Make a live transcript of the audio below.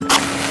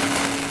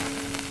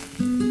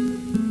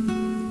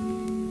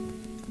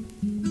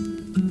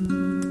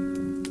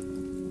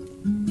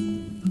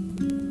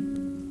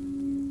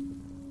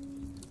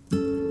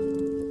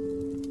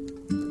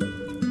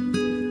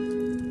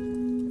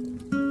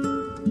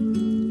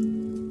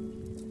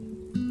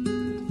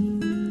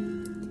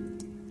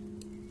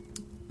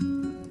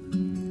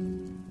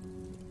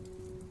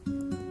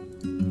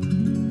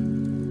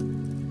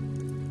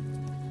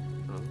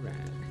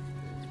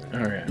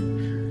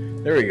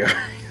we go.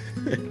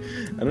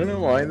 I don't know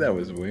why that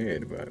was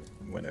weird, but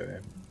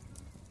whatever.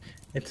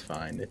 It's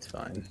fine. It's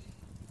fine.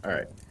 All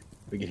right,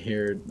 we can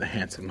hear the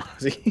handsome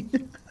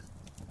Mozzie.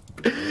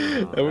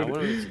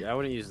 I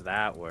wouldn't use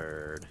that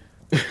word.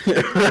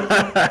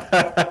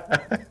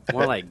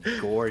 More like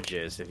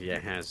gorgeous, if you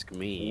ask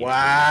me.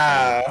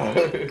 Wow.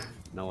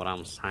 Know what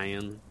I'm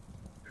saying?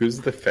 Who's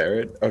the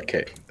ferret?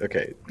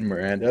 Okay,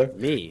 Miranda.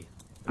 Me.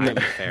 I'm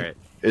the ferret.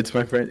 It's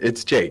my friend.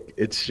 It's Jake.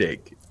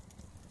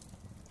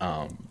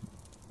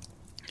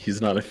 He's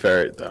not a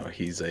ferret though.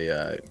 He's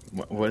a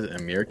what was it?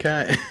 A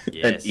meerkat?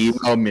 Yes. An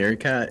emo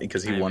meerkat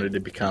because he I'm wanted to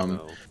an become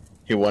emo.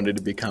 he wanted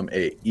to become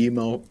a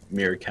emo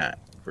meerkat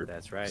for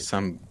That's right.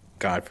 some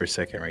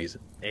godforsaken reason.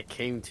 It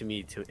came to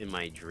me in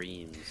my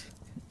dreams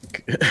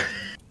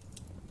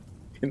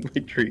In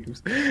my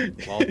dreams.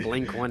 while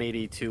Blink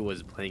 182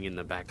 was playing in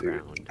the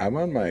background. Dude, I'm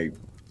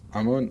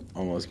on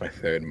almost my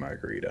third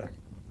margarita.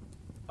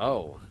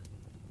 Oh,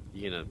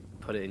 you gonna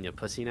put it in your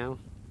pussy now?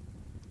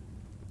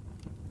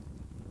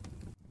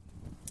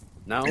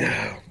 No?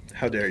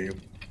 How dare you?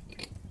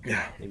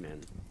 Yeah. Hey man,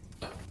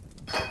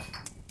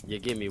 you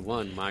give me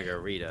one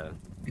margarita.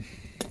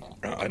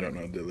 I don't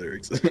know the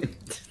lyrics. Do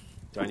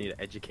I need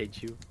to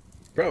educate you?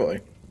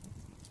 Probably.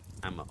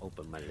 I'ma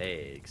open my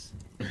legs.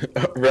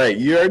 Right,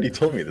 you already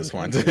told me this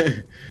once.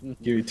 Give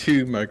me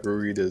 2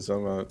 margaritas.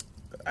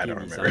 I don't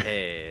Give me some remember.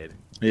 head.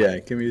 Yeah,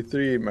 give me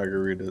 3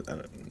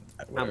 margaritas.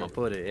 I'ma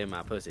put it in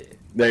my pussy.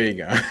 There you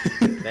go.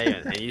 There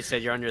you go. And you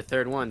said you're on your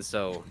third one,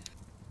 so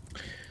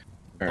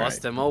All bust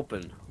right. them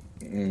open.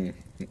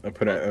 I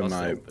put it in Bust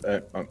my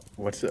open.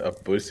 what's it? A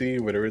pussy,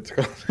 whatever it's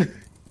called.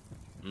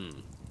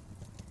 Mm.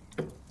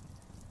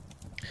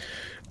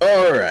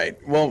 All right.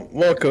 Well,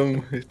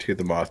 welcome to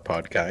the Moth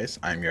Podcast.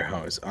 I'm your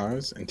host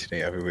Oz, and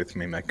today I have with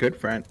me my good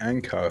friend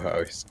and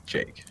co-host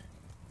Jake.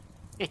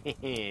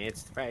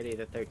 It's Friday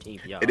the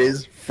 13th, y'all. It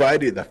is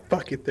Friday the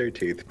fucking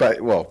 13th,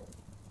 but well,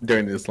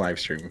 during this live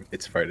stream,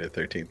 it's Friday the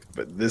 13th,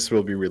 but this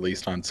will be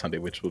released on Sunday,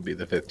 which will be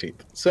the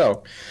 15th.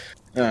 So,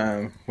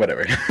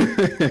 whatever.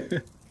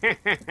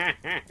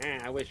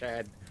 I wish I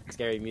had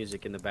scary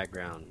music in the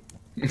background.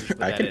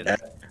 I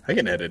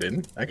can edit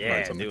in. I can find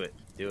Yeah, something. do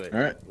it. All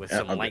right. With Yeah,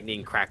 some I'll do-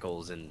 lightning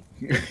crackles and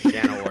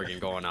piano organ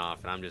going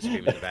off, and I'm just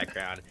screaming in the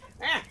background.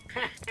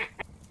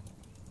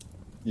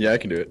 Yeah, I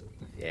can do it.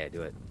 Yeah,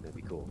 do it. That'd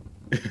be cool.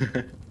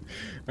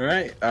 All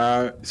right.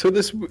 So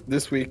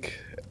this week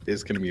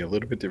is going to be a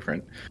little bit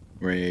different.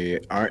 We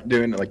aren't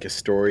doing like a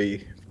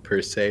story per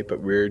se,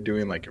 but we're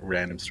doing like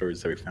random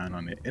stories that we found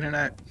on the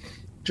internet.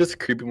 Just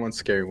creepy ones,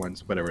 scary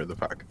ones, whatever the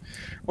fuck.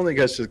 Only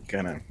guys just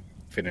kind of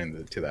fit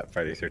into that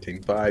Friday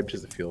 13th vibe,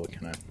 just to feel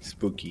kind of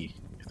spooky,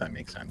 if that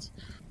makes sense.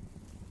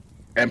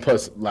 And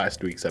plus,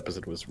 last week's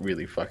episode was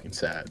really fucking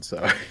sad,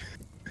 so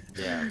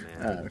Yeah,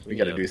 man. we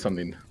got to do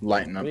something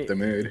lighten up the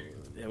mood.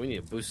 Yeah, we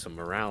need to boost some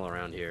morale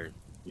around here.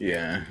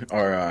 Yeah,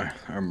 our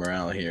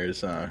morale here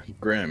is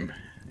grim,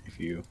 if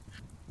you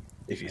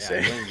Yeah, say.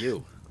 I blame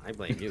you. I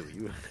blame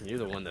you. You're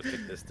the one that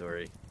picked this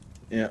story.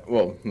 Yeah,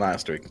 well,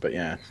 last week, but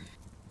yeah,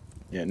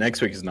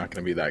 next week is not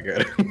going to be that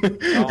good.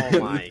 Oh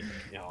my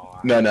god.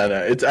 No,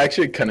 it's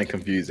actually kind of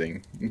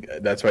confusing.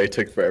 That's why it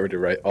took forever to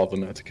write all the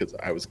notes, because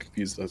I was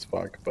confused as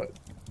fuck. But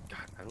God,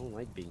 I don't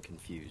like being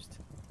confused.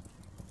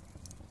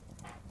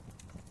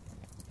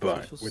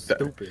 but You're so with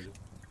stupid.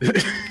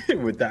 that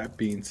with that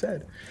being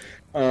said,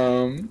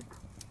 yeah,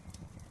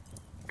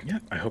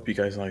 I hope you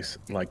guys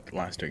liked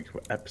last week's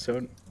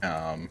episode.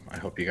 I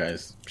hope you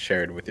guys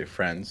shared with your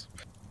friends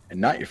and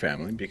not your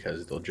family,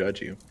 because they'll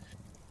judge you.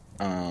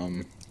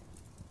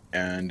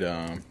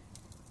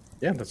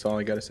 Yeah, that's all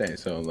I gotta say.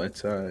 So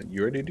let's.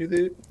 You ready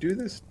to do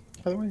this?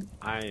 By the way,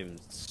 I am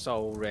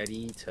so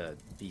ready to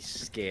be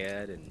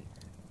scared and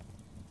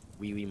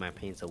wee my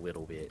pants a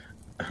little bit.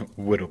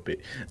 little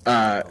bit.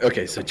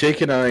 Okay, so Jake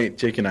and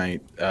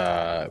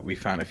I, we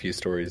found a few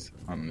stories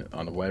on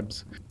the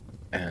webs,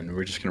 and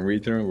we're just gonna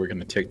read through them. We're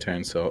gonna take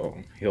turns. So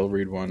he'll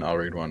read one, I'll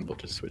read one. We'll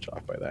just switch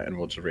off by that, and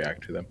we'll just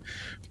react to them.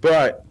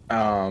 But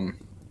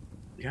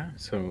yeah,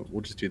 so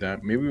we'll just do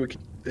that. Maybe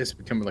this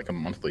become like a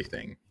monthly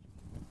thing,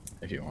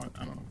 if you want.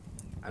 I don't know.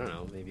 I don't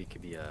know. Maybe it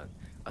could be a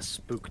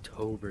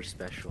Spooktober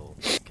special,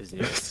 because you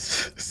know the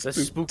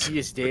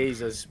spookiest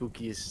days of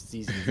spookiest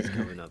season is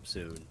coming up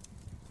soon.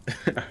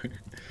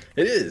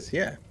 It is,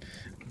 yeah.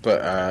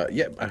 But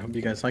yeah, I hope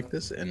you guys like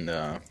this, and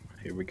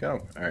here we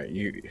go. All right,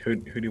 who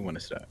do you want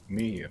to start?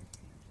 Me, or you?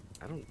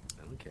 I don't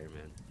care,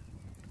 man.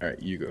 All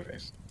right, you go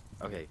first.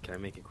 Okay, can I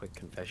make a quick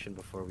confession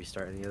before we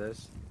start any of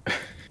this?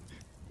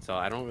 So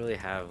I don't really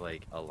have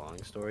like a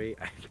long story.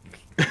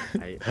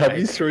 How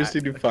many stories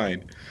did you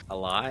find? A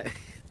lot.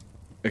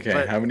 Okay,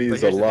 But- how many but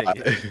is a here's the lot?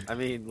 thing. I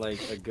mean, like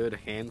a good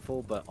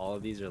handful, but all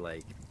of these are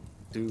like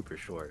super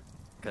short.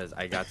 Because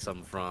I got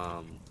some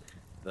from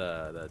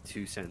the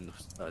two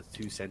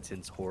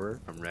sentence horror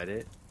from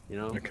Reddit. You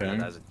know, Okay.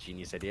 that was a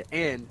genius idea.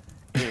 And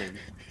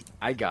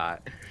I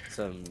got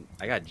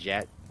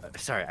Chat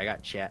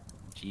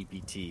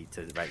GPT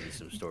to write me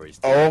some stories.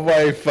 Too. Oh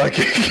my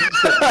fucking!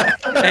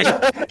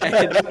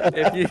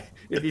 and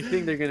if you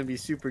think they're gonna be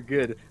super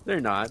good,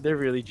 they're not. They're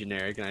really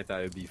generic, and I thought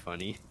it would be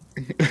funny.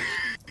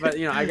 But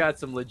I got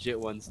some legit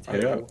ones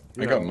too.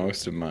 I got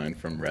most of mine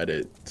from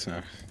Reddit.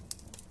 So.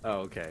 Oh,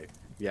 okay.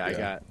 Yeah,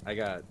 Yeah. I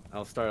got.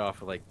 I'll start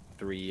off with like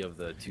 3 of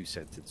the 2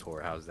 sentence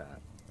horror. How's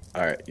that?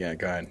 All right. Yeah.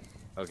 Go ahead.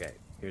 Okay.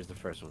 Here's the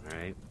first one. All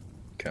right.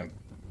 Okay.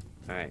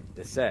 All right.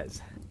 It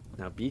says,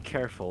 "Now be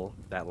careful.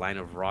 That line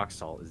of rock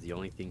salt is the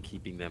only thing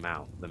keeping them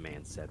out," the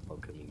man said,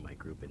 welcoming my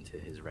group into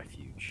his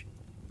refuge.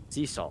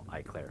 "Sea salt,"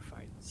 I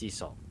clarified. "Sea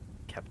salt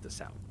kept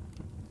us out."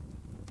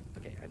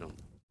 Okay, I don't.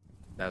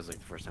 That was like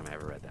the first time I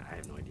ever read that. I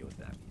have no idea what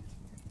that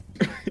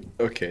means.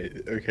 Okay.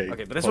 Okay,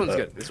 but this Hold one's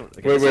up. good. This one.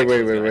 Okay, this next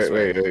one's good, I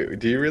swear. Wait.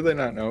 Do you really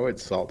not know what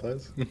salt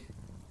does?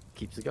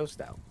 Keeps the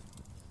ghost out.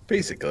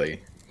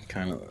 Basically,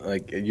 kind of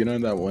like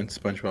that one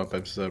SpongeBob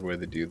episode where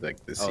they do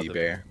like the sea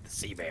bear. The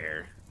sea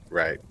bear.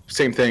 Right.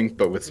 Same thing,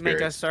 but with Make a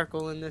spirits.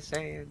 circle in the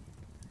sand.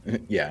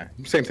 Yeah.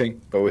 Same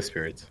thing, but with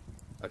spirits.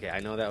 Okay, I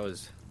know that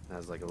was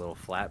like a little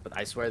flat, but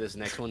I swear this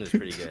next one is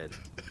pretty good.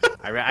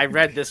 I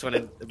read this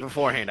one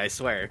beforehand. I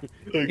swear.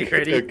 You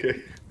ready?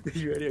 Okay.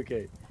 You ready?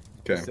 Okay.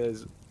 Okay. It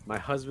says, "My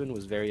husband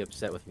was very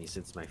upset with me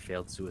since my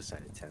failed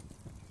suicide attempt.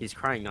 He's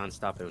crying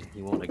nonstop and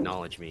he won't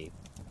acknowledge me."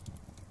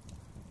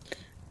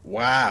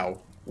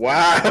 Wow.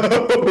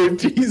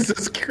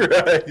 Jesus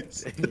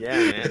Christ. Yeah,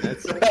 man,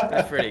 that's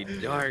pretty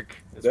dark.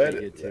 That's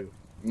pretty good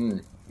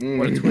too.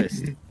 What a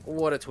twist!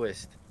 What a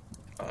twist!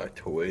 A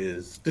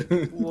twist.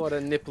 What a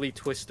nipply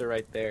twister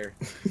right there.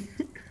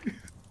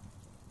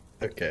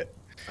 Okay.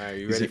 All right,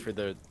 you Is ready it- for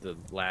the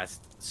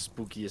last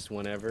spookiest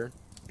one ever?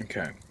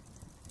 Okay.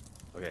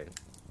 Okay.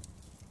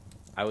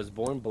 "I was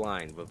born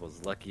blind, but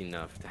was lucky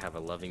enough to have a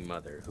loving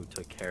mother who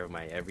took care of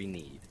my every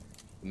need.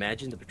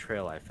 Imagine the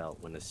betrayal I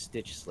felt when a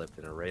stitch slipped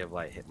and a ray of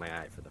light hit my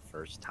eye for the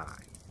first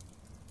time."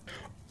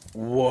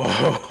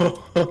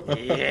 Whoa.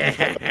 Yeah,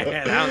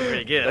 that was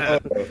pretty good.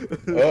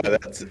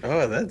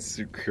 Huh?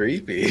 That's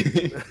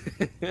creepy.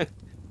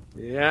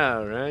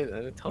 Yeah, right.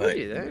 I told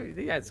you,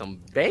 they had some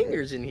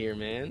bangers in here,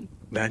 man.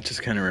 That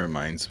just kind of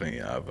reminds me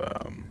of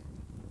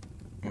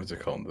what's it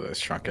called? The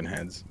Shrunken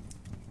Heads.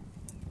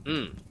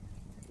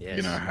 Yes.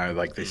 You know how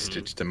like they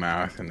stitched the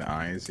mouth and the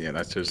eyes. Yeah,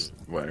 that's just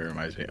what it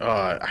reminds me.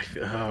 Oh, I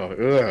feel.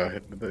 Oh,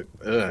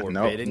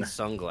 Forbidden no.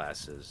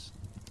 sunglasses.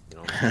 You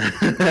know.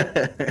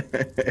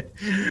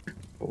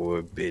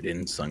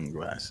 Forbidden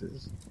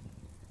sunglasses.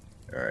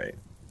 All right.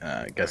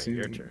 Guessing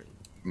Your turn.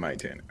 my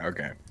turn.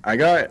 Okay. I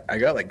got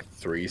like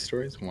 3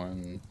 stories.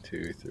 1,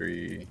 2,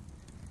 3,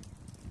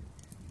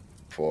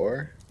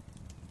 4.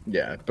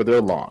 Yeah, but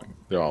they're long.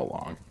 They're all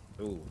long.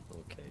 Ooh,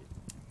 okay.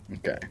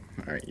 Okay.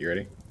 All right. You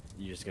ready?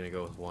 You just gonna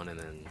go with one and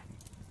then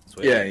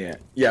switch?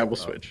 Yeah. We'll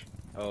switch.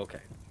 Oh, okay.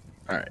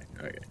 All right.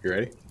 Okay. You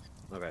ready?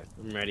 Okay,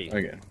 I'm ready.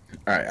 Okay.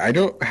 All right. I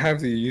don't have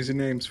the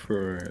usernames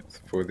for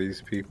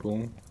these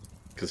people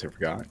because I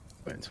forgot,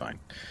 but it's fine.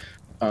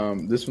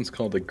 This one's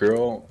called "The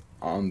Girl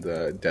on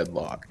the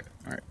Deadlock."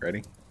 All right.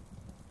 Ready?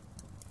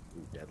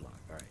 Ooh, deadlock.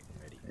 All right,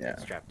 I'm ready. Yeah.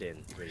 Strapped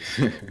in. Ready.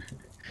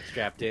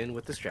 Strapped in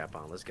with the strap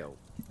on. Let's go.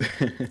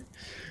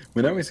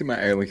 When I was in my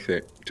early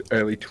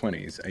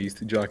 20s, I used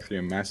to jog through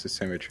a massive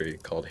cemetery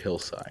called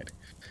Hillside,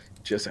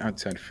 just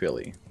outside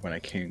Philly. When I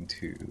came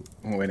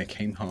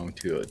home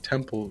to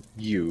Temple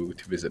U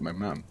to visit my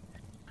mom,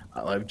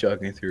 I loved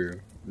jogging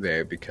through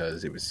there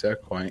because it was so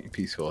quiet and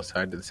peaceful,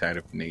 side to the side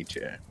of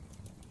nature.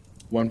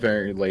 One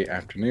very late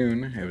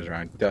afternoon, it was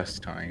around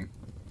dusk time,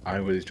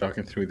 I was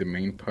jogging through the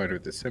main part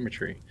of the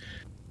cemetery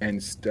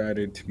and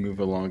started to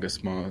move along a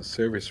small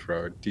service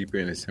road deeper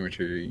in the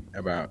cemetery,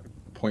 about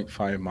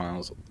 0.5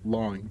 miles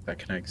long, that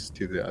connects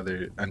to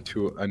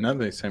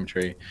another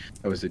cemetery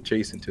that was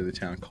adjacent to the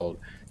town called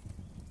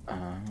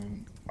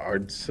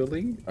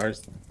Ardsley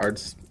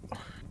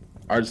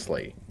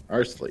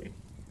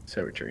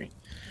Cemetery.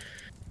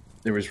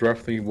 There was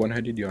roughly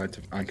 100 yards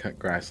of uncut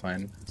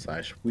grassland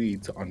 /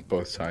 weeds on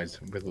both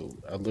sides, with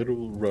a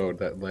little road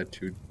that led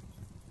to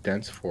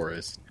dense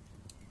forest,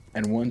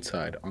 and one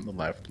side on the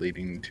left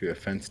leading to a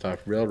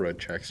fenced-off railroad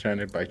track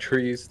surrounded by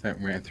trees that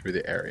ran through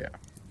the area.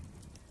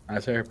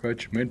 As I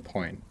approached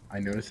midpoint, I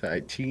noticed that a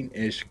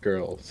teen-ish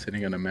girl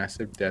sitting on a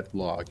massive dead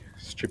log,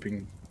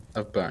 stripping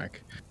of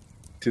bark.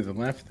 To the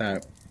left,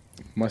 that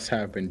must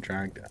have been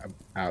dragged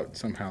out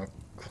somehow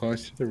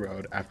close to the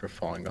road after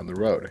falling on the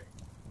road.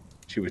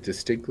 She was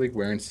distinctly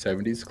wearing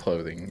 70s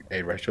clothing,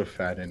 a retro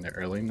fad in the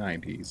early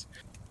 90s,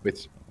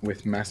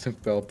 with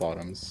massive bell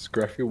bottoms,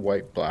 scruffy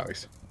white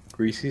blouse,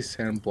 greasy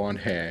sand blonde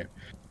hair,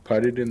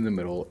 parted in the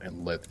middle,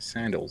 and leather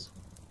sandals.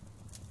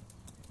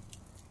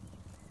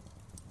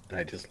 And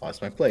I just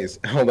lost my place.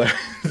 Hold on.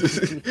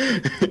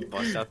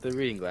 Bust out the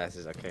reading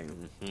glasses. Okay.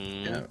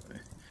 Yeah.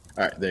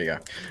 Alright, there you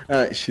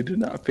go. She did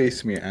not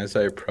face me as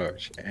I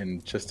approached,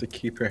 and just to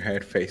keep her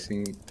head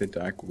facing the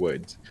dark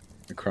woods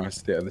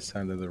across the other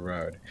side of the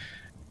road.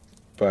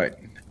 But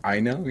I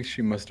know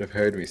she must have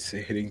heard me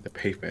hitting the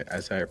pavement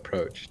as I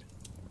approached.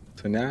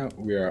 So now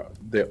we are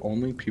the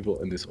only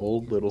people in this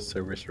old little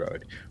service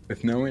road,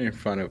 with no one in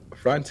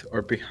front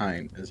or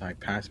behind as I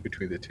pass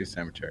between the two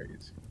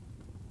cemeteries.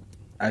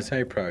 As I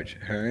approach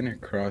her and her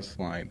cross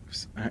line,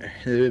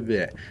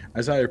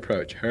 as I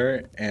approach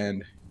her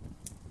and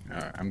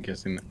I'm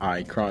guessing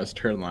I crossed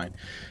her line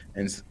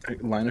and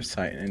line of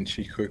sight, and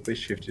she quickly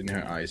shifted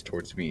her eyes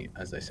towards me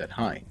as I said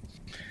hi.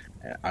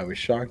 I was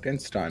shocked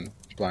and stunned,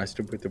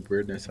 blasted with the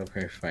weirdness of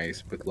her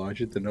face with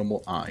larger than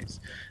normal eyes,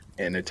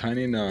 and a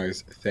tiny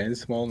nose, thin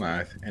small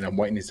mouth, and a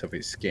whiteness of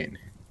her skin.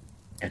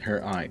 And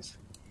her eyes,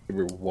 they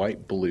were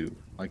white blue,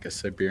 like a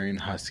Siberian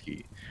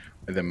husky,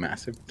 with a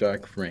massive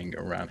dark ring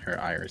around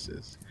her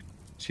irises.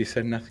 She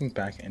said nothing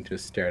back and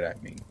just stared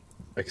at me,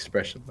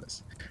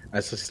 expressionless.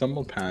 As I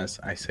stumbled past,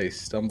 I say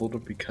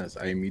stumbled because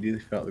I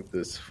immediately felt like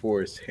this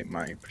force hit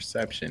my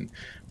perception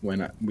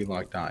when we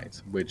locked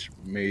eyes, which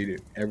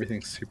made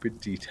everything super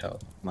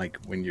detailed, like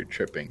when you're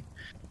tripping,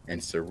 and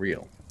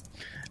surreal.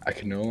 I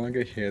could no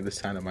longer hear the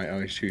sound of my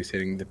own shoes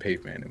hitting the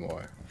pavement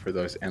anymore for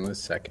those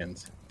endless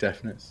seconds.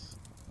 Deafness.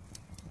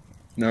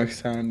 No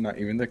sound, not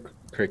even the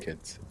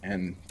crickets,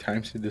 and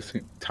time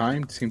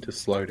seemed to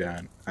slow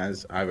down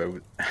as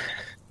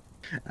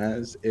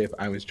as if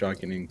I was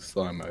jogging in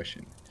slow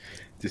motion.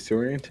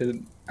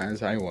 Disoriented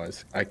as I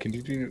was, I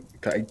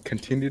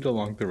continued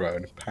along the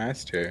road,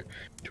 past her,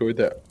 toward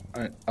the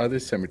other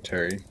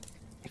cemetery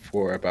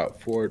for about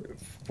 4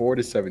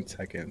 to 7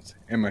 seconds,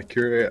 and my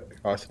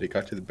curiosity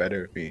got to the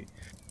better of me.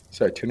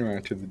 So I turned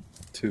around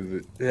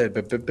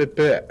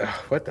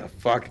what the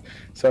fuck?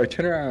 So I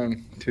turned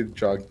around to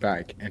jog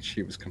back, and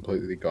she was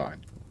completely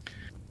gone.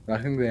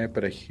 Nothing there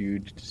but a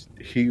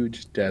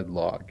huge dead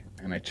log,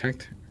 and I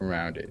checked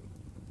around it.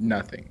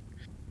 Nothing.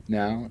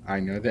 Now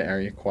I know the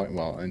area quite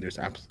well, and there's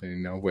absolutely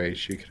no way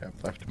she could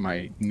have left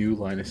my new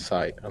line of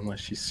sight unless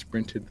she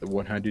sprinted the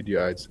 100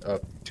 yards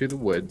up to the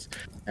woods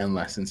in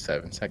less than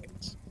 7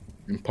 seconds.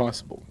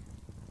 Impossible.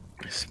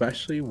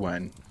 Especially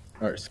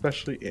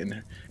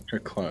in her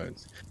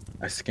clothes.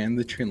 I scanned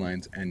the tree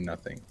lines and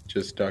nothing,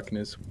 just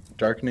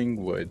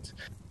darkening woods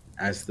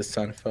as the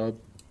sun fell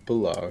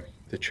below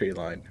the tree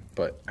line,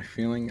 but a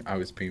feeling I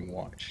was being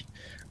watched.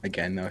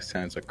 Again, no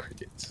sounds of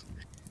crickets.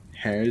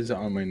 Hairs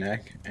on my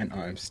neck and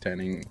arms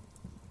standing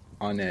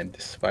on end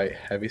despite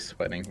heavy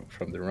sweating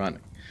from the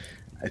running.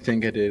 I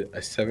think I did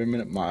a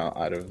 7-minute mile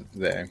out of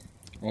there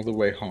all the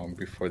way home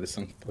before the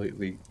sun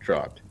completely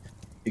dropped.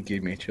 It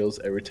gave me chills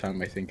every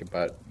time I think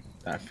about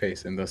that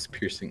face and those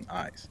piercing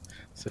eyes.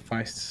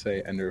 Suffice to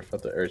say, I never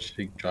felt the urge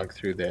to jog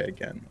through there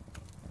again.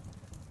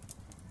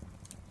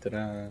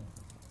 Ta-da!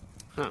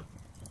 Huh.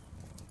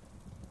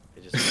 I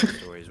just heard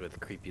stories with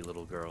creepy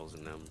little girls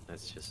in them.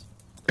 That's just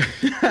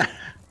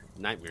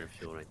nightmare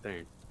fuel right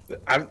there.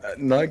 I'm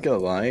not gonna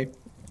lie.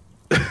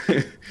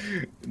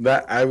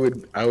 That I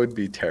would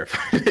be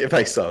terrified if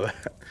I saw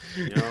that.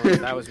 You know,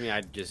 if that was me,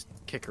 I'd just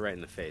kick her right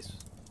in the face.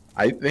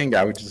 I think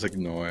I would just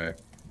ignore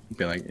it.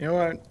 Be like, you know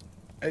what?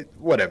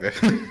 Whatever.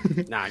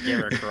 Nah, give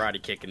her a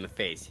karate kick in the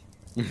face.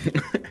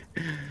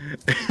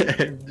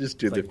 Just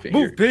do the Like, finger.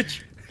 move,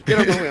 bitch! Get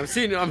out of my way.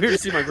 I'm here to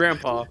see my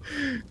grandpa.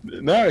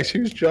 No, she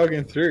was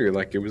jogging through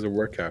like it was a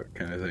workout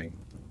kind of thing.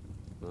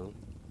 Well,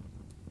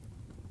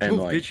 And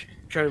move, like, bitch!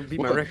 Try to beat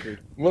my well, record.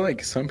 well,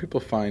 like some people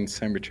find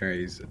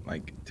cemeteries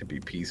like to be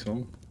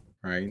peaceful,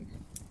 right?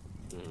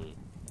 Mm.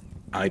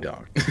 I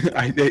don't.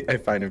 I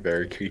find it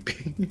very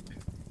creepy.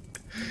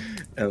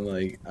 And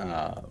like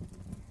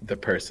the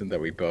person that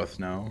we both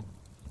know,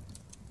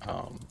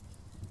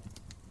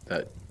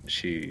 that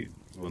she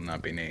will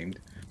not be named.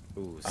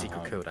 Ooh,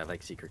 secret code. I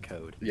like secret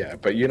code. Yeah,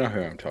 but you know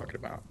who I'm talking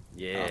about.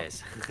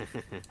 Yes.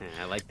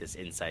 I like this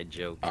inside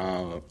joke.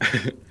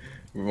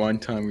 One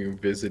time we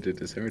visited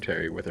the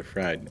cemetery with a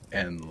friend,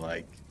 and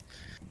like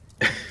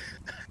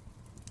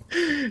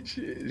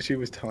she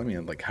was telling me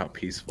like how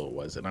peaceful it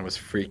was, and I was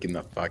freaking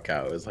the fuck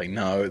out. I was like,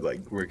 no, like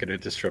we're gonna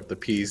disrupt the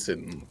peace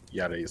and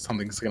yada,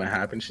 something's gonna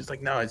happen. She's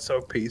like, no, it's so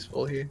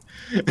peaceful here.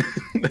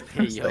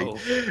 Hey, yo.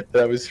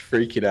 I was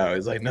freaking out. I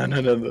was like, no,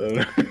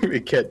 we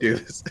can't do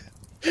this.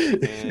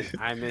 And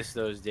I miss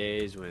those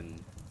days when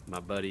my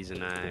buddies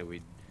and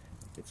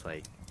it's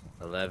like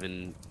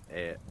 11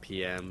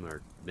 p.m.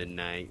 or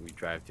midnight. We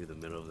drive through the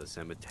middle of the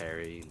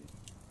cemetery and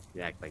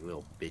we act like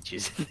little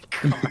bitches in the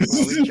car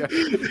while we drive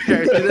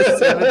through the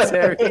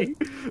cemetery.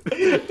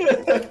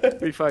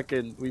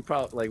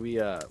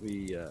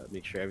 we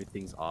make sure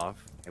everything's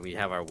off and we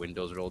have our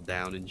windows rolled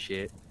down and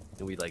shit.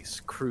 And we like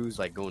cruise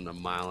like going a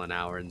mile an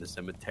hour in the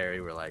cemetery.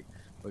 We're like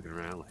looking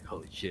around like,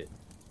 holy shit.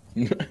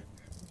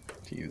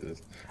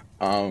 Jesus.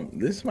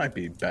 This might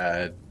be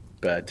bad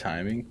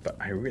timing, but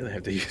I really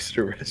have to use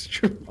the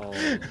restroom. Oh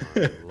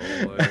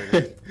my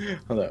lord.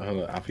 Hold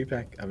on. I'll be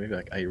back.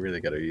 I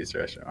really gotta use the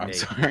restroom. I'm Hey,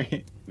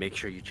 sorry. Make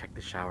sure you check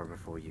the shower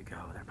before you go.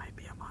 There might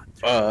be a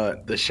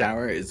monster. The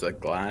shower is a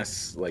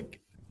glass like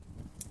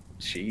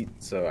sheet,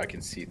 so I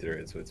can see through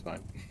it, so it's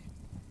fine.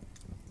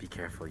 Be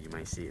careful, you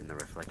might see it in the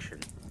reflection.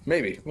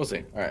 Maybe. We'll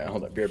see. Alright,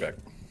 hold up, be right back.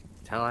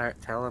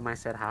 Tell him I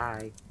said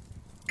hi.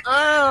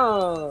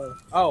 Oh,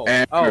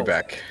 And we're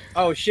back.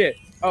 Oh shit.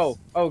 Oh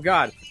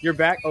god, you're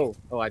back. Oh,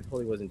 I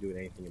totally wasn't doing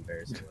anything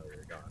embarrassing while you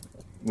were gone.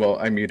 Well,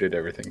 I muted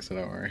everything, so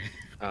don't worry.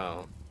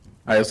 Oh.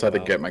 I also had to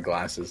Well- get my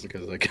glasses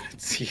because I couldn't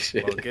see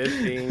shit. Well, good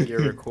thing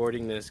you're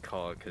recording this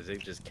call because it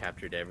just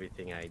captured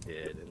everything I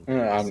did.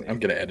 And I'm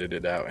gonna edit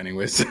it out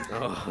anyways.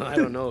 Oh, I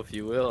don't know if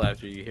you will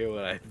after you hear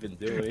what I've been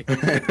doing.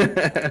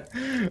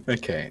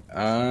 Okay,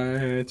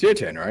 it's your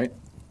turn, right?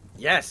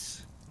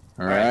 Yes.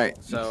 All right.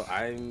 So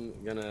I'm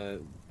gonna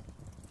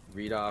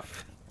read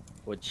off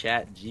what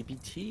Chat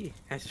GPT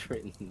has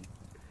written.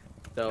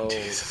 So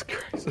Jesus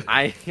Christ.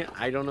 I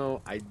don't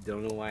know why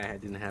I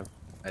didn't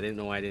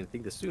know why I didn't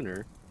think this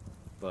sooner,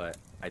 but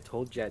I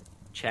told Chat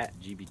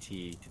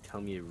GPT to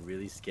tell me a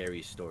really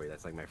scary story.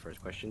 That's like my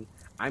first question.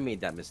 I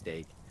made that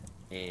mistake,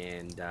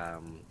 and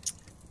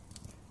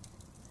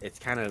it's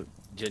kind of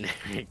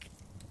generic.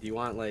 Do you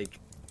want like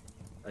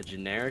a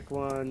generic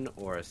one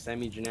or a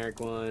semi-generic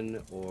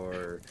one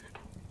or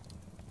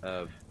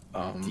a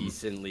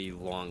decently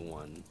long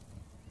one?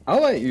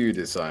 I'll let you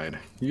decide.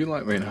 You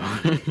let me know.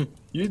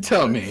 You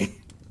tell me.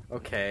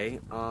 Okay.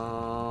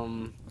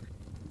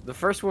 The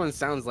first one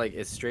sounds like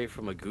it's straight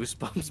from a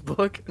Goosebumps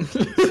book.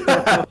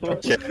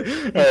 Okay.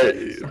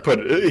 All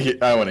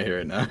right, I want to hear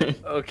it now.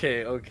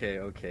 Okay. All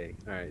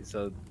right.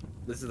 So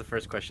this is the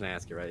first question I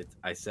ask you, right?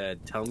 I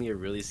said, "Tell me a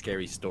really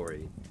scary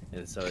story,"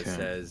 and so it Okay.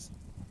 says,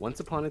 "Once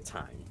upon a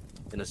time,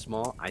 in a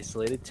small,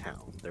 isolated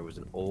town, there was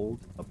an old,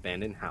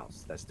 abandoned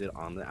house that stood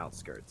on the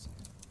outskirts.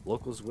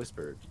 Locals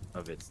whispered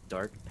of its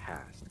dark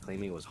past,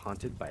 claiming it was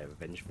haunted by a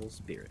vengeful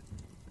spirit.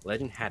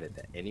 Legend had it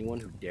that anyone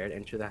who dared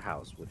enter the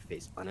house would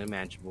face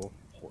unimaginable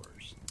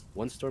horrors.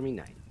 One stormy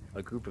night,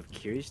 a group of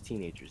curious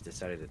teenagers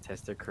decided to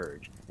test their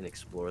courage and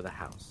explore the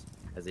house.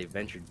 As they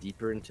ventured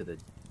deeper into the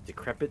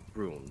decrepit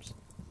rooms,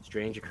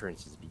 strange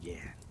occurrences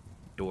began.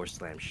 Doors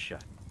slammed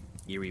shut.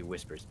 Eerie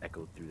whispers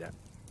echoed through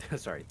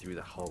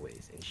the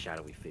hallways, and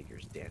shadowy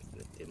figures danced in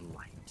the dim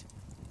light.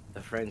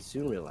 The friends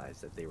soon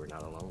realized that they were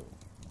not alone.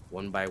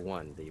 One by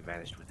one, they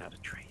vanished without a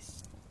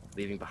trace,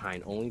 leaving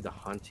behind only the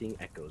haunting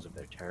echoes of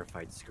their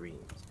terrified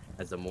screams.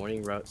 As the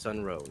morning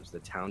sun rose, the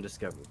town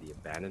discovered the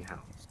abandoned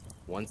house.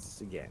 Once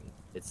again,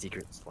 its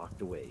secrets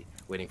locked away,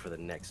 waiting for the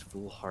next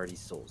foolhardy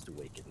souls to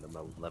awaken the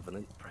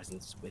malevolent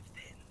presence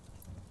within."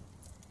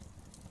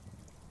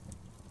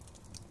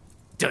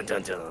 Dun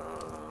dun dun!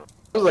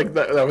 I was like,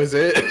 that was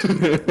it.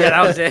 Yeah,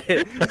 that was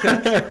it.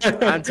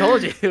 I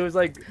told you it was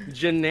like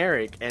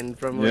generic and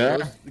from Yeah.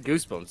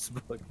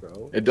 Goosebumps book,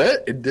 bro. It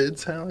did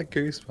sound like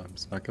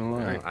Goosebumps. Not gonna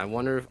lie. I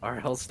wonder if R.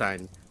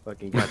 Hellstein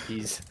fucking got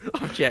these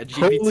off Chat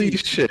GPT. Holy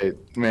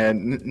shit,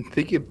 man!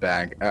 Think it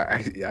back.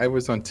 I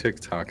was on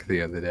TikTok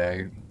the other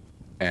day,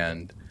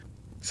 and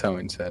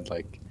someone said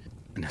like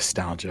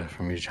nostalgia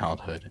from your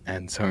childhood,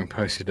 and someone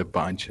posted a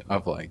bunch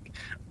of like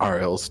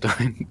R.L.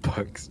 Stein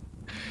books.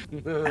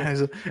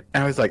 And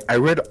I was like, I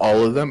read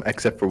all of them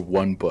except for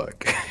one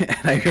book, and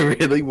I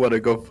really want to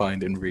go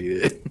find and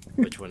read it.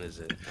 Which one is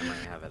it? I might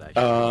have it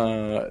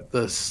actually.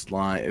 The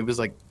slime. It was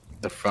like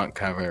the front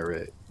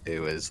cover. It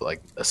was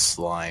like a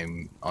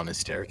slime on a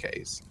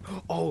staircase.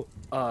 Oh,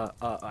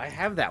 I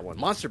have that one.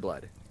 Monster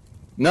Blood.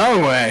 No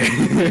way.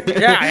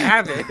 Yeah, I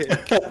have it.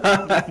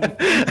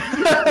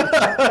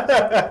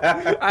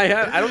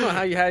 I don't know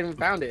how you haven't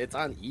found it. It's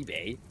on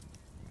eBay.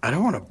 I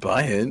don't want to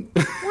buy it.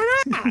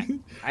 Why not?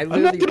 I I'm not,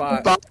 literally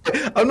gonna bought.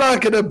 I'm not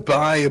gonna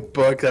buy a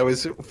book that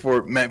was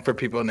meant for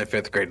people in the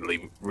 5th grade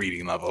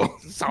reading level.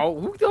 So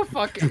who the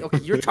fuck? Okay,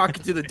 you're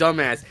talking to the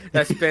dumbass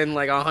that spent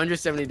like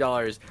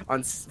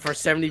 $170 for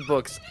 70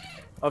 books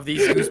of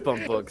these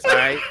Goosebump books, all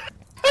right?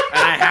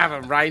 And I have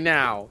them right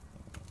now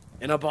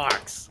in a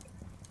box.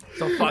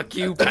 So fuck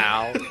you,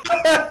 pal.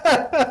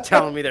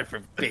 Telling me they're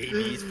for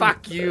babies.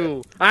 Fuck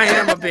you. I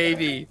am a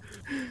baby.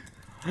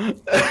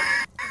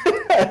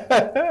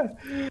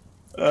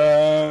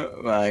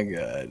 My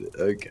god.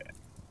 Okay.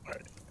 All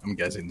right. I'm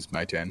guessing it's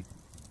my turn.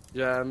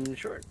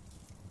 Sure.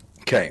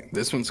 Okay,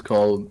 this one's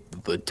called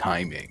The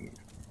Timing.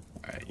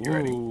 All right, you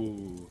ready?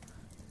 Ooh.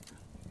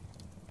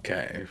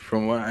 Okay,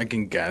 from what I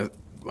can guess,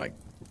 like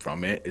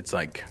from it, it's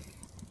like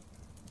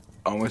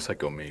almost like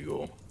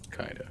Omegle,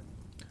 kind of.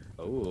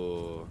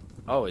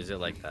 Oh, is it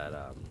like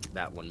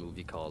that one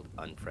movie called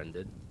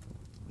Unfriended?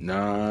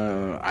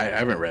 No, I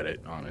haven't read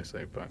it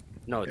honestly, but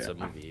No, it's yeah. a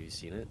movie. Have you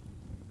seen it?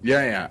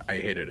 Yeah, I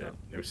hated it.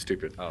 It was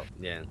stupid. Oh,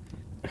 yeah.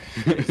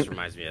 It just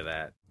reminds me of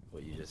that,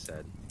 what you just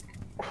said.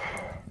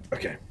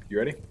 Okay, you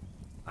ready?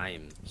 I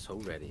am so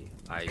ready.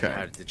 I Okay.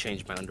 had to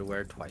change my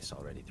underwear twice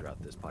already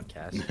throughout this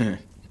podcast.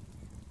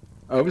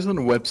 I was on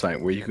a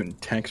website where you can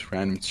text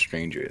random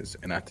strangers,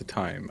 and at the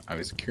time, I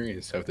was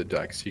curious of the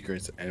dark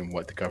secrets and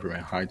what the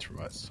government hides from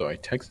us. So I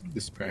texted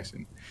this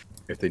person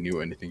if they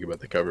knew anything about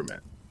the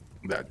government.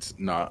 That's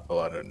not a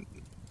lot of,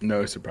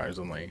 no,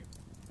 surprisingly.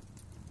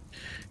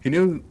 He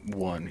knew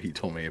one. He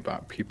told me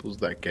about people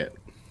that get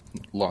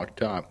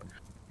locked up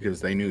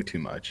because they knew too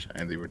much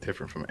and they were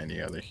different from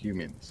any other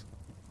humans.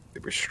 They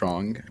were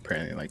strong,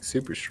 apparently, like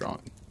super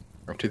strong.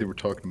 After they were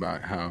talking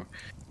about how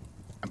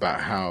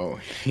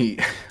he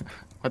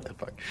what the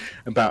fuck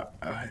about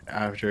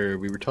after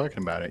we were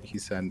talking about it, he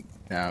said,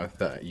 now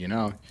that you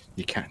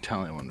can't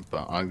tell anyone,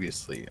 but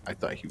obviously I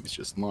thought he was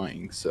just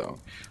lying, so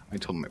I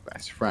told my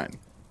best friend.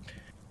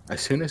 As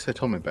soon as I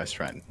told my best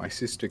friend, my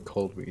sister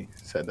called me,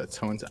 said that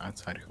someone's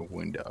outside her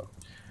window.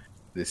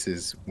 This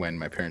is when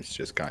my parents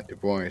just got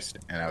divorced,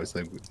 and I was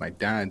living with my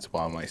dad's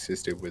while my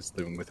sister was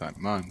living with my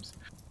mom's.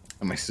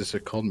 And my sister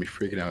called me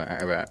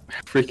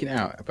freaking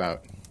out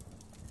about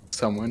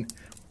someone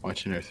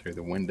watching her through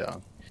the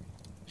window.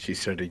 She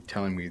started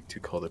telling me to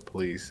call the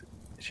police.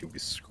 She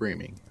was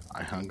screaming.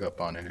 I hung up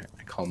on her.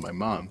 I called my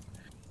mom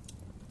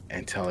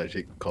and tell her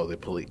to call the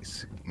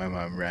police. My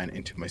mom ran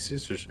into my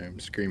sister's room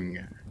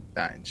screaming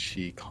that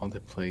she called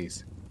the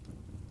police,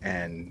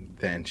 and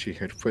then she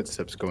heard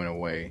footsteps going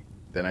away.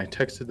 Then I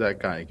texted that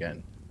guy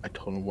again. I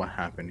told him what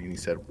happened, and he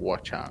said,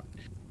 "Watch out."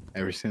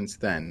 Ever since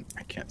then,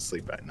 I can't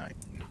sleep at night.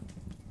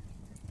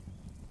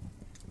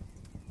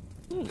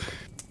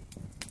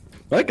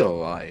 Not gonna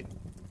lie,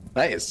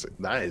 that is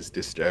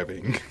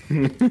disturbing.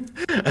 Yeah,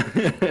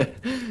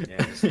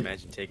 just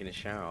imagine taking a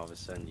shower. All of a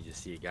sudden, you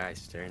just see a guy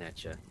staring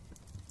at you,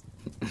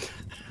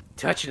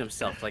 touching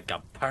himself like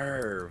a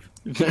perv.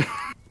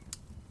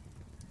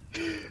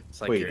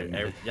 It's like Wait a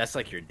minute. that's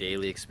like your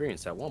daily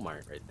experience at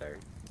Walmart, right there.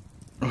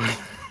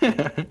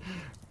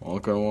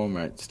 Welcome to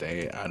Walmart.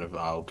 Stay out of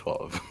aisle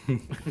 12.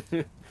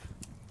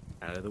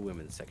 Out of the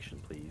women's section,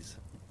 please.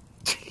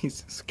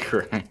 Jesus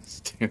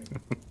Christ, dude.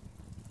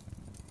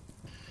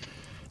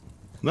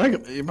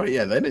 But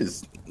yeah, that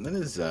is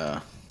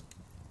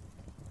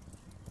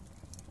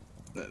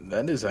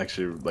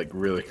actually like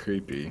really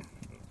creepy.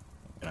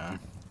 Yeah.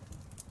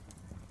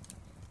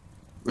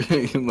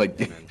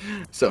 Like Amen.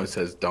 someone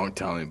says, "Don't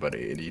tell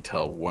anybody," and you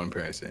tell one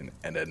person,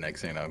 and then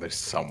next thing you know, there's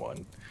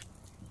someone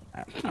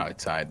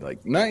outside,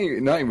 like not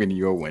even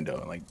your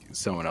window, like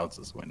someone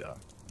else's window.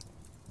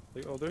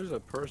 Like, oh, there's a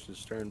person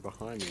staring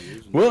behind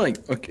me. Well,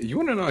 like, okay, you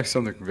want to know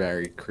something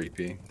very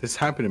creepy? This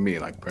happened to me,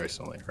 like,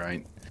 personally,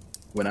 right?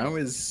 When I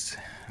was,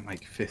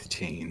 like,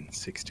 15,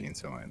 16,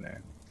 somewhere in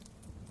there,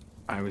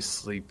 I was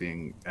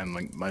sleeping, and,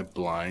 like, my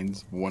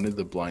blinds, one of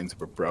the blinds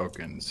were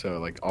broken, so,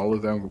 like, all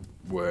of them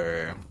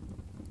were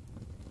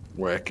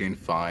working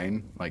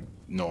fine, like,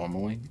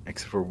 normally,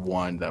 except for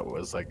one that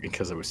was, like,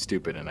 because I was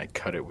stupid, and I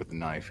cut it with a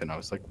knife, and I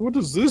was like, what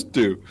does this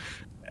do?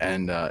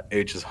 And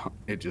it just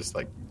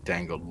like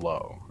dangled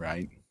low,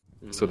 right?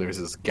 So there was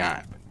this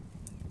gap.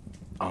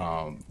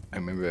 I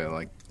remember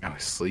like I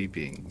was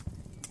sleeping,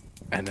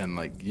 and then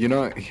like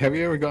have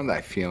you ever gotten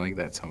that feeling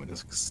that someone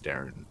is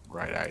staring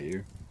right at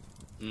you?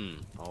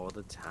 All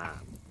the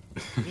time.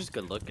 You're just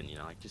good looking,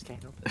 like just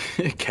can't help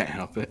it. Can't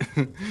help it.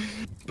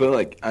 But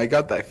like I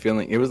got that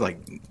feeling. It was like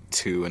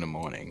 2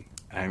 a.m.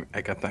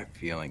 I got that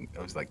feeling.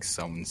 It was like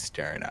someone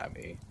staring at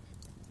me.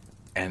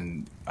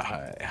 And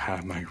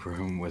how my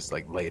room was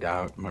like laid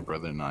out. My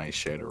brother and I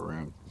shared a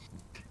room,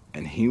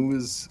 and he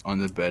was on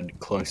the bed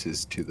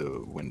closest to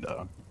the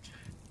window,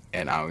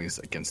 and I was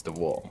against the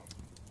wall.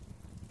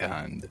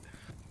 And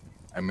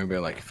I remember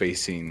like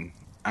facing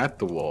at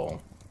the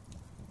wall,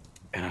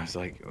 and I was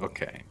like,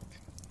 okay,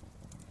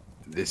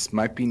 this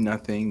might be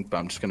nothing, but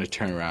I'm just gonna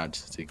turn around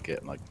just to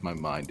get like my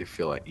mind to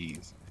feel at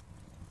ease.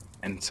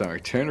 And so I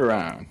turned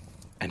around,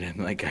 and then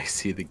like I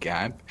see the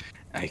gap.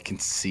 I can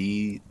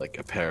see like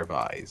a pair of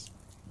eyes,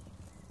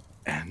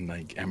 and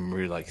like I'm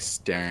really like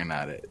staring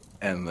at it,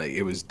 and like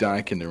it was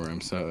dark in the room,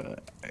 so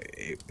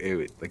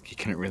it like you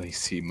couldn't really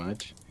see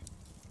much,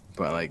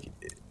 but like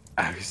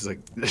I was like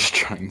just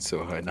trying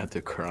so hard not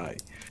to cry,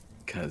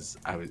 because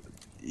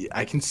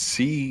I can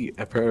see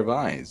a pair of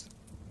eyes,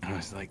 and I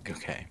was like,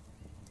 okay,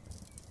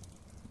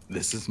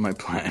 this is my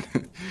plan.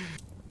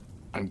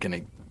 I'm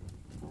gonna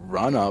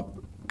run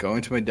up, go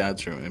into my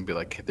dad's room, and be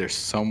like, there's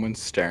someone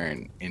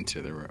staring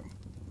into the room.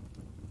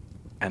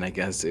 And I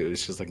guess it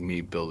was just like me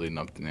building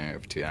up the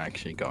nerve to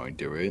actually go and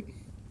do it.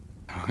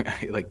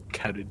 I like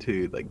counted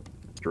to like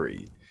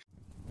 3.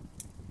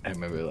 I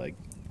remember like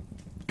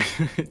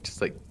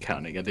just like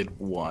counting. I did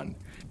 1,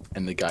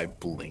 and the guy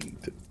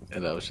blinked,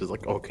 and I was just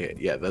like, okay,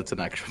 yeah, that's an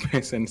actual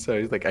person.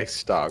 So like I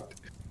stopped.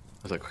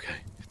 I was like,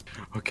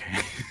 okay.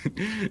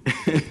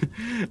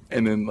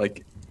 And then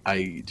like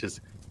I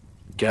just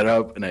get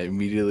up and I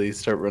immediately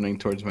start running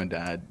towards my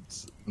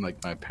dad's,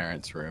 like my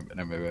parents' room, and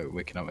I remember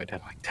waking up my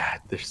dad, like,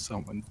 Dad, there's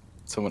someone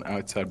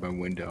outside my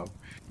window.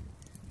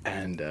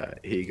 And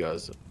he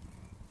goes,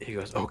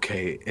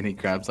 okay, and he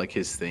grabs like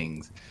his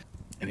things,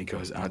 and he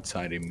goes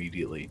outside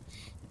immediately.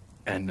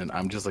 And then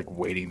I'm just like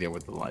waiting there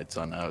with the lights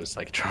on. I was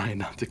like trying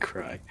not to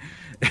cry.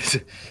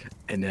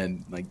 And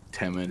then like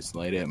 10 minutes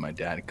later, my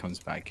dad comes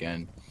back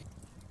in.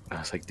 I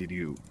was like, did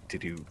you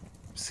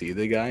see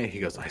the guy? He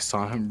goes, I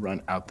saw him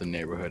run out the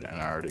neighborhood,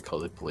 and I already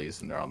called the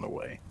police, and they're on the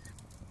way.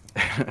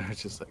 I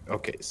was just like,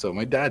 okay, so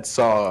my dad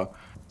saw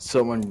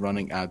someone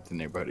running out the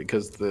neighborhood,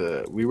 because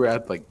we were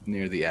at like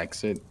near the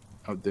exit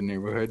of the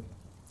neighborhood,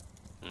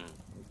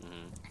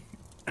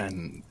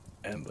 and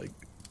like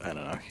I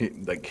don't know,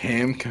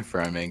 him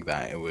confirming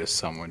that it was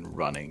someone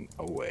running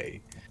away,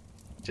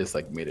 just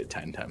like made it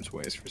 10 times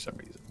worse for some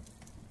reason.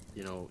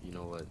 You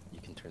know what?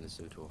 You can turn this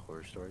into a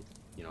horror story.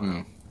 You know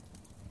how?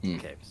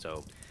 Okay,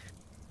 so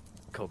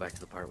go back to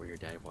the part where your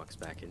dad walks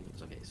back in.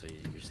 It's okay. So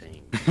you're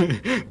saying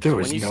There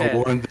was when you no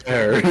said- one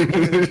there.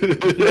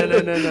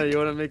 no. You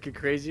want to make it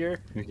crazier?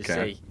 You Okay.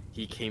 say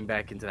he came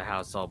back into the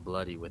house all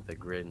bloody with a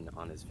grin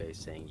on his face,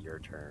 saying, "Your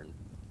turn."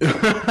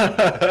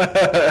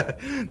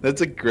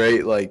 That's a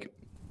great like,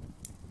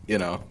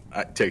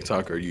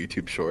 TikTok or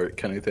YouTube short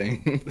kind of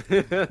thing.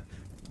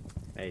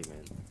 Hey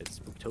man, it's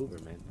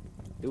Spooktober, man.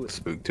 Do it.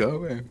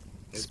 Spooktober.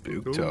 It's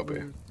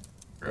Spooktober.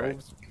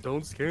 Right.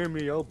 Don't scare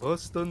me. I'll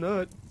bust a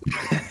nut.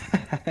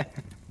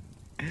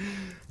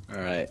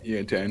 All right,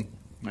 your turn,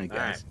 my All right,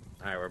 guys.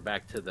 we're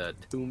back to the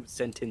two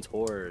sentence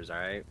horrors. All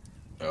right,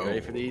 Oh.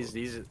 ready for these?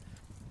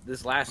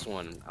 This last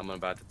one I'm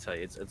about to tell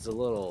you. It's a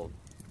little.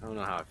 I don't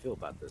know how I feel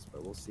about this,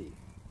 but we'll see.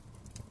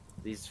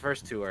 These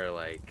first two are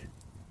like.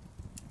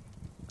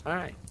 All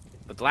right,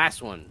 but the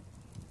last one,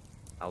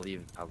 I'm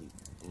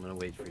gonna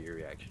wait for your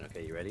reaction.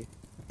 Okay, you ready?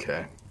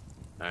 Okay.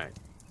 All right.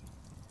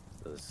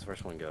 So this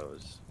first one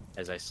goes.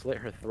 As I slit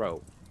her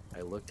throat,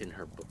 I looked in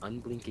her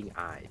unblinking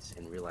eyes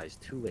and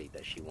realized too late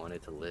that she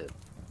wanted to live.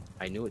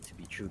 I knew it to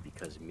be true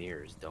because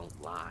mirrors don't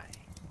lie.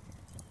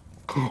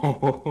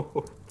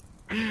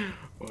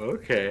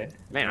 Okay.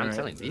 Man, I'm All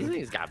telling you, right. these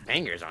things got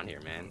bangers on here,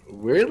 man.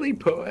 Weirdly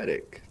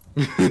poetic.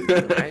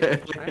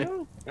 Right? I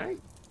know, right?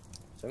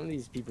 Some of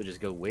these people just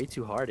go way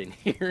too hard in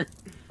here.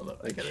 Hold on,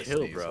 I Like, gotta chill,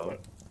 sneeze, bro. hold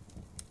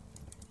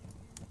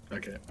on.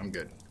 Okay, I'm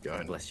good. Go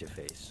ahead. Bless your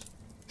face.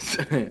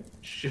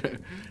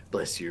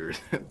 bless your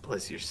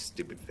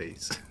stupid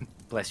face.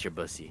 Bless your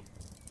bussy.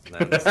 All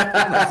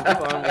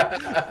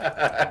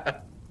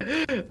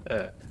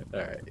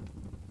right.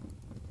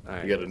 All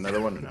right. You got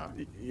another one or not?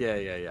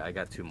 Yeah. I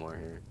got two more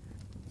here.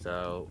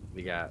 So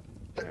we got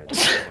all right,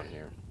 this one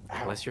here.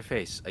 Bless your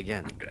face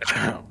again.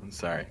 I'm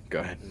sorry. Go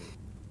ahead.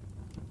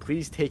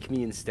 Please take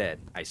me instead,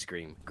 I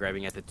screamed,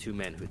 grabbing at the two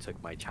men who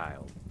took my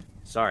child.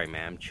 Sorry,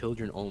 ma'am,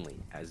 children only,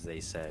 as they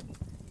said.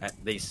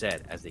 They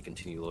said as they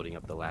continued loading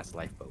up the last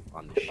lifeboat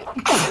on the ship.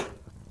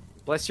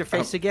 Bless your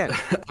face again.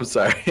 I'm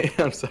sorry.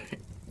 I'm sorry.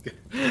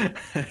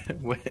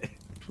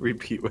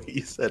 Repeat what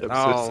you said. I'm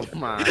Oh so sorry.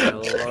 my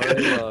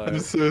lord. I'm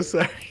so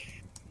sorry.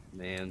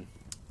 Man,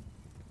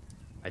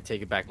 I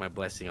take it back my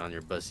blessing on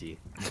your bussy.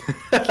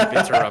 Keep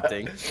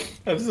interrupting.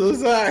 I'm so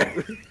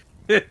sorry.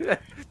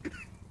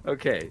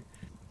 Okay.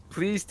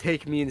 Please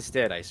take me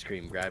instead, I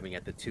screamed, grabbing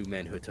at the two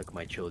men who took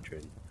my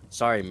children.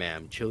 Sorry,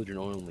 ma'am, children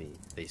only,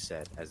 they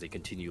said, as they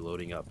continue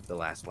loading up the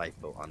last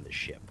lifeboat on the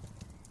ship.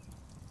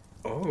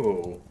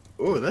 Oh,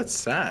 that's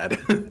sad.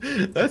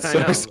 That's I so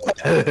know.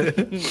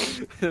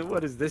 sad.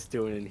 What is this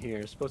doing in here?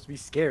 It's supposed to be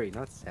scary,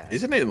 not sad.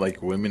 Isn't it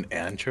like women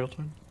and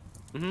children?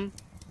 Mm-hmm.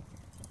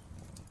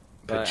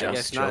 But But I just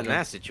guess not in children?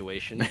 that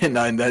situation.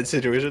 Not in that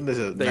situation. This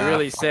is They nah,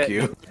 really fuck said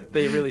you.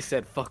 they really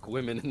said fuck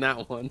women in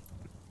that one.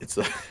 It's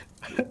like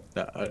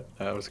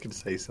I was gonna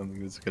say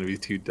something that's gonna be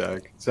too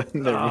dark. So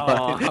never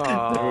mind. Never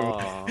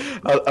Oh.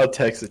 mind. I'll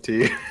text it to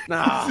you.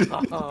 Nah,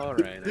 all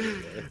right.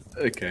 Okay.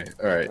 Okay.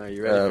 All right. Are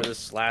you ready for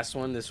this last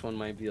one? This one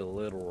might be a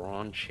little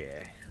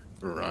raunchy.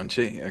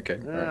 Raunchy. Okay.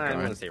 All right, I go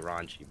wouldn't ahead. say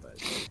raunchy, but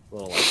a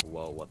little like,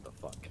 whoa, what the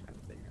fuck kind of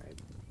thing,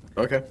 right?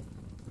 Okay.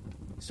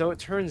 So it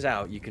turns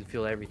out you can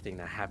feel everything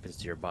that happens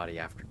to your body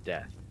after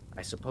death.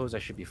 I suppose I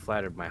should be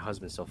flattered my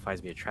husband still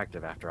finds me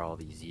attractive after all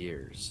these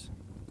years.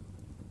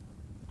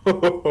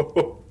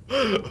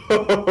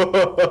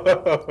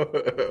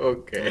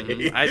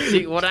 Okay. I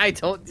think what I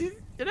told did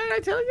I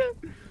tell you?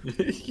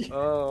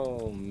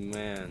 Oh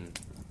man.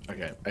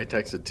 Okay, I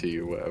texted to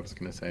you what I was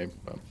gonna say.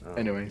 But Oh,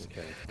 anyways,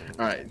 okay.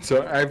 all right.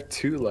 So I have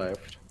two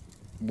left.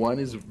 One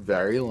is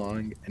very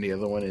long, and the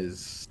other one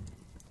is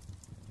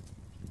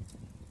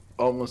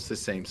almost the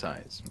same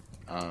size.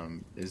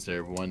 Is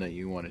there one that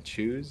you want to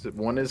choose?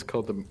 One is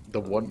called the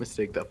one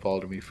mistake that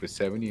followed me for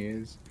 7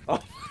 years. Oh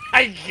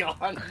my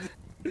god.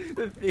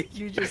 The thing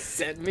you just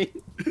sent me.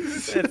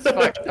 It's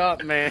fucked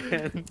up,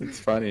 man.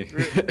 It's funny.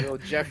 Real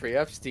Jeffrey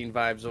Epstein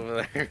vibes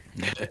over there.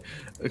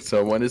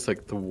 So one is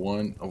like the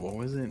one. Oh, what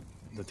was it?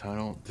 The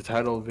title. The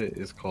title of it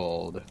is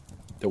called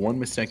 "The One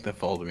Mistake That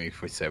Followed Me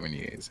for 7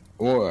 Years,"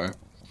 or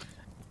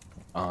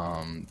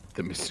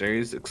 "The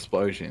Mysterious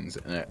Explosions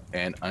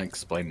and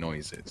Unexplained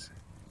Noises."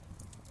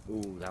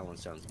 Ooh, that one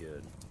sounds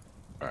good.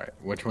 All right,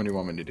 which one do you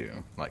want me to do?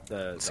 Like,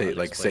 The say.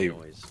 unexplained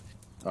noise.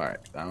 All right,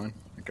 that one.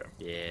 Okay.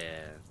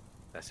 Yeah,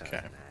 that sounds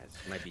Okay.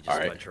 nice. Might be just All a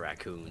right. bunch of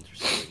raccoons or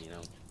something, you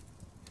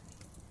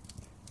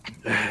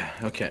know.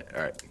 Okay,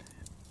 alright.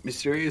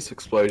 Mysterious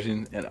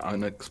explosions and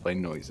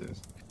unexplained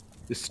noises.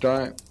 To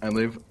start, I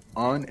live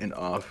on and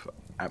off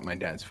at my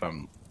dad's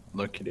farm,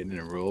 located in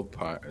a rural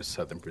part of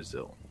southern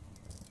Brazil.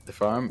 The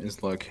farm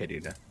is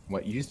located at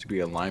what used to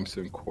be a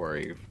limestone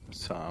quarry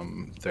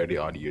some 30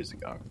 odd years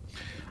ago.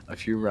 A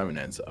few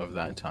remnants of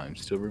that time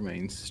still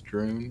remain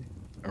strewn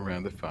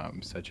around the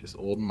farm, such as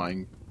old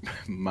mine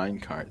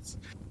carts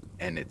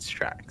and its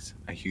tracks,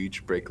 a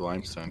huge brick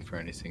limestone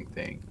furnishing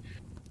thing,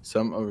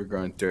 some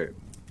overgrown dirt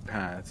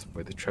paths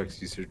where the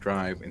trucks used to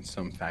drive, and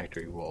some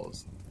factory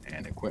walls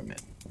and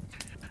equipment.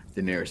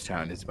 The nearest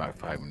town is about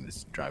 5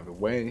 minutes drive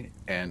away,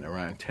 and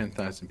around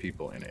 10,000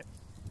 people in it.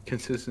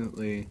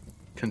 Consistently,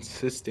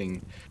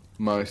 consisting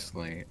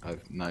mostly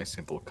of nice,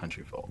 simple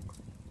country folk.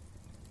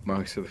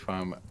 Most of the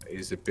farm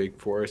is a big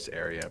forest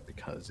area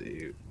because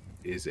it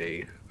is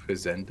a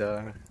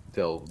fazenda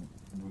del.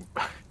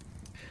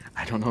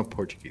 I don't know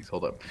Portuguese.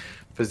 Hold up,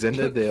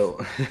 fazenda del.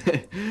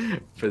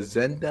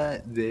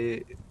 Fazenda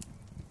de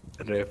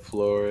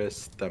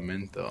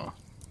reflorestamento.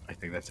 I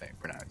think that's how you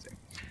pronounce it.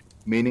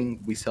 Meaning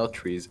we sell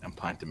trees and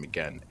plant them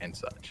again and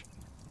such.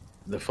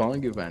 The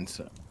following events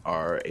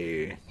are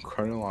a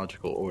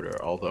chronological order,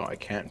 although I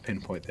can't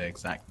pinpoint the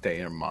exact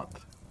day or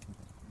month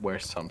where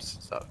some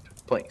stuff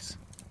took place.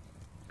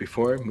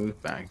 Before I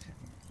moved back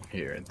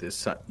here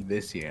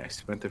this year, I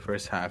spent the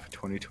first half of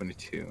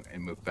 2022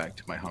 and moved back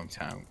to my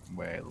hometown,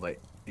 where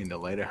in the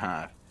later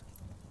half,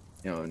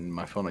 in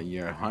my final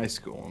year of high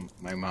school,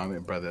 my mom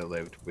and brother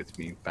lived with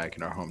me back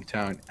in our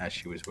hometown as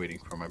she was waiting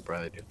for my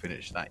brother to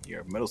finish that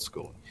year of middle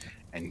school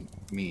and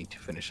me to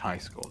finish high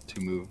school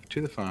to move to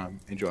the farm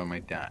and join my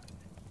dad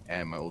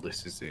and my older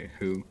sister,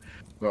 who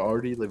were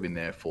already living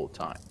there full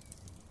time.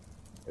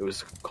 It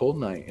was a cold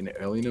night in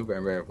early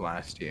November of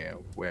last year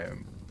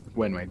when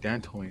my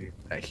dad told me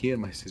that he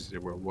and my sister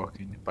were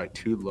woken by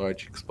two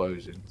large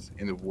explosions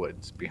in the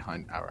woods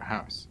behind our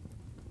house.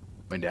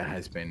 My dad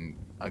has been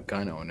a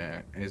gun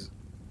owner and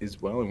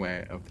is well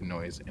aware of the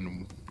noise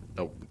and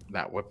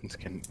that weapons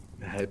can.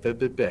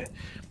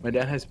 My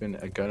dad has been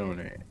a gun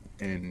owner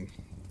and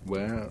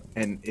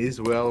is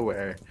well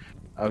aware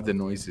of the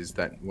noises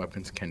that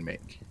weapons can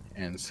make,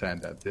 and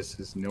said that this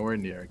is nowhere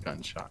near a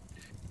gunshot,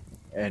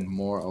 and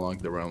more along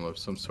the realm of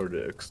some sort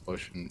of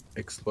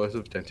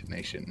explosive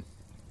detonation.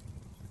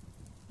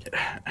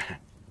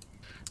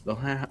 The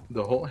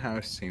whole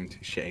house seemed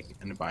to shake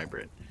and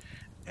vibrate,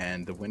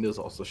 and the windows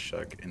also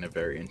shook in a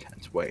very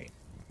intense way.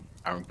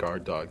 Our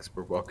guard dogs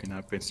were woken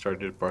up and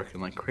started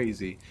barking like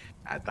crazy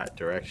at that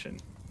direction,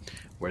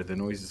 where the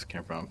noises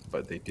came from,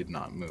 but they did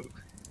not move.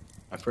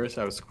 At first,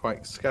 I was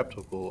quite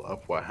skeptical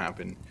of what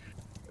happened.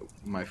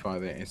 My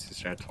father and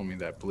sister had told me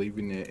that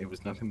believing it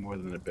was nothing more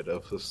than a bit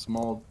of a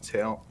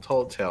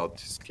tall tale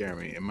to scare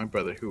me and my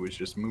brother, who was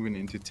just moving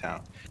into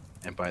town,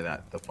 and by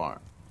that, the farm.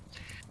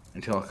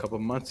 Until a couple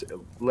months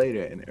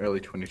later, in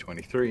early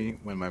 2023,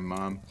 when my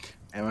mom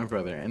and my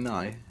brother and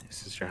my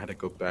sister had to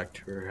go back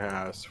to her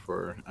house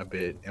for a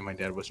bit, and my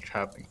dad was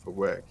traveling for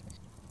work.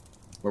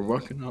 We're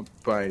woken up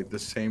by the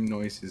same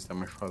noises that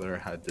my father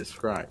had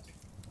described.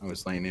 I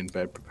was laying in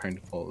bed preparing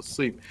to fall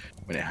asleep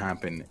when it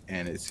happened,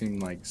 and it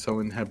seemed like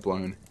someone had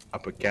blown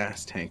up a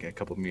gas tank a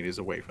couple meters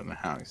away from the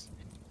house.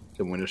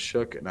 The window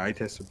shook, and I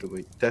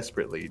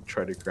desperately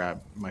tried to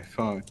grab my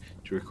phone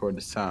to record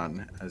the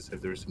sound as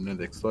if there was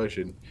another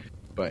explosion,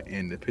 but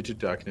in the pitch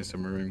darkness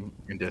of my room,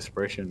 in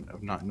desperation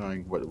of not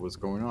knowing what was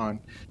going on,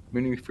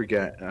 made me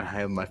forget I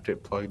had left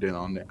it plugged in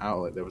on the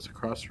outlet that was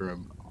across the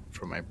room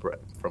from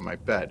my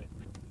bed.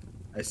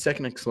 A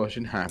second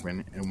explosion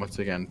happened, and once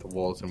again the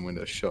walls and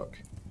windows shook.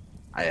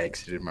 I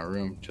exited my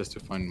room just to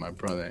find my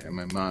brother and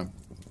my mom,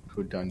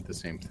 who had done the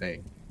same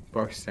thing,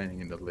 both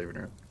standing in the living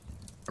room.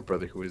 My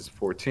brother, who was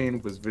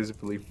 14, was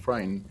visibly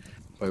frightened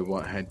by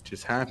what had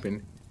just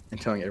happened and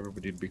telling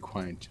everybody to be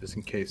quiet just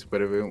in case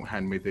whatever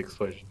had made the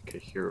explosion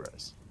could hear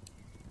us.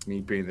 Me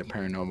being the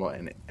paranormal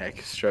and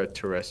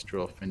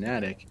extraterrestrial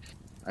fanatic,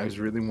 I was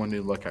really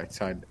wanting to look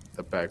outside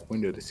the back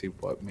window to see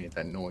what made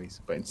that noise,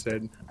 but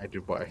instead I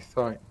did what I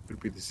thought would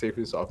be the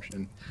safest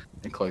option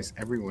and closed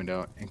every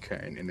window and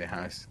curtain in the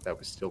house that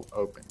was still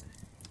open.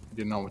 I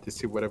did not want to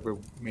see whatever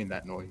made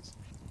that noise.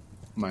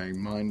 My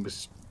mind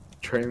was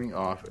trailing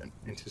off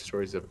into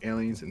stories of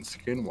aliens and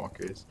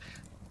skinwalkers,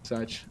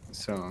 such,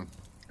 so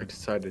I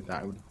decided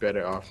that I would be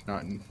better off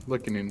not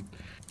looking in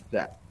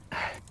that.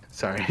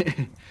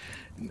 Sorry.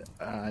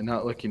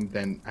 Not looking,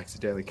 then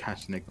accidentally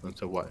catching a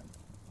glimpse of what,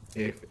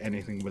 if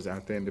anything, was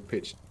out there in the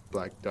pitch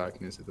black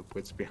darkness of the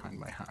woods behind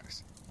my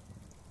house.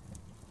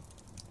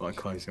 While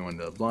closing one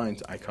of the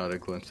blinds, I caught a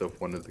glimpse of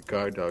one of the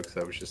guard dogs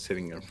that was just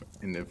sitting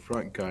in the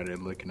front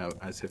garden looking out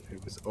as if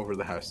it was over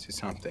the house to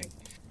something,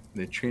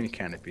 the tree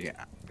canopy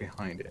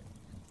behind it.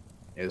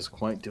 It was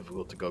quite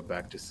difficult to go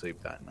back to sleep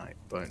that night,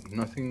 but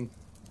nothing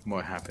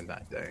more happened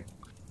that day.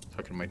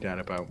 Talking to my dad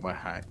about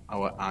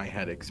what I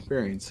had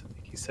experienced,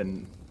 he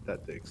said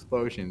that the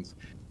explosions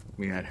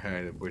we had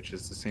heard were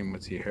just the same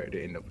as he heard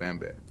it in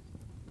November.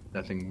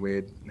 Nothing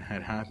weird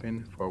had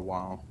happened for a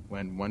while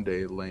when one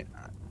day late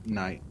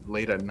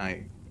at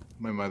night,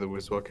 my mother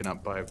was woken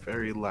up by a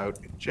very loud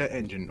jet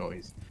engine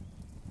noise.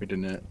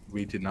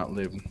 We did not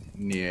live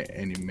near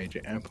any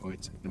major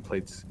airports, and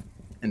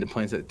the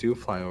planes that do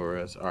fly over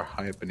us are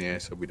high up in the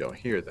air, so we don't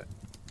hear them.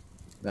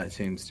 That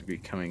seems to be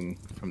coming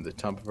from the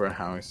top of our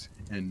house,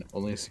 and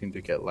only seemed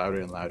to get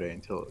louder and louder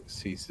until it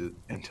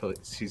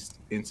ceased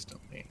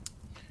instantly.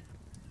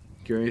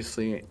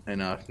 Curiously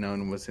enough, no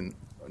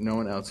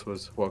one else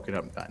was woken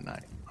up that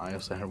night. I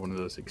also had one of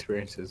those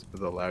experiences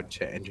with a loud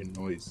jet engine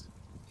noise.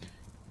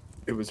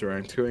 It was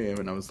around 2 a.m.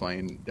 and I was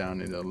lying down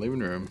in the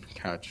living room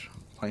couch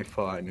playing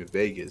Fallout New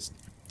Vegas,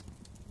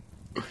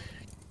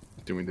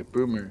 doing the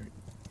Boomer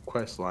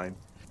quest line,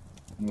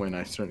 when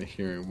I started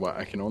hearing what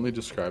I can only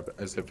describe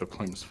as if a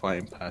plane was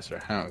flying past our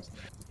house,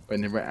 but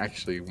never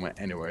actually went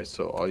anywhere,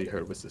 so all you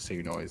heard was the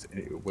same noise, and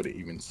it wouldn't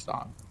even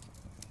stop.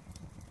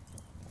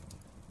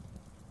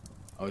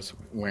 I was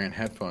wearing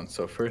headphones,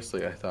 so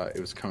firstly I thought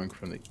it was coming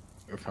from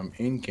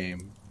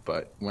in-game,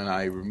 but when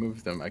I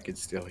removed them, I could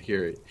still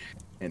hear it,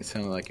 and it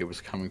sounded like it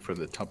was coming from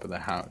the top of the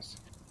house.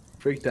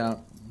 Freaked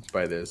out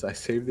by this, I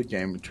saved the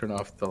game and turned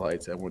off the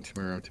lights and went to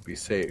my room to be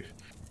safe,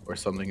 or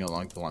something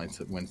along the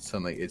lines of when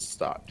suddenly it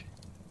stopped.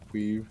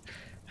 We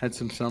had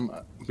some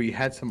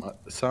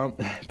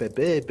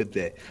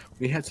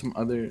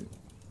other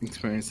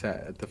experience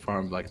at the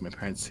farm, like my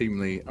parents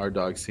seemingly our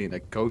dog seeing a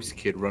ghost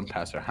kid run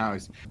past our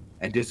house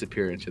and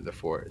disappear into the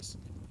forest.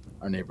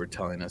 Our neighbor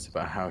telling us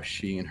about how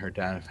she and her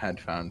dad had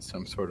found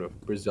some sort of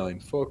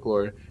Brazilian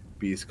folklore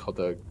beast called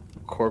a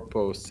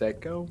corpo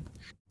seco,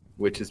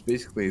 which is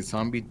basically a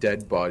zombie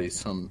dead body,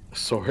 some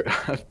sort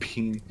of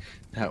being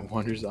that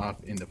wanders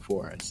off in the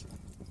forest,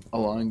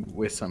 along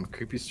with some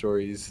creepy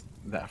stories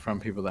that from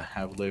people that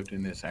have lived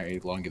in this area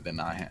longer than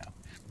I have.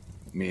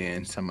 Me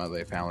and some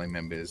other family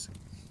members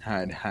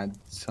had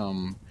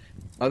some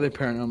other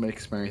paranormal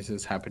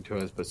experiences happen to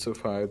us, but so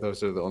far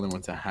those are the only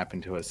ones that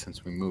happened to us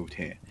since we moved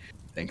here.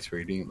 Thanks for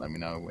reading. Let me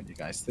know what you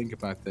guys think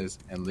about this,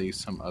 and leave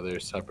some other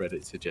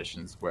subreddit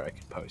suggestions where I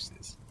can post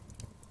this.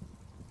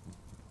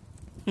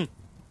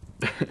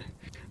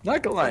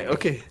 Not gonna lie.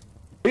 Okay,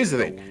 here's the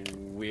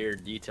thing.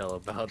 Weird detail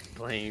about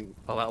playing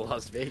Fallout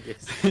Las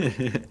Vegas.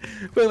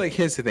 But like,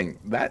 here's the thing.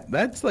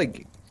 That's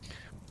like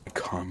a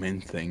common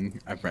thing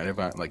I've read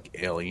about, like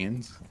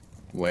aliens,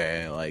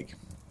 where like,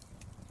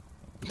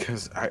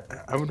 because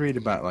I would read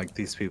about like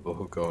these people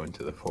who go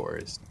into the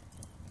forest,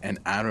 and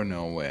out of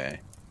nowhere,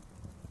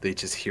 they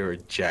just hear a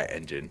jet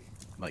engine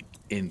like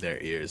in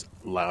their ears,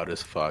 loud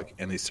as fuck,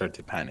 and they start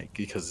to panic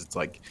because it's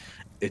like,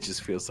 it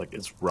just feels like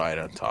it's right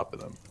on top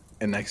of them.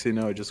 And next thing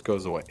you know, it just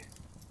goes away.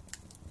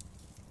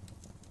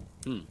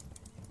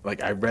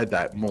 Like, I read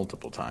that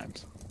multiple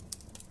times.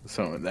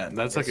 So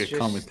that's like a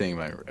common thing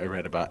I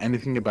read about.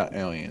 Anything about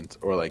aliens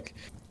or like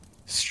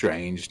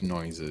strange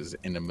noises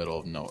in the middle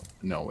of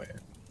nowhere.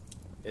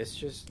 It's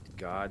just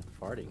God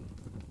farting.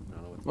 I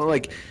don't know what Well,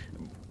 like,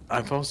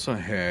 I've also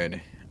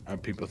heard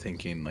people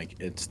thinking like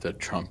it's the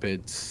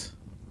trumpets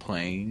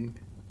playing,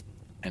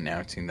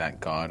 announcing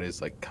that God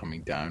is like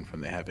coming down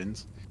from the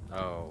heavens.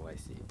 Oh, I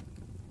see.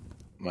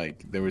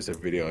 Like, there was a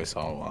video I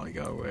saw a while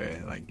ago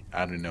where, like,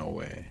 out of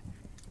nowhere,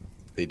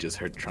 they just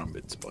heard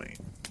trumpets playing.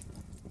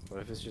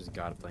 What if it's just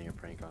God playing a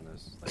prank on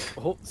us? Like,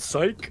 oh,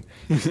 psych!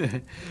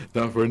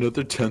 Not for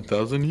another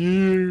 10,000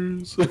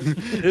 years. Oh,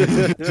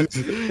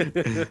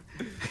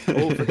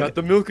 forgot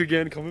the milk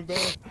again, coming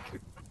back.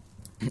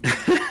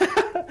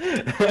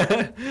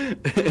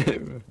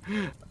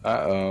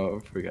 Uh-oh,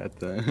 forgot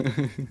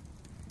the...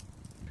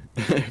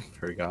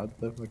 forgot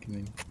the fucking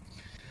thing.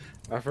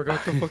 I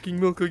forgot the fucking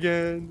milk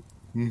again.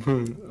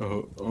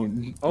 Oh,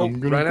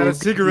 Ran out of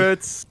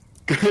cigarettes.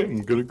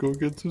 I'm gonna go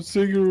get some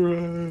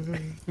cigarettes.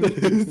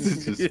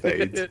 This just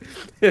fades.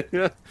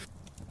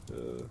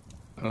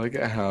 I like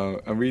how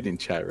I'm reading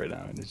chat right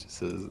now, and it just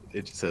says,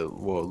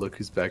 "Whoa, look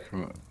who's back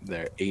from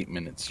their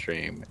 8-minute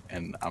stream,"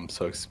 and I'm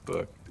so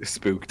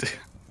spooked.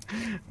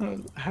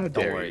 How dare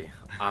Don't worry, you?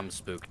 I'm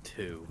spooked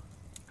too.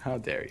 How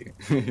dare you?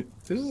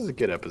 This is a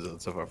good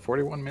episode so far.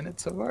 41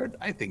 minutes so far.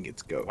 I think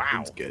it's good. Wow,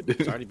 It's good.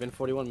 It's already been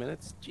 41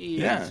 minutes. Jeez.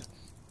 Yeah.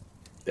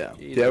 Yeah. Jeez,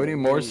 Do you have any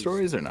more please.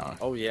 stories or not?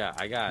 Oh yeah,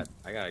 I got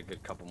a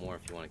good couple more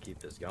if you want to keep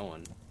this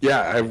going. Yeah,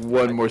 I have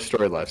one more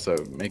story left, so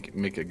make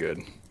it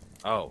good.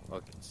 Oh,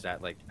 okay. Is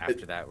that like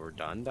after that we're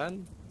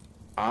done?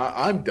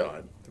 I'm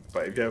done.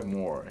 But if you have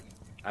more,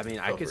 I mean,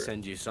 I Go could for it.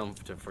 send you some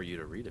for you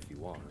to read if you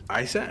want.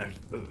 I sent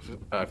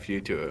a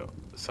few to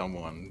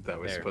someone that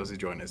was There. supposed to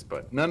join us,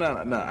 but no.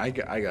 I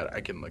got it.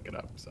 I can look it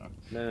up. So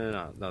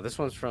No. This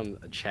one's from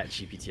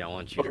ChatGPT. I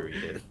want you to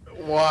read it.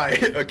 why?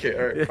 Okay,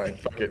 all right, fine.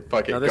 Fuck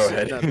it. No, Go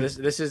ahead.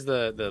 this is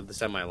the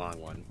semi-long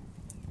one.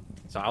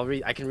 So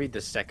I can read the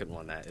second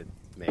one that it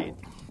made,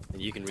 and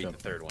you can read the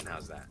third one.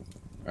 How's that?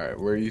 All right,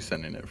 where are you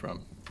sending it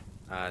from?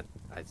 I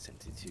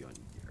sent it to you on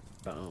your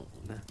phone.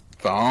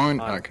 Phone.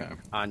 On- Okay.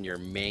 On your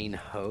main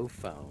ho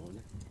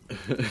phone.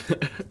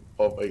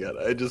 Oh my god!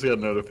 I just got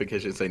a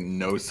notification saying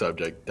no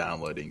subject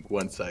downloading.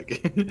 1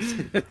 second.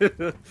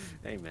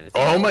 Hey man. It's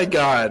Oh my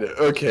god!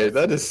 Okay,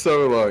 that is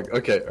so long.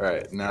 Okay, all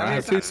right. Now I have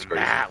It's two not stories.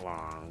 that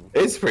long.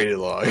 It's pretty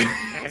long.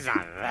 It's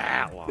not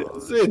that long.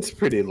 It's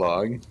pretty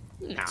long.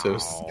 No.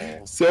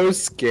 So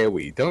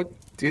scary. Don't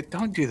do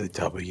the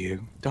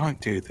W.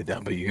 Don't do the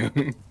W.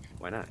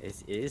 Why not?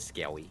 It is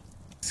scary.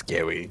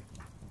 Scary.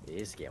 It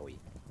is scary.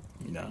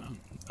 No.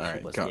 All right.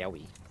 Super Go.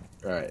 scary.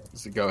 All right.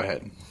 So go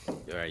ahead. All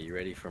right, you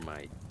ready for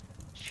my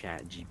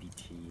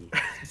ChatGPT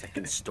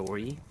second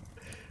story?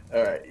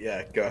 All right.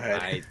 Yeah. Go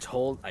ahead. I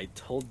told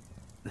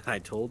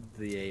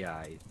the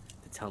AI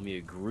to tell me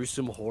a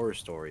gruesome horror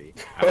story.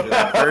 After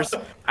the first,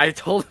 I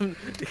told him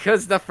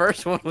because the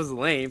first one was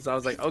lame, so I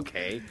was like,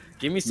 okay,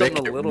 give me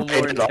something a little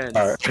more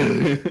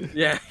intense.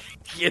 Yeah,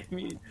 give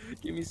me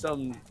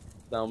something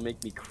that'll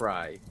make me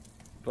cry.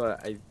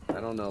 But I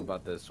don't know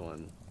about this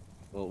one.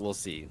 Well, we'll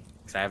see.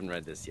 Because I haven't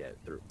read this yet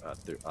through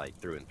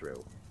and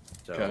through.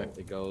 So Okay.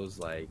 it goes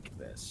like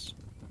this.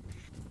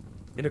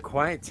 In a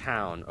quiet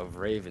town of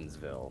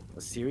Ravensville,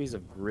 a series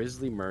of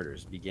grisly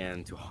murders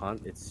began to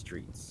haunt its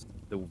streets.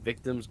 The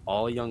victims,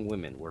 all young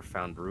women, were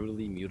found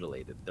brutally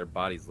mutilated, their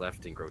bodies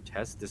left in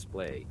grotesque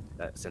display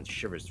that sent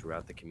shivers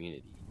throughout the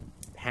community.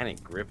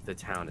 Panic gripped the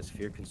town as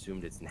fear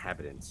consumed its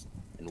inhabitants,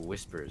 and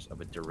whispers of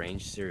a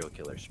deranged serial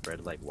killer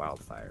spread like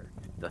wildfire.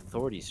 The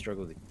authorities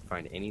struggled to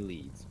find any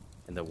leads,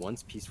 and the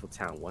once peaceful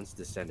town once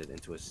descended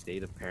into a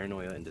state of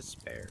paranoia and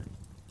despair.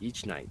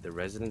 Each night, the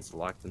residents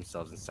locked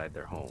themselves inside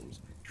their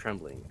homes,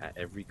 trembling at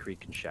every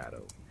creak and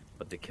shadow.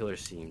 But the killer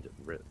seemed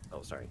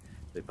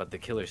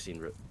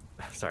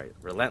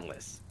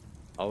relentless,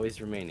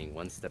 always remaining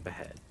one step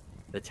ahead.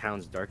 The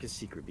town's darkest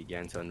secret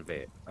began to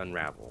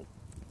unravel,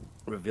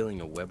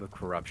 revealing a web of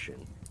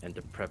corruption and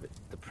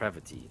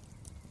depravity.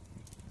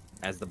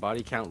 As the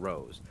body count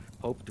rose,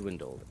 hope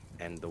dwindled,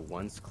 and the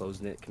once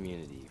close-knit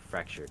community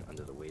fractured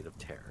under the weight of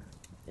terror.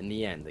 In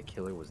the end, the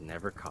killer was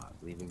never caught,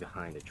 leaving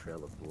behind a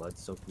trail of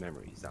blood-soaked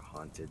memories that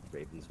haunted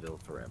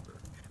Ravensville forever.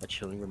 A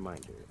chilling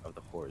reminder of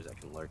the horrors that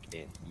can lurk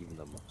in even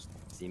the most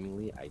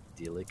seemingly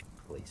idyllic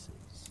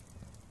places.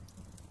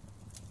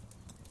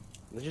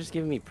 They're just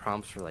giving me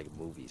prompts for like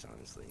movies,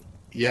 honestly.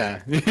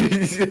 Yeah.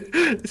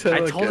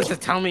 I told it to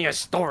tell me a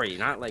story,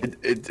 not like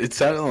It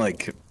sounded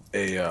like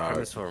a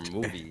premise for a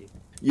movie.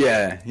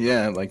 yeah,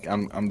 like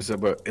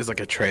it's like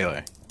a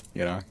trailer,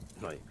 you know?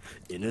 Like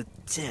in a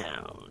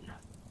town.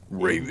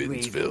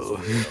 Ravensville.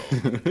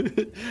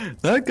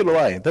 Not gonna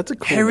lie, that's a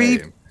cool Harry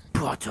name.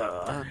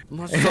 Potter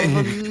must solve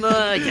a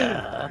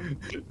murder.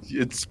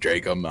 It's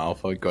Draco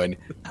Malfoy going,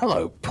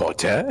 "Hello,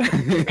 Potter."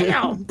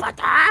 Hello,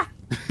 Potter.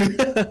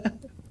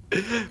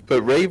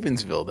 But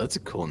Ravensville, that's a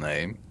cool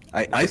name.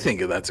 I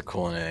think that's a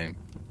cool name.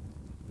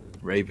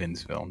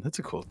 Ravensville, that's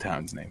a cool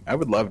town's name. I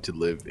would love to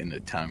live in a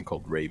town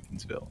called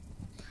Ravensville.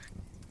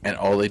 And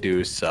all they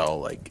do is sell,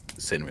 like,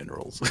 cinnamon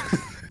rolls.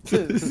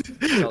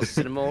 Sell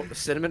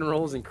cinnamon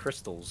rolls and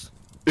crystals.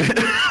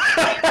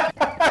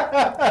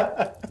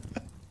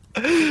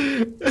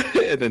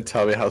 And then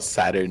tell me how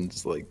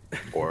Saturn's, like,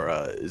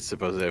 aura is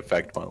supposed to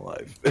affect my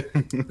life.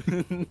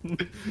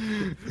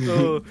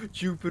 Oh,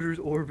 Jupiter's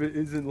orbit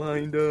isn't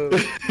lined up.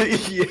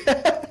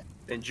 Yeah.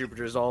 And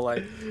Jupiter's all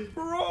like,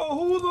 bro,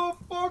 who the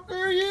fuck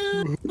are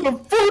you? The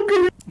fuck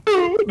are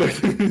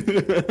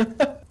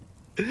you?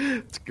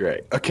 It's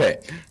great. Okay,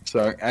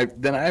 so I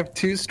have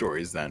two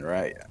stories then,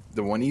 right?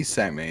 The one you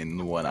sent me and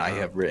the one I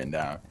have written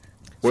down.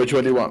 Which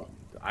one do you want?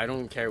 I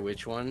don't care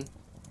which one.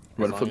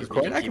 You want to flip a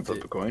coin? I can keep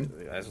flip a coin.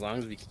 As long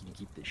as we can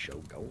keep this show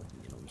going.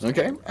 You know what I'm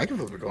saying? Okay, I can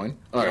flip a coin.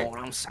 All You right. know what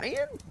I'm saying?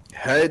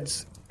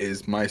 Heads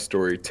is my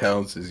story.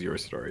 Tails is your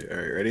story. All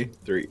right, ready?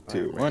 3, 2,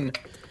 Alright. 1.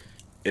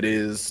 It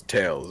is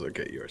Tails.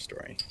 Okay, your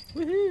story.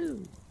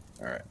 Woohoo!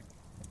 All right.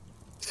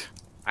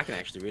 I can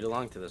actually read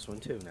along to this one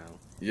too now.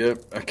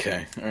 Yep.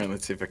 Okay. All right.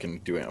 Let's see if I can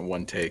do it in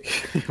one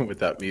take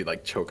without me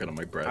like choking on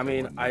my breath. I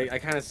mean, and whatnot. I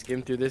kind of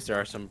skimmed through this. There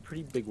are some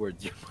pretty big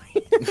words you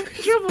might.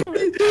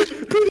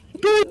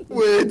 Big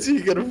words.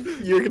 You're gonna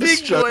Big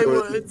struggle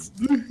boy with- words.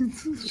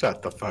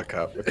 Shut the fuck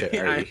up. Okay.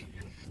 All right.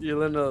 You're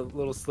letting a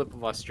little slip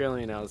of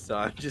Australian out, so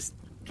I'm just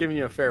giving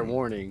you a fair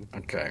warning.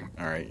 Okay.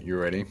 All right. You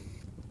ready?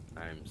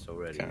 I'm so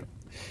ready. Okay.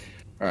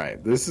 All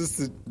right. This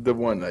is the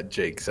one that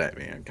Jake sent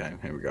me. Okay.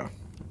 Here we go.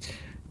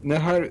 In the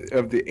heart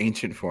of the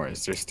ancient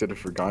forest, there stood a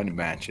forgotten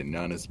mansion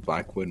known as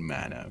Blackwood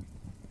Manor.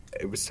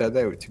 It was said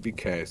that it was to be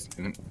cursed,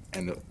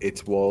 and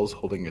its walls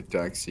holding a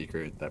dark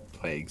secret that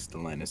plagues the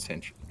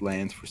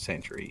lands for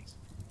centuries.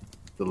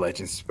 The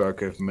legend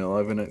spoke of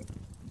malevolent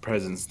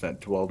presence that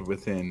dwelled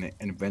within,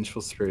 and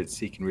vengeful spirits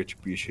seeking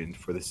retribution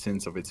for the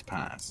sins of its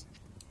past.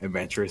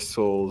 Adventurous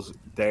souls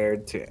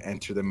dared to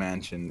enter the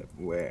mansion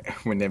where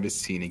were never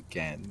seen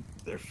again,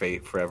 their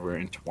fate forever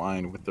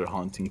entwined with their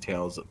haunting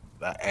tales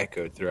that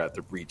echoed throughout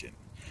the region.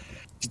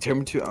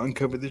 Determined to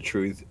uncover the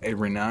truth, a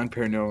renowned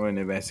paranormal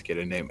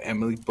investigator named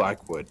Emily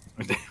Blackwood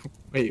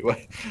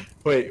wait.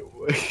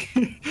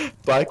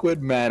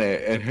 Blackwood Manor,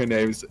 and her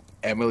name's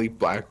Emily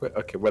Blackwood.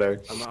 Okay,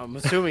 whatever. I'm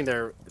assuming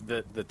the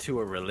two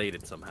are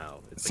related somehow.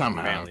 It's like a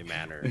Somehow. family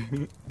manner.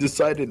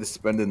 Decided to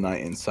spend the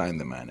night inside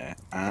the manor,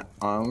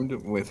 armed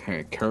with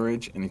her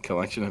courage and a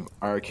collection of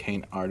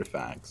arcane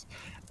artifacts.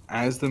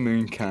 As the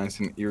moon cast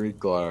an eerie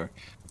glow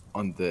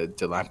on the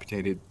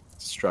dilapidated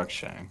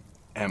structure,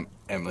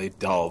 Emily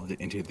delved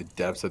into the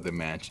depths of the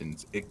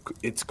mansions,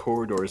 its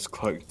corridors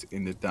cloaked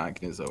in the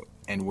darkness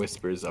and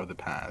whispers of the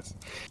past.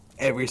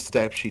 Every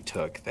step she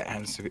took, the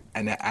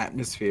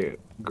atmosphere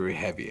grew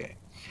heavier.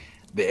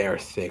 The air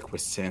thick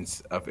with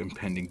sense of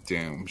impending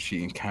doom.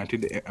 She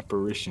encountered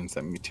apparitions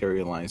that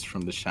materialized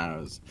from the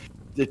shadows,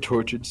 their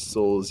tortured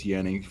souls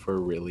yearning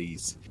for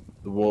release.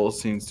 The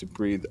walls seemed to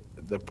breathe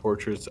the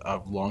portraits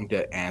of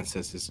long-dead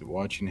ancestors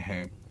watching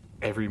her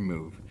every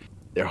move,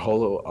 their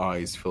hollow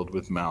eyes filled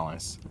with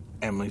malice.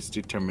 Emily's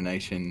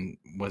determination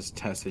was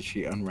tested.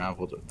 She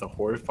unraveled the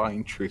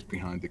horrifying truth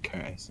behind the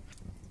curse.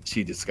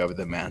 She discovered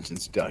the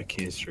mansion's dark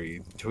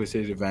history, the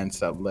twisted events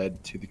that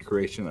led to the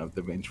creation of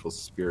the vengeful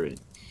spirit.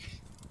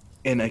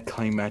 In a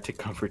climactic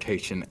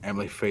confrontation,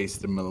 Emily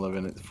faced the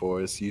malevolent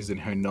force, using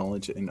her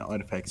knowledge and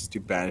artifacts to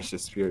banish the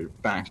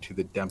spirit back to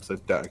the depths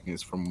of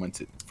darkness from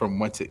whence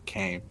it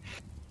came.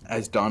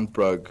 As dawn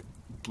broke,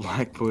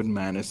 Blackwood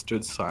Manor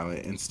stood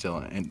silent and still,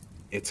 and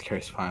its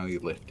curse finally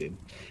lifted.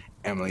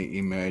 Emily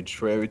emerged,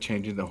 forever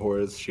changing the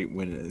horrors she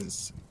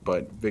witnessed,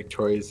 but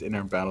victorious in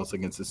her battles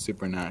against the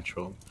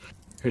supernatural.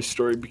 Her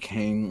story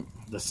became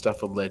the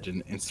stuff of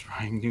legend,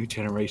 inspiring new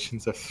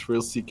generations of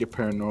thrill-seeking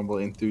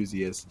paranormal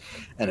enthusiasts,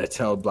 and a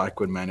tale of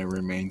Blackwood Manor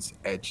remains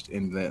etched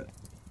in the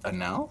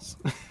annals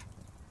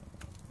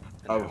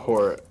of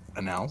horror.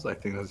 Annals, I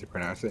think that's how you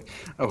pronounce it.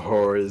 Of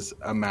horrors,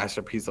 a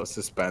masterpiece of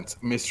suspense,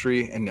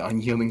 mystery, and the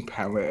unyielding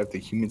power of the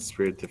human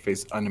spirit to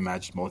face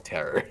unimaginable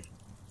terror.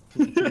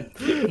 And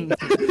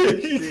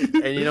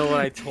you know what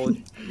I told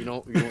you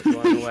know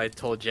what I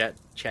told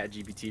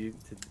ChatGPT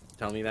to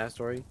tell me that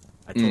story?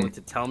 I told it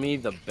to tell me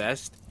the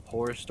best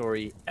horror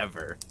story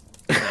ever.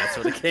 And that's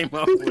what it came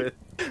up with.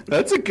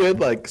 That's a good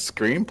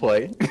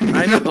screenplay.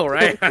 I know,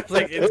 right? I was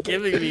like, it's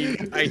giving me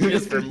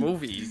ideas for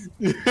movies.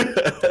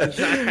 It's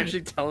not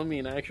actually telling me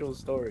an actual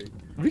story.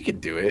 We could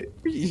do it.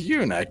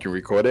 You and I can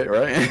record it,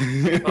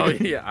 right? Oh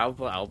yeah,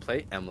 I'll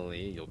play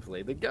Emily. You'll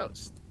play the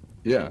ghost.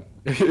 Yeah.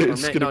 I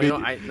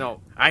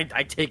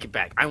take it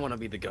back. I want to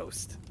be the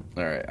ghost.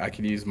 All right, I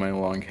can use my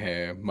long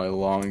hair, my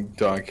long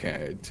dark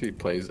hair, to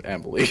play as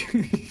Emily.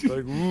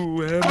 Like,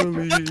 ooh,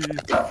 Emily.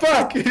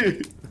 Fuck!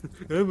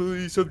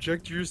 Emily,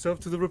 subject yourself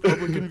to the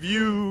Republican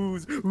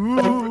views.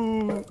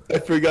 Ooh. I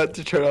forgot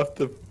to turn off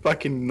the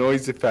fucking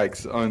noise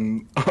effects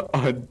on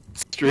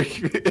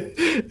stream,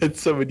 and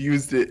someone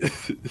used it.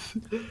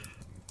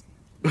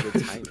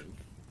 Good timing.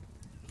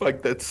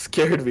 Fuck, that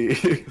scared me.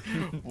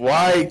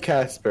 Why,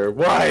 Casper?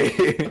 Why?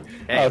 Hey,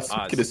 oh,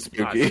 speaking of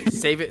spooky. Oz,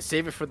 save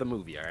it for the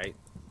movie, all right?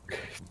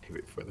 Save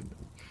it for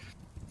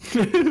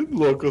the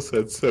local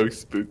said so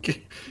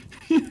spooky.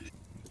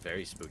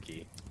 Very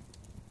spooky.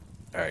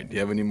 All right, do you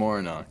have any more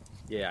or not?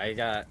 Yeah, I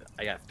got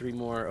 3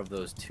 more of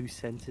those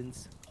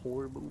 2-sentence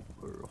horror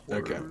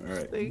Okay, all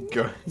right. things.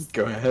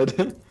 Go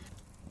ahead.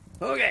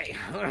 Okay.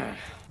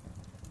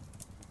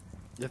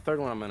 The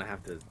third one I'm gonna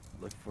have to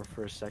look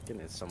for a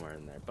second. It's somewhere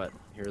in there, but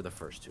here are the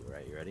first 2.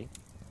 Right, you ready?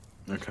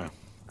 Okay.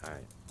 All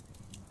right.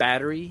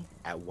 Battery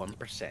at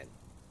 1%.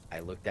 I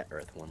looked at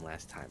Earth one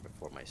last time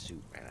before my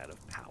suit ran out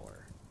of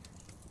power.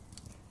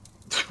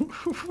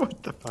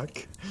 What the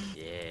fuck?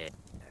 Yeah.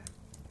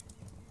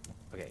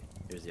 Okay,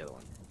 here's the other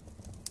one.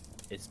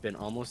 It's been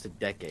almost a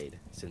decade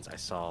since I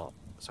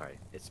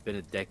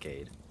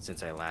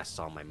last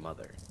saw my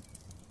mother.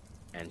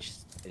 And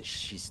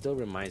she still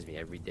reminds me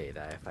every day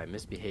that if I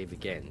misbehave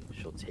again,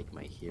 she'll take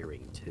my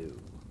hearing too.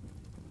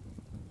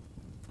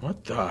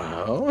 What the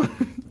hell?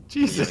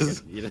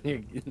 Jesus.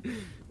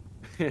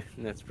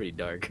 That's pretty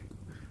dark.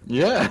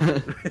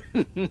 Yeah.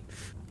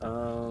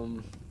 All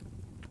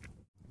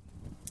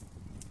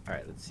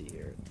right, let's see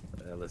here.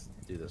 Let's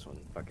do this one.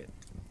 Fuck it.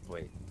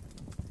 Wait.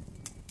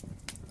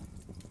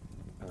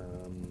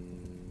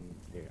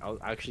 Here, I'll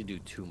actually do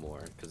 2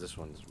 more because this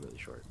one's really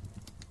short.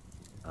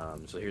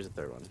 So here's the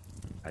third one.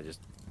 I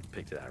just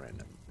picked it at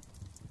random.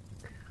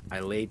 I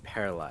laid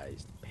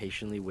paralyzed,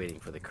 patiently waiting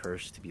for the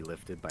curse to be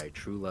lifted by a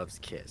true love's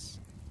kiss.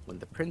 When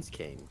the prince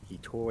came, he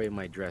tore away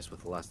my dress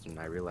with lust, and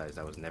I realized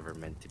I was never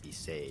meant to be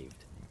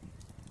saved.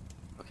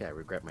 Okay, I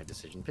regret my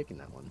decision picking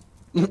that one.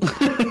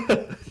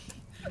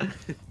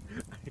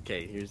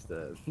 Okay, here's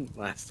the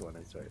last one,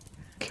 I swear.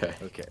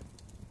 Okay.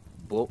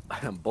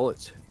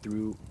 Bullets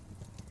through...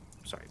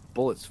 Sorry,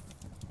 bullets...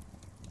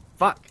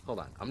 Fuck! Hold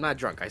on, I'm not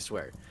drunk, I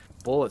swear.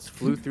 Bullets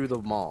flew through the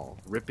mall,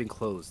 ripping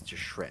clothes to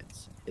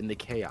shreds. In the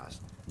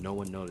chaos, no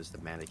one noticed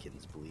the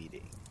mannequins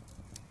bleeding.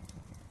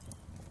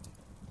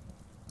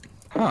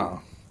 Huh.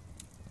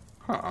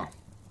 Uh-huh.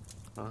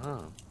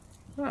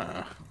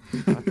 Huh.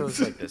 Aren't those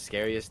like the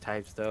scariest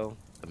types, though?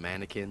 The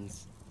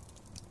mannequins?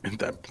 And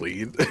that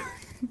bleed?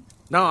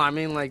 No, I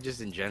mean like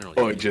just in general.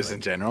 Oh, just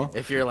in general?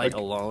 If you're like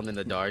alone in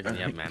the dark and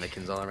you have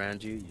mannequins all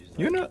around you,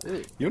 You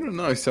don't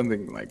know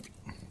something like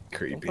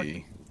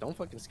creepy. Don't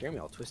fucking scare me.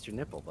 I'll twist your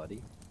nipple,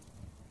 buddy.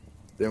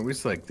 There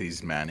was like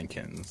these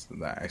mannequins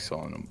that I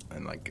saw in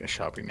like a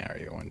shopping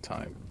area one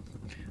time,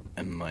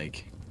 and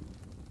like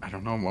I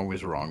don't know what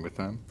was wrong with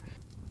them,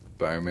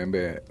 but I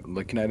remember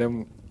looking at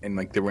them and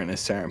like they were in a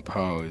certain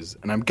pose,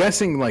 and I'm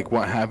guessing like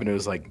what happened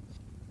was like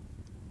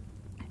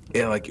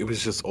it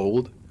was just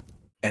old,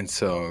 and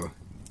so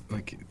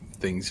like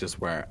things just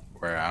wear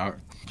out.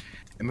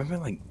 I remember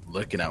like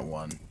looking at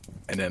one,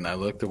 and then I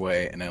looked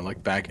away, and I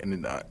looked back,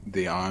 and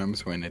the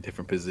arms were in a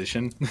different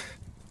position.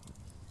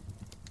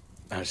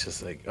 I was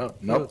just like, oh,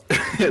 nope.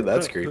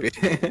 That's creepy.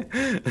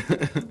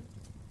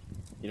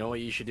 You know what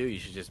you should do? You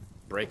should just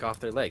break off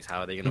their legs. How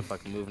are they going to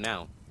fucking move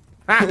now?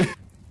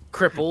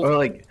 Crippled. Or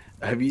like,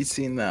 have you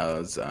seen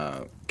those?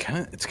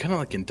 It's kind of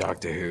like in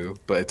Doctor Who,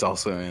 but it's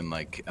also in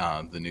like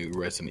the new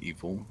Resident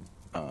Evil.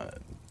 I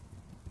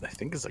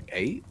think it's like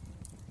 8.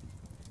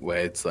 where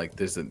it's like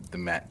there's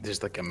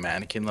like a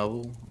mannequin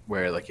level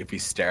where like if you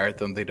stare at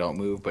them they don't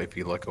move, but if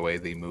you look away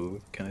they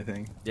move, kind of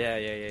thing.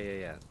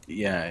 Yeah.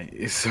 Yeah,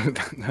 so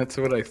that's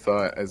what I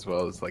thought as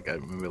well. As like I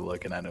remember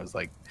looking at it, I was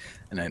like,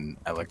 and then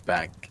I looked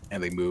back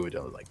and they moved.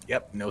 I was like,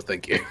 yep, no,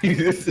 thank you.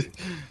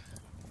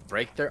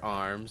 Break their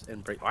arms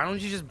and break. Why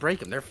don't you just break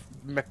them? They're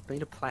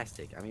made of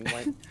plastic. I mean,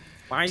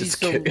 why are you Just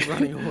still kick-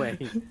 running away?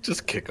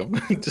 Just kick them.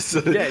 Just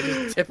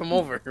Just tip them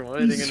over.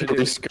 What are they gonna do?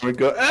 Just gonna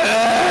go.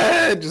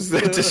 Ah!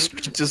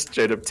 Just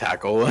straight up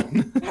tackle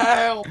one.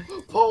 Help!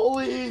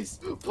 Police!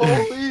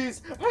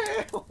 Police!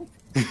 Help!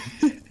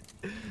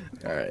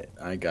 All right,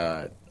 I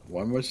got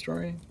one more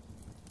story.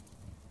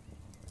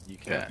 You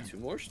can have 2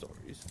 more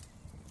stories.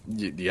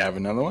 Do you have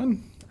another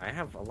one? I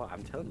have a lot.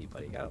 I'm telling you,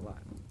 buddy, I got a lot.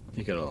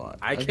 You got a lot.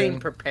 I Okay. came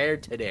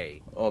prepared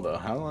today. Although,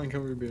 how long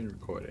have we been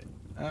recording?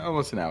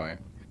 Almost an hour.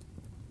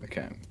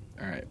 Okay.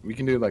 All right. We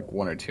can do like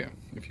 1 or 2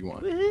 if you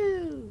want.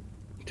 Woohoo!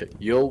 Okay.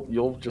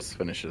 You'll just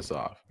finish this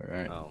off. All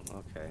right. Oh,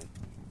 okay.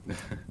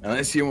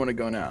 Unless you want to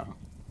go now.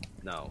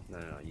 No,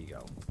 you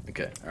go.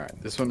 Okay. All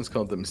right. This one is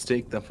called "The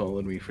Mistake That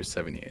Followed Me for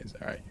 7 Years."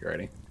 All right. You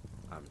ready?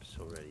 I'm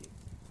so ready.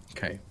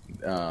 Okay.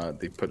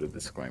 They put a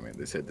disclaimer.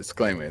 They said,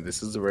 "Disclaimer: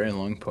 This is a very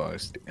long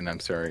post, and I'm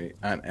sorry.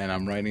 And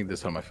I'm writing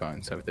this on my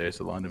phone, so if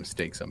there's a lot of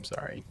mistakes, I'm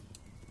sorry."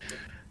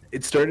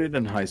 It started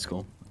in high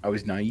school. I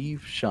was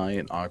naive, shy,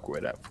 and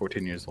awkward at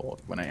 14 years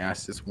old when I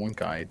asked this one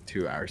guy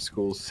to our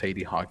school's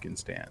Sadie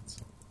Hawkins dance.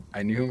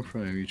 I knew him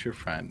from a mutual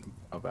friend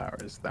of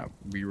ours that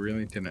we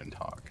really didn't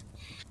talk.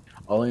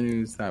 All I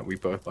knew is that we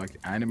both liked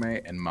anime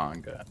and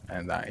manga,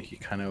 and that he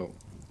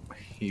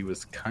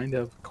was kind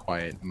of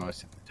quiet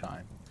most of the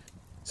time.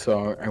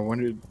 So I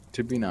wanted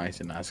to be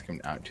nice and ask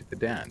him out to the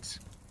dance.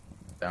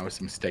 That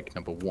was mistake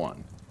number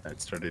 1. That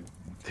started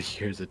the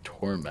years of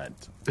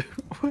torment.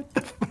 What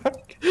the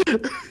fuck?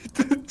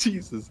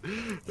 Jesus.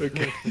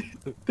 Okay.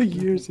 The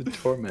years of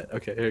torment.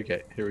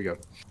 Okay, here we go.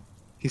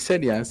 He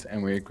said yes,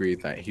 and we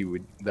agreed that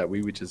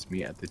we would just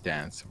meet at the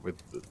dance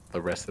with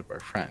the rest of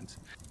our friends.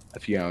 A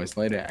few hours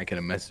later, I get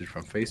a message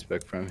from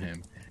Facebook from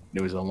him. And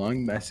it was a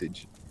long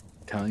message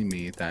telling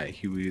me that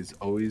he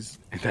always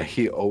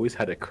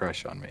had a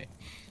crush on me,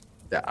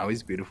 that I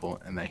was beautiful,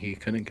 and that he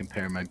couldn't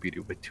compare my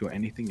beauty to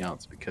anything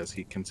else because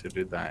he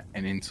considered that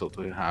an insult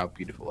to how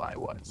beautiful I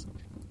was.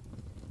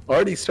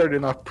 Already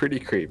started off pretty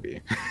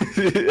creepy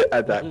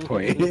at that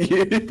point.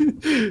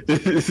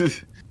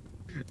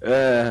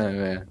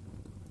 Man.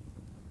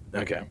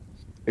 Okay.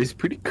 It's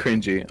pretty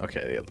cringy.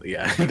 Okay,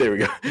 yeah, there we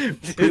go.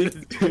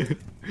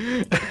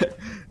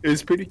 It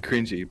was pretty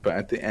cringy, but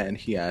at the end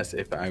he asked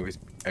if I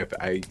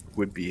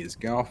would be his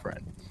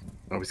girlfriend.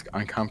 I was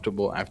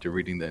uncomfortable after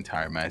reading the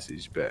entire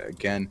message, but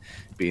again,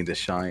 being the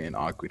shy and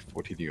awkward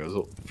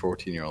 14-year-old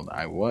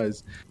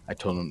I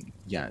told him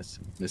yes.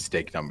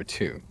 Mistake number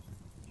 2.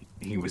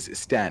 He was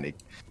ecstatic.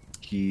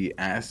 He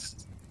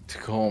asked to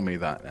call me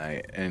that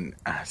night and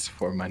asked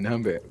for my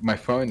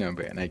phone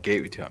number, and I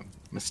gave it to him.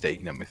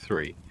 Mistake number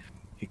 3.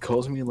 He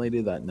calls me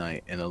later that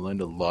night, and I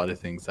learned a lot of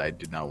things I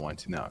did not want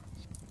to know.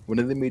 One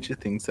of the major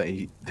things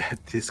that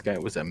this guy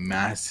was a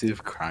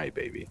massive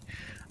crybaby.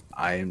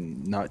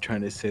 I'm not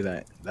trying to say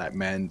that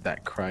men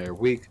that cry are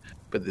weak,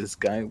 but this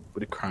guy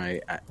would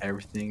cry at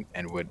everything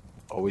and would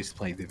always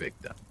play the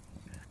victim.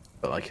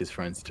 But like his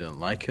friends didn't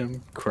like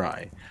him,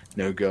 cry.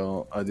 No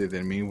girl other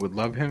than me would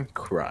love him,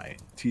 cry.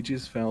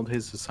 Teachers failed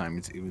his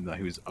assignments even though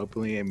he was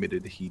openly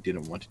admitted he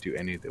didn't want to do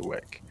any of the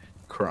work,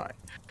 cry.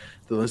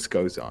 The list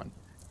goes on,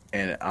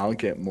 and I'll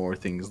get to more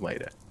things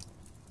later.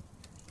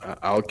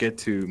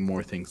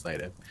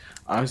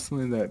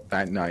 Honestly,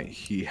 that night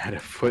he had a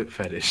foot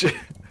fetish.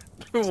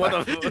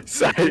 What the fuck?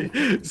 Sorry,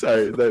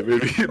 that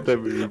movie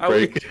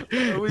break.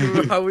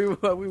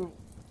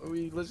 Are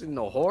we listening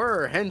to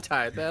horror or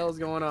hentai? What the hell's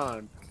going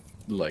on?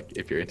 Look,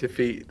 if you're into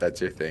feet,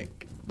 that's your thing.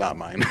 Not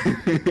mine.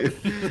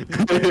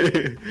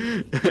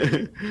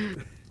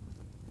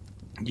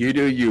 You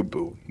do you,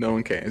 boo. No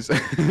one cares.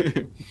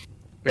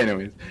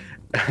 Anyways,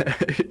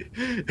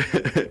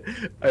 I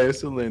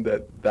also learned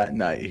that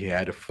night he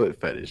had a foot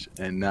fetish,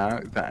 and now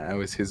that I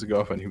was his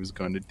girlfriend, he was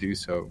going to do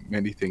so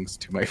many things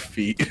to my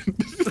feet.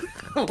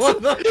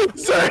 What the?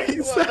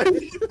 Sorry.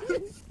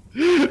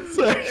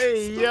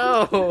 Hey,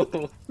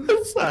 yo.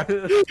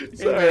 Sorry.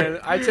 Hey, man,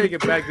 I take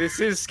it back.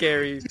 This is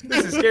scary.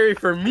 This is scary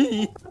for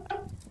me.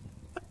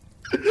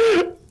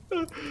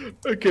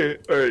 Okay,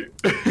 alright.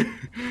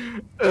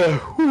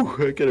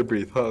 I gotta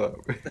breathe. Hold up.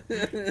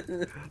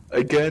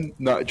 Again,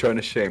 not trying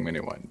to shame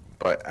anyone,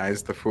 but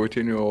as the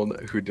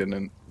 14-year-old who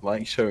didn't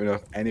like showing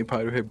off any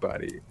part of her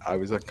body, I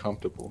was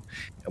uncomfortable.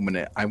 And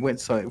when I went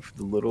silent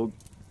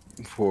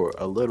for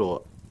a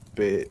little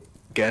bit,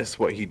 guess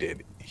what he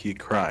did? He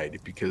cried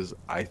because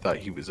I thought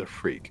he was a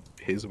freak.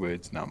 His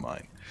words, not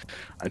mine.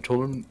 I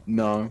told him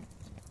no,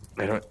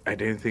 I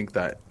didn't think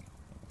that.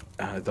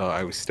 Though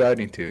I was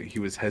starting to, he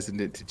was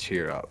hesitant to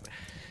cheer up.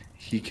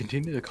 He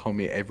continued to call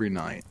me every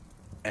night,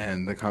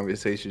 and the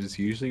conversations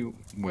usually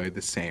were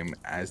the same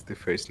as the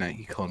first night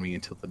he called me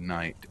until the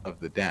night of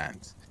the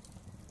dance.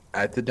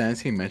 At the dance,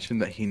 he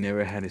mentioned that he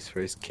never had his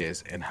first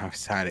kiss and how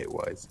sad it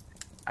was.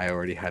 I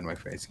already had my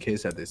first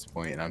kiss at this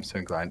point, and I'm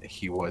so glad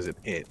he wasn't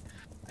it.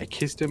 I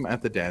kissed him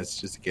at the dance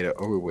just to get it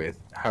over with.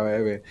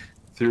 However,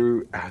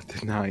 throughout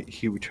the night,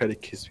 he would try to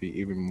kiss me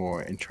even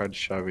more and try to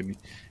shove in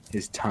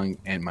his tongue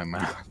in my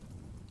mouth.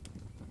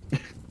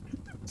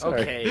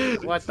 Sorry. Okay,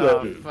 what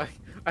Sorry. the fuck?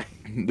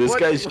 This What-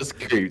 guy's just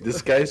creep.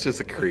 This guy's just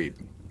a creep.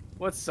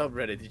 What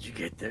subreddit did you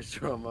get this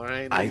from? All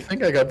right. I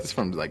think I got this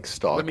from like me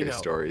stalker know.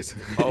 stories.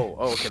 Oh,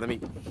 okay. Let me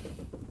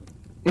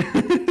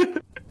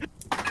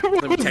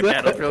What was type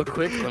that up real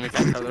quick. Let me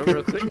type that up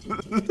real quick.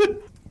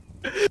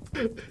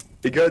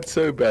 It got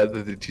so bad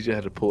that the teacher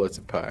had to pull us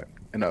apart,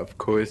 and of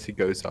course he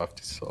goes off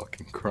to sulk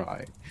and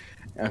cry.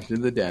 After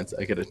the dance,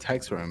 I get a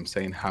text from him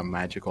saying how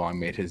magical I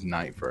made his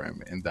night for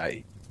him, and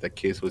that the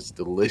kiss was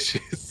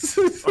delicious.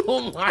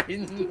 Oh my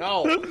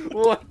no!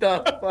 What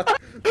the fuck?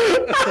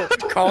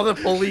 Call the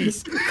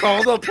police!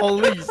 Call the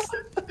police!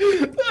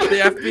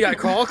 The FBI!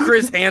 Call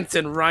Chris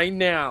Hansen right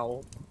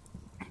now!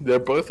 They're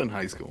both in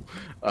high school.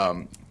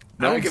 I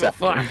don't give a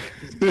fuck.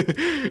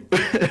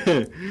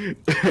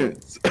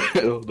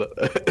 Hold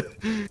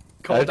on.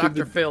 Call After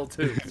Dr. Phil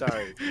too.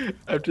 Sorry.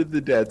 After the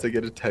dance, I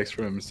get a text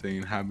from him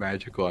saying how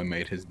magical I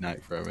made his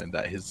night for him, and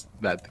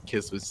that the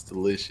kiss was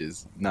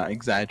delicious, not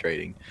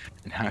exaggerating,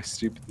 and how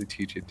stupid the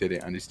teacher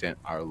didn't understand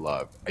our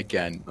love.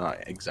 Again,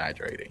 not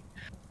exaggerating.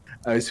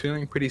 I was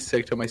feeling pretty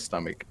sick to my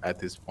stomach at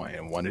this point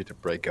and wanted to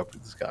break up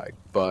with this guy,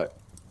 but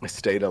I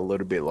stayed a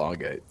little bit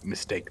longer.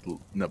 Mistake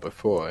number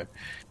 4.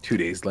 2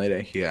 days later,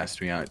 he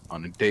asked me out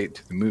on a date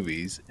to the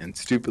movies, and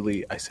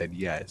stupidly, I said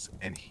yes.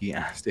 And he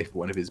asked if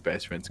one of his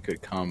best friends could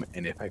come,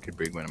 and if I could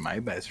bring one of my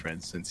best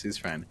friends, since his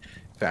friend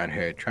found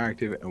her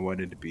attractive and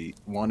wanted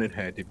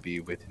her to be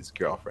with his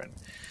girlfriend.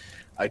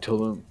 I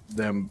told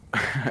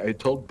I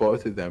told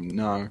both of them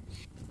no,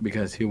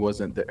 because he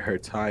wasn't her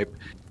type,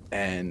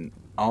 and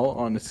all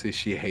honesty,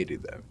 she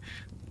hated them.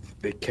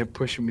 They kept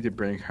pushing me to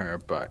bring her,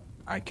 but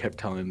I kept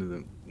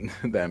telling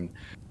them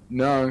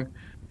no.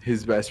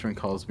 His best friend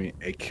calls me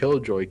a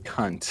killjoy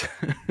cunt.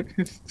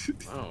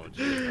 Oh,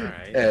 geez, all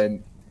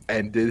right.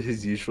 and did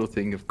his usual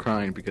thing of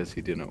crying because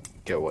he didn't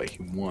get what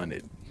he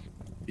wanted.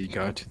 He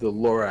got to the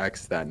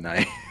Lorax that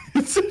night.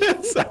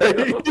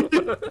 Sorry.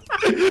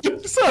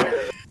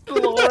 Sorry.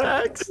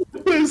 Lorax?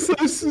 That's so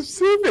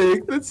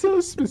specific. That's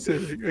so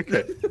specific.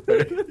 Okay.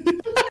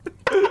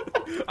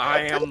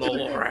 I am the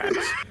Lorax,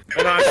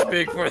 and I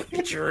speak for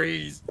the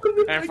trees.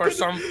 And for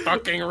some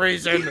fucking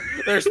reason,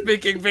 they're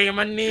speaking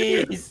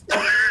Vietnamese.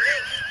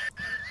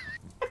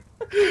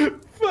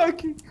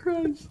 Fucking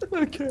Christ.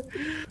 Okay.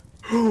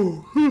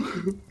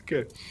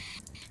 Okay.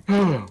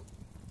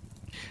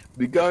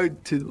 We go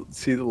to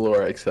see the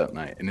Lorax that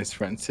night, and his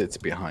friend sits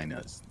behind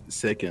us. The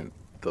second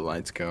the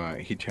lights go out,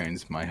 he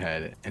turns my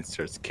head and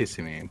starts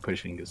kissing me and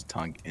pushing his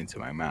tongue into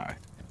my mouth.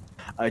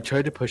 I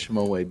tried to push him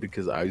away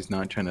because I was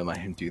not trying to let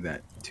him do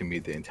that to me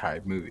the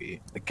entire movie.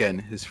 Again,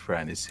 his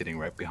friend is sitting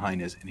right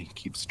behind us, and he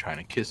keeps trying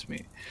to kiss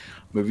me.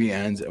 Movie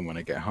ends, and when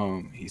I get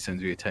home, he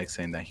sends me a text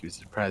saying that he was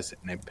depressed,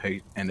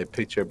 and a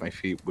picture of my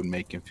feet would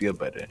make him feel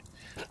better.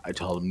 I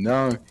told him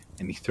no,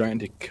 and he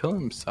threatened to kill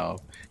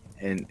himself,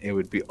 and it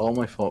would be all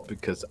my fault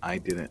because I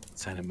didn't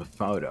send him a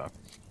photo.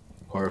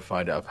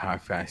 Horrified of how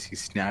fast he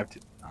snapped,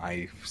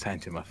 I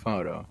sent him a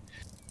photo.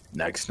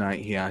 Next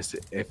night, he asked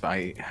if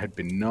I had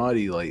been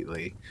naughty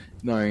lately.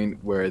 Knowing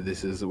where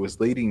this was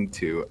leading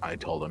to, I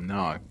told him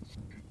no.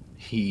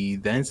 He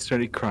then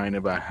started crying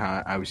about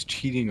how I was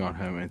cheating on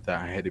him and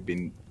that I had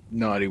been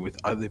naughty with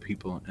other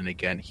people, and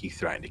again, he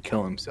threatened to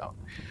kill himself.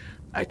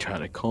 I tried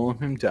to calm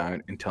him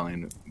down and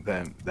telling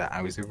them that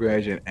I was a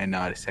virgin and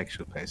not a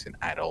sexual person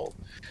at all.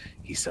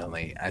 He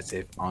suddenly, as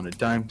if on a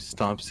dime,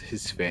 stops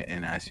his fit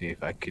and asks me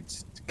if I could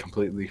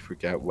completely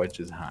forget what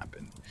just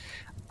happened.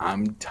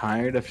 I'm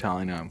tired of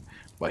telling him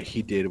what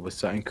he did was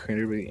so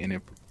incredibly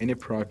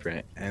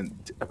inappropriate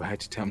and about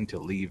to tell him to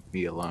leave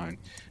me alone,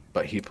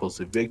 but he pulls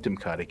the victim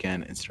card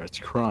again and starts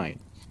crying.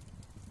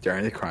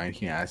 During the crying,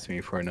 he asked me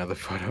for another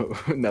photo,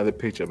 another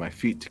picture of my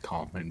feet to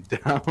calm him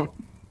down.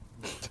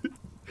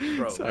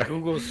 Bro, Sorry.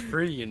 Google's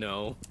free, you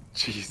know.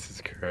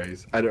 Jesus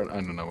Christ. I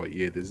don't know what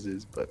year this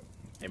is, but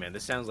Hey man,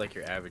 this sounds like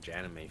your average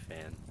anime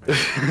fan.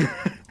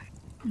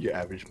 your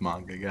average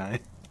manga guy.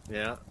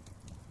 Yeah.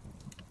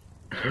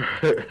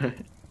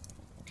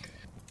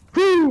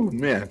 Whew,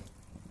 man.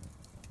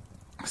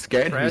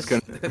 Scared he was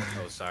Depressed. gonna.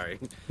 Oh, sorry.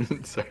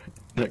 Sorry.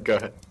 No, go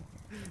ahead.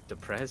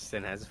 Depressed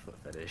and has a foot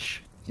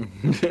fetish.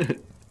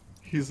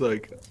 He's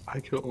like, I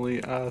can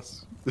only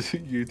ask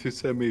you to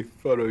send me a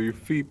photo of your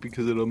feet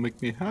because it'll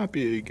make me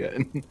happy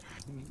again.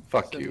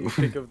 Fuck Send me you. a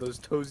pic of those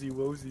toesy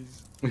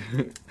woesies.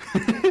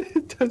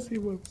 Does he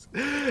was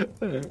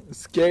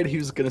scared he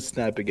was gonna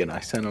snap again.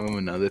 I sent him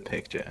another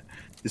picture.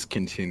 This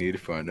continued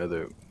for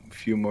another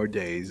few more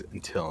days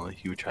until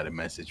he would try to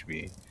message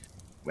me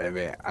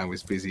whenever I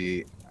was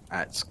busy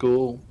at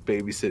school,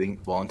 babysitting,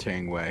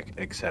 volunteering work,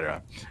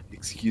 etc. He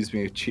accused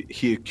me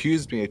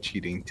of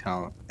cheating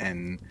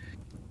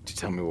to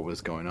tell me what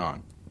was going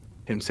on.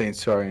 him saying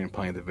sorry and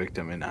playing the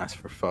victim and asked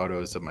for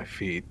photos of my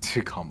feet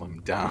to calm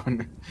him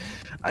down.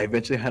 I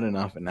eventually had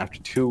enough, and after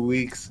 2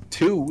 weeks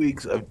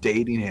of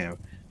dating him,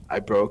 I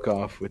broke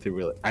off the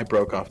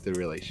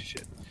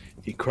relationship.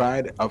 He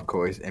cried, of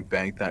course, and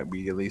begged that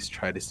we at least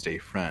try to stay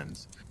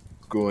friends.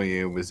 School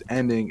year was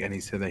ending, and he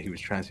said that he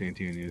was transferring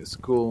to a new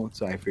school,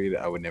 so I figured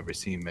I would never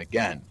see him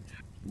again.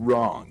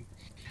 Wrong.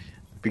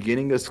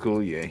 Beginning of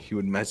school year, he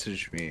would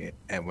message me,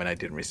 and when I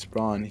didn't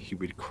respond, he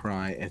would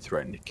cry and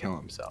threaten to kill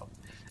himself.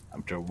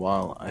 After a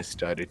while, I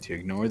started to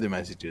ignore the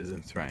messages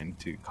and threatened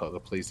to call the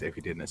police if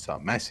he didn't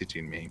stop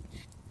messaging me.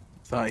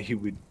 Thought he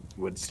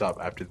would stop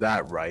after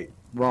that, right?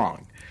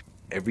 Wrong.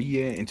 Every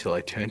year until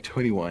I turned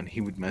 21,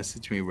 he would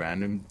message me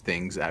random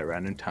things at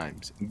random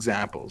times.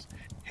 Examples.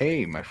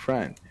 Hey, my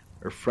friend.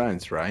 We're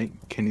friends, right?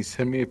 Can you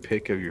send me a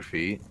pic of your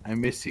feet? I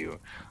miss you.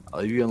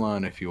 I'll leave you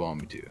alone if you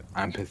want me to.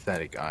 I'm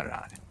pathetic, aren't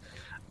I?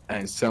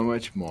 And so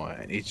much more.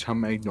 And each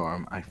time I ignore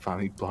him, I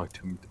finally blocked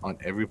him on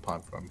every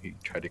platform he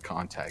tried to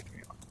contact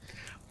me on.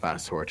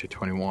 Fast forward to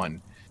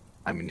 21.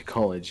 I'm in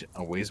college,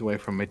 a ways away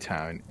from my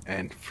town,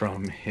 and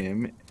from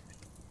him.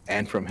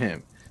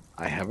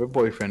 I have a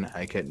boyfriend.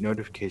 I get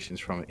notifications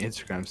from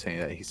Instagram saying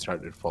that he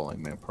started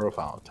following my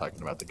profile,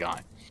 talking about the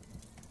guy.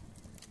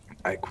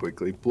 I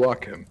quickly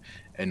block him,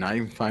 and not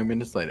even 5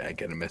 minutes later, I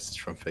get a message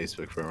from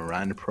Facebook from a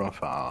random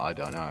profile I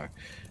don't know.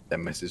 The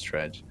message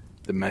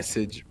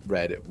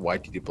read, "Why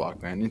did you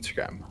block me on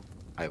Instagram?"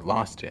 I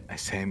lost it. I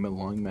sent him a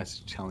long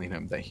message telling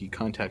him that he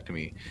contacted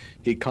me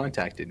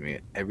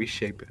in every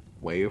shape,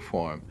 way, or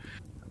form.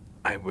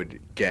 I would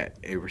get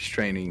a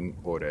restraining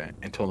order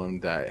and told him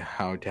that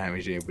how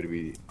damaging it would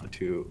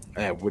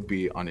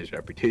be on his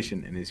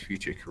reputation and his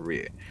future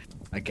career.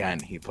 Again,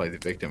 he played the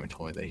victim and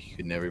told me that he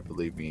could never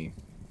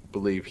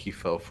believe he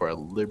fell for a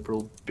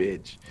liberal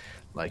bitch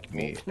like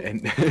me,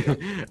 and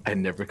I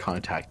never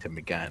contact him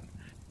again.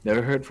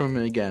 Never heard from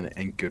him again,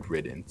 and good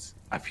riddance.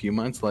 A few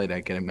months later,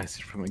 I get a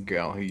message from a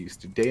girl who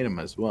used to date him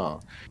as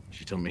well.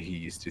 She told me he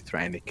used to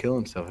threaten to kill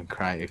himself and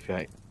cry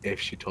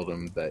if she told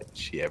him that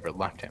she ever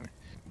left him.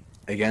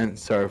 Again,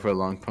 sorry for a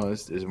long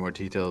post. There's more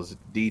details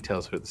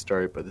for the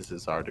story, but this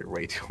is already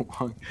way too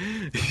long.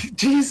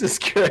 Jesus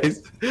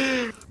Christ.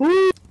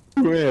 Woo!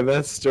 Man,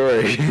 that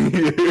story.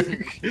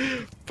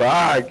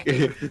 Fuck.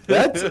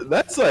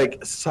 That's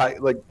like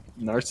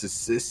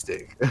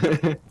narcissistic.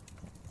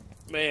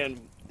 Man,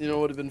 you know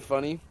what would have been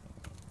funny?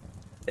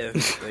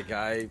 If the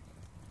guy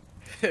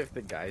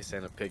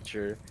sent a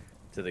picture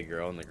to the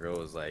girl and the girl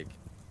was like,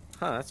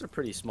 "Huh, that's a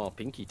pretty small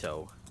pinky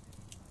toe."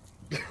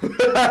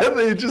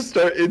 They just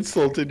start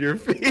insulting your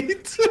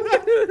feet.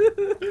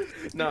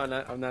 No, I'm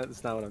not.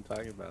 That's not what I'm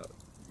talking about.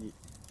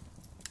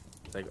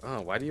 Like,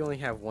 oh, why do you only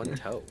have one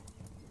toe?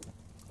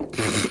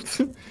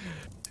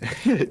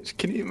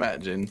 Can you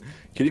imagine?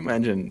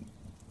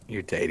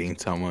 You're dating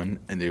someone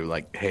and they're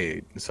like,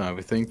 "Hey, so I have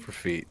a thing for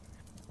feet,"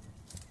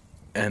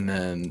 and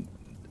then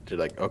they're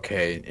like,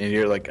 "Okay," and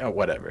you're like, "Oh,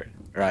 whatever,"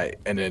 right?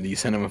 And then you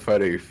send them a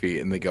photo of your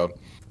feet, and they go,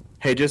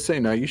 "Hey, just so you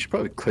know, you should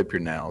probably clip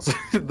your nails."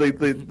 they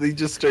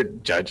just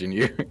start judging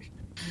you.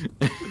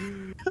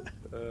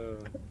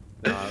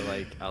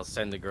 No, I'll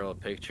send the girl a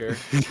picture,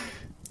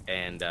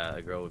 and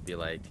a girl would be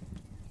like,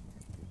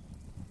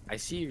 "I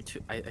see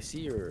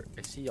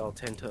all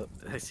 10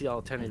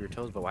 of your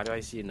toes, but why do I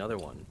see another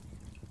one?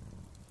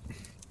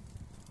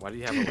 Why do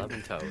you have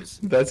 11 toes?"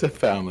 That's a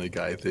Family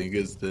Guy thing,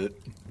 isn't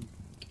it?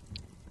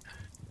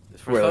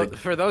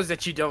 For those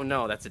that you don't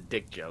know, that's a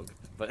dick joke.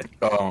 But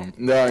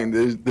no,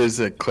 there's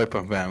a clip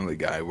on Family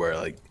Guy where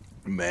like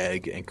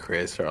Meg and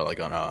Chris are like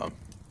on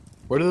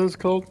what are those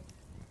called?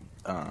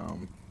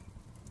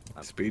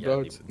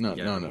 Speedboats? No.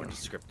 More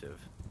descriptive.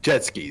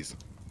 Jet skis.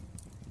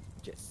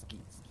 Jet skis.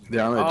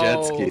 They're on a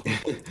jet ski.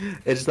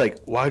 It's like,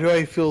 why do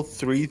I feel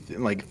three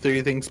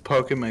things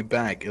poking my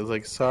back? It's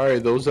like, sorry,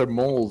 those are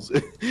moles.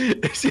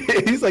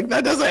 He's like,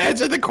 that doesn't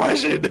answer the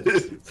question.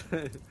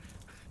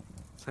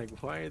 It's like,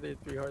 why are there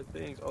 3 hard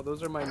things? Oh,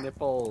 those are my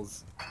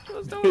nipples.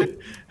 Those don't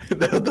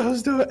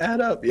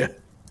add up. Yeah.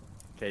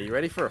 Okay, you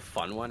ready for a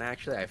fun one?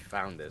 Actually, I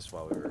found this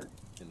while we were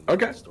in the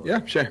Okay. store.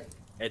 Yeah, sure.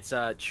 It's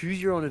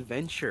choose your own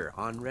adventure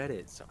on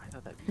Reddit. So I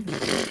thought that'd be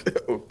fun.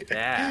 Okay.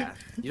 Yeah.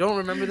 You don't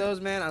remember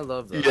those, man? I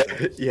love those.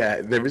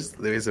 Yeah. There was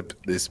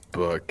this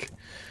book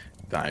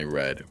that I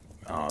read.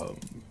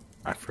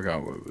 I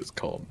forgot what it was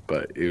called,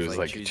 but it was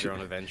like choose your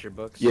own adventure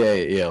books.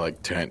 Yeah,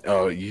 like 10.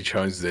 Oh, you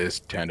chose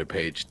this, turn to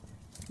page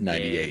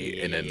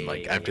 98, and then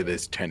after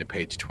this, turn to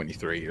page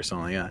 23 or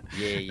something like that.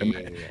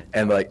 Yeah.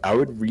 And like I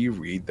would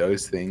reread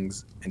those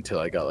things until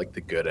I got like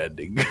the good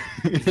ending.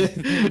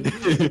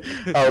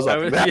 I was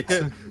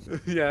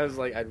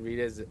like, I'd read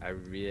it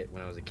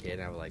when I was a kid,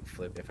 and I would like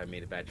flip if I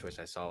made a bad choice.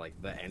 I saw like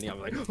the ending.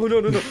 I'm like, oh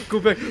no, go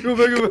back.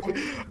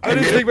 I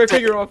didn't take my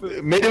finger off it.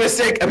 I made a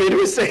mistake. I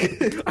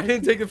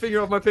didn't take the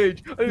finger off my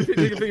page. I didn't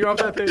take the finger off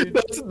that page.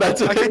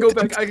 That's I can go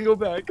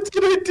back. That's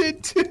what I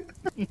did too.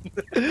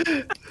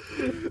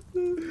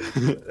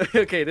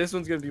 Okay, this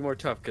one's gonna be more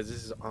tough because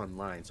this is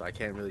online, so I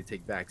can't really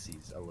take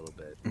backsies a little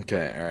bit.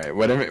 Okay, all right.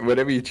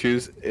 Whatever you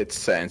choose, it's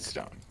set in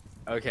stone.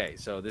 Okay,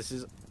 so this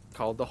is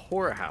called the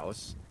Horror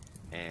House,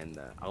 and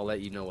I'll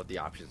let you know what the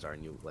options are,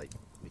 and we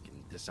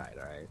can decide.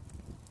 All right.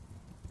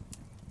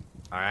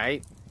 All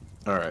right.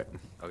 All right.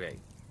 Okay.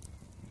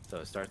 So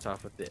it starts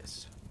off with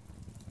this.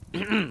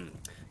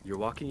 You're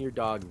walking your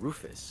dog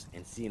Rufus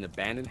and see an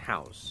abandoned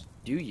house.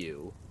 Do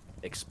you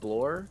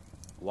explore,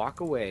 walk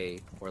away,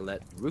 or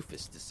let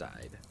Rufus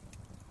decide?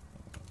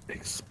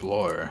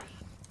 Explore.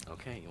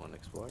 Okay, you want to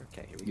explore?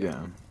 Okay, here we go.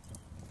 Yeah.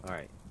 All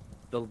right.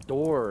 The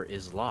door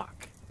is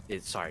locked.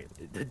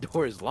 The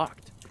door is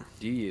locked.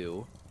 Do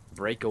you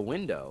break a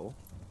window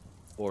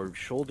or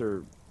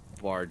shoulder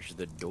barge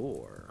the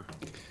door?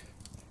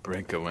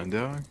 Break a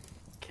window.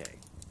 Okay.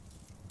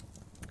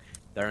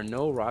 There are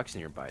no rocks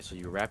nearby, so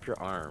you wrap your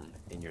arm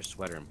in your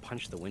sweater and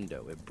punch the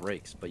window. It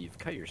breaks, but you've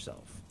cut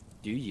yourself.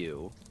 Do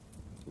you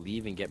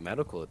leave and get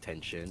medical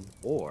attention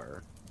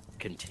or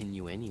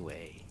continue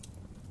anyway?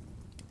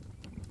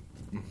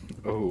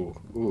 Oh,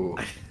 ooh.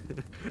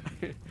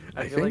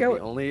 I feel think like I the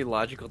would- only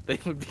logical thing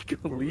would be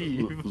to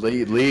leave.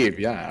 Leave.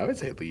 Yeah, I would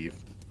say leave.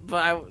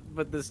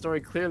 But the story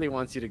clearly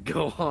wants you to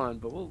go on.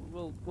 But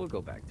we'll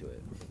go back to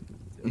it.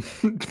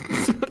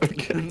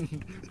 Okay.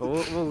 But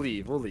we'll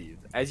leave. We'll leave.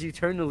 As you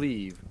turn to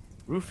leave,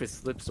 Rufus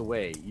slips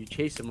away. You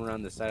chase him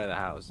around the side of the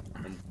house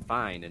and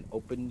find an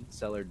open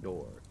cellar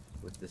door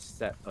with the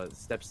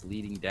steps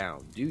leading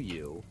down. Do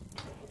you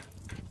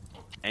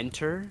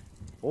enter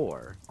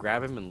or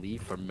grab him and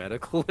leave for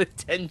medical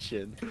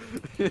attention?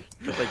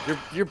 Like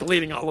you're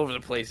bleeding all over the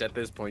place at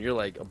this point. You're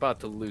like about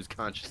to lose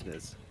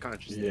consciousness.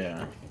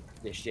 Yeah.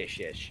 Yes.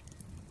 Shish.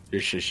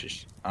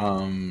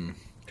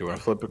 Do you want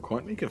to flip a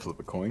coin? You can flip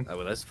a coin. Well,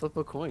 let's flip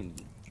a coin.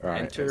 All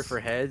right. Enter for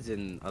heads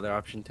and other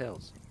option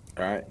tails.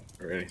 All right.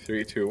 Ready?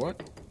 3, 2, 1.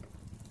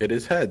 It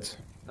is heads.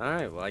 All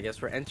right. Well, I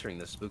guess we're entering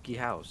the spooky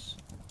house.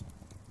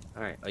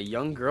 All right. A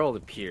young girl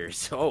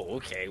appears. Oh,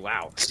 okay.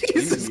 Wow.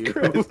 Jesus Do you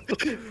Christ.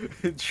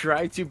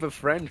 try to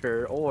befriend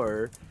her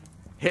or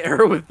hit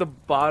her with the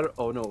bottom?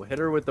 Oh no! Hit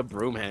her with the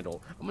broom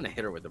handle. I'm gonna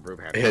hit her with the broom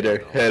handle. Hit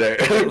her.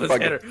 Let's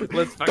hit her.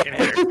 Let's fucking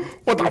hit her.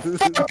 What the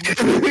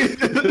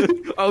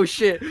fuck? Oh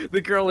shit! The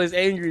girl is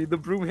angry. The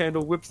broom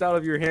handle whips out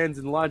of your hands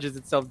and lodges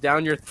itself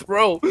down your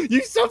throat.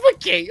 You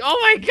suffocate! Oh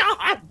my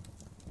god!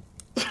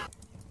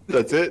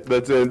 That's it?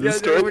 That's it? The Yeah,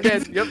 story? we're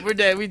dead. Yep, we're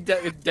dead. We're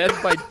dead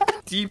by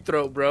deep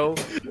throat, bro.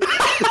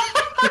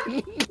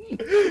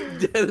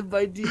 Death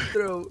by deep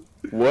throat.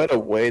 What a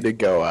way to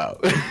go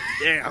out.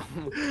 Damn.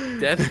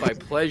 Death by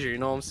pleasure. You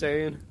know what I'm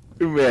saying?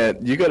 Man,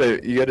 you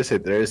gotta say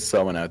there's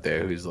someone out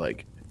there who's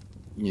like,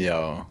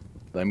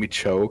 let me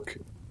choke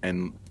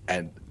and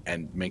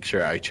make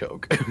sure I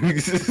choke.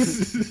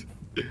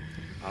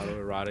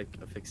 Autoerotic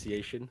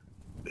asphyxiation.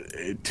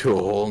 To a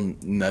whole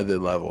nother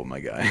level,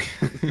 my guy.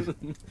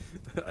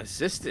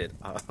 Assisted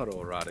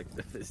autoerotic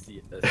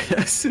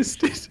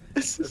Assisted.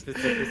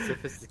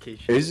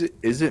 sophistication.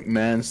 Is it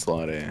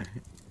manslaughter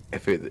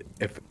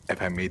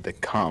if I made the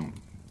cum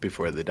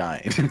before the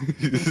dying?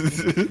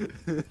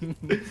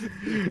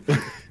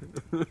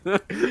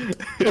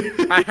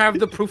 I have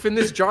the proof in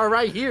this jar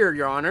right here,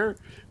 Your Honor.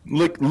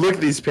 Look at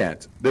these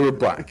pants. They were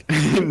black.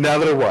 Now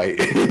they're white.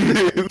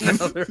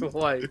 Now they're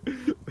white.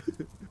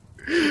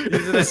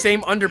 These are the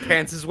same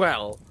underpants as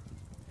well.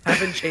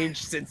 Haven't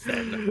changed since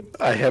then.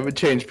 I haven't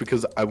changed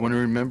because I want to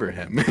remember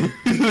him.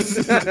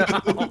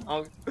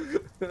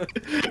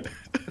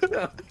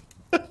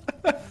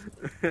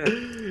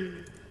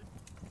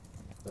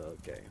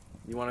 Okay.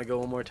 You want to go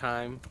one more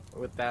time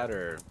with that,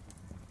 or?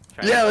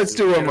 Yeah, let's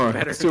do one more.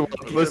 Better-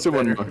 Let's do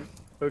one better. more.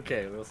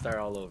 Okay, we'll start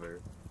all over.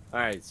 All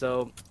right,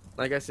 so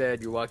like I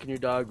said, you're walking your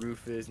dog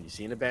Rufus, and you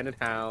see an abandoned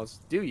house.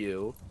 Do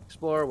you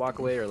explore, walk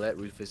away, or let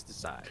Rufus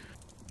decide?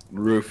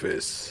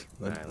 Rufus.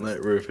 Alright,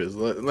 Let Rufus.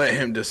 Let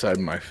him decide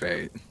my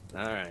fate.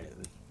 All right.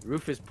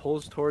 Rufus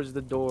pulls towards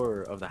the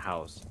door of the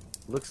house.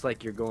 Looks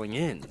like you're going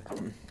in.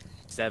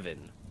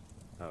 7.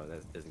 Oh,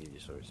 that doesn't give you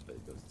a source, but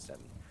it goes to 7.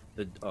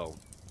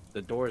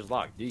 The door is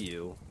locked. Do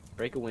you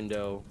break a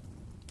window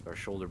or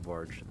shoulder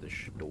barge the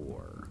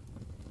door?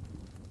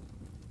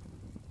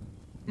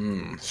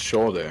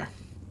 Shoulder.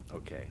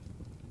 Okay.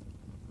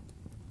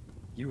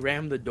 You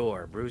ram the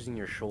door, bruising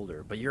your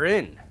shoulder, but you're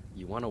in.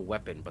 You want a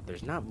weapon, but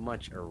there's not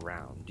much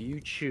around. Do you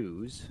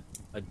choose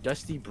a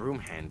dusty broom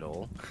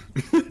handle?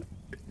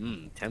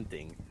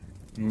 Tempting.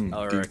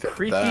 Or a deep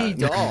creepy that.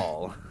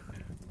 doll?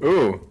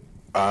 Ooh.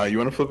 You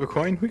want to flip a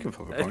coin? We can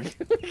flip a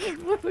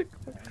coin.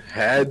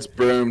 Heads,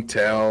 broom,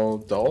 tail,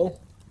 doll.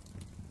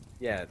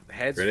 Yeah,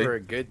 heads Ready? for a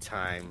good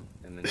time,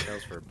 and then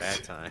tails for a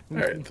bad time. All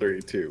right,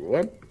 3, 2,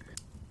 1.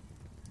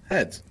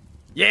 Heads.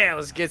 Yeah,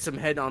 let's get some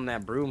head on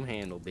that broom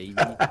handle, baby.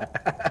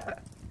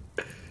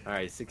 All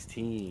right,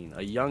 16.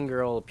 A young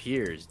girl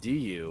appears. Do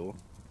you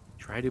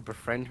try to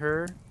befriend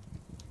her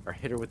or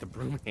hit her with the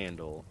broom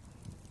handle?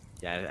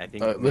 Yeah, I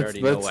think we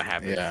already know what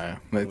happens. Yeah,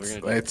 We're gonna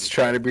let's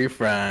try to be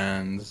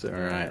friends. All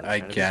right, let's I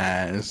try to be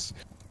guess.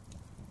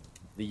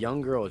 The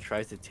young girl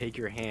tries to take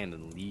your hand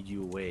and lead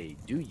you away.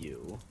 Do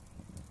you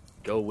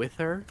go with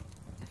her?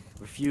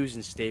 Refuse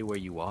and stay where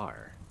you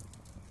are.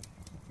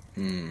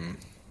 You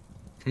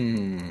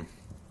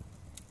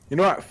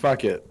know what?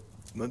 Fuck it.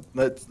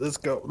 Let's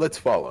go. Let's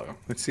follow.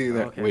 Let's see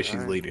that Okay, way she's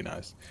alright. leading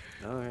us.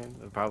 Alright,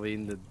 probably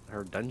in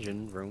her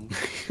dungeon room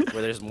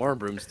where there's more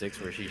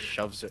broomsticks where she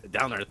shoves it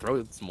down our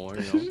throats more,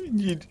 you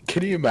know.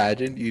 Can you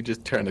imagine? You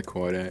just turn the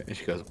corner and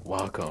she goes,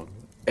 "Welcome,"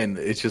 and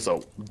it's just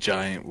a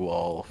giant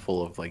wall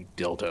full of like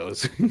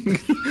dildos.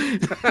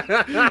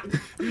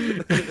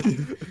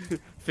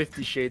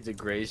 50 Shades of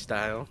Grey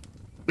style.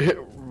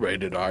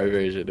 Rated R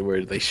version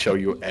where they show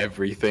you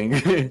everything,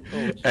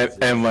 Jesus.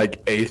 and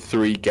like a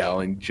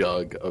 3-gallon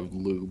jug of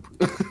lube.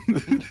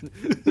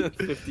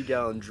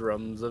 50-gallon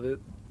drums of it.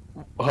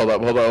 Hold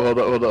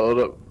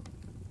up.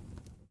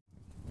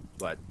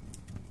 What?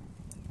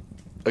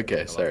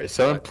 Okay, sorry.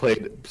 Someone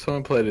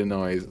played a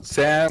noise.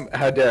 Sam,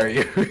 how dare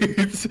you?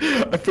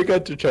 I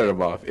forgot to turn them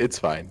off. It's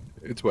fine.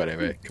 It's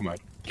whatever. Come on,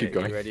 keep Okay,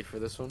 going. You ready for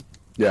this one?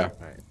 Yeah.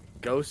 Alright.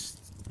 Ghosts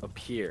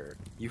appear.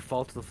 You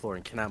fall to the floor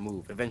and cannot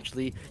move.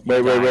 Eventually,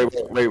 Wait.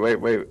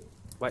 Wait.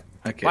 What?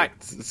 Okay. What?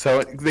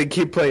 So they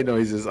keep playing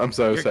noises. I'm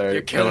so sorry.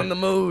 You're killing the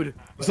mood.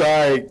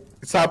 Sorry.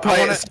 Stop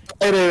playing. Stop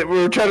playing it.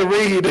 We were trying to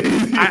read.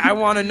 I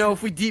want to know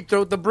if we deep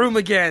throat the broom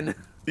again.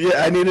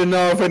 Yeah, I need to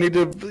know if I need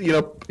to,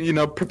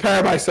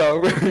 prepare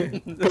myself.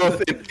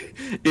 Both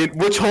in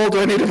which hole do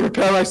I need to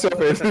prepare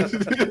myself in?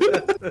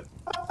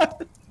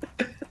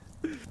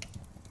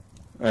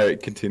 All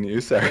right, continue.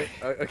 Sorry.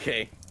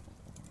 Okay.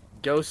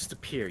 Ghosts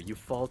appear. You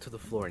fall to the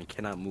floor and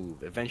cannot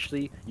move.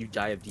 Eventually, you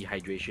die of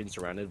dehydration,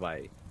 surrounded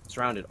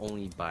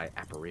only by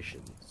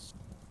apparitions.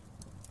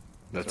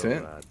 That's So,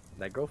 it.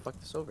 That girl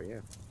fucked us over, yeah.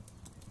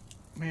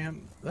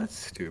 Man, that's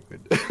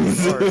stupid.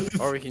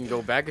 or we can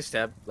go back a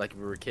step, like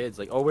we were kids.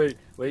 Like, oh wait,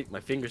 my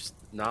finger's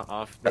not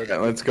off. Okay,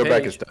 let's go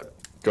back a page. step.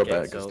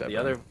 Okay, so the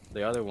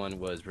other one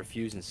was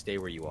refuse and stay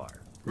where you are.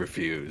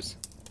 Refuse.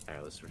 All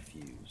right, let's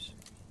refuse.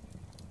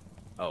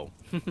 Oh,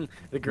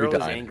 the girl is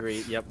died.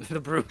 angry. Yep,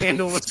 the broom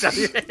handle was down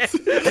your head.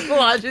 It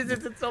lodges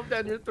itself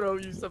down your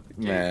throat. You suffocate.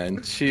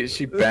 Man,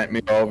 she bent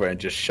me over and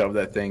just shoved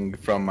that thing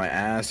from my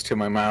ass to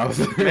my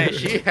mouth. Man,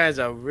 she has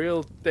a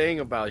real thing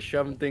about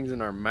shoving things in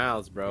our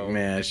mouths, bro.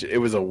 Man, it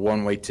was a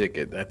one-way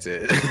ticket. That's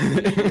it.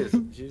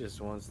 She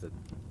just wants to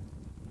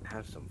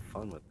have some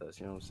fun with us.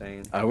 You know what I'm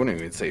saying? I wouldn't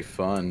even say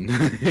fun.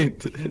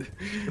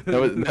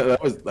 that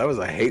was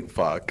a hate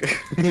fuck.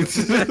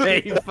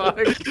 Hey, fuck.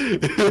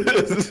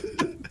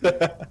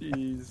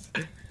 Jeez.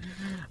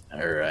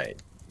 All right,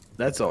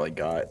 that's all I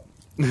got.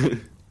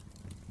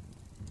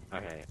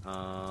 Okay.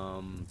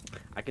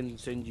 I can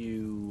send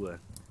you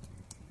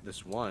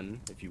this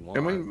one if you want.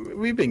 I mean,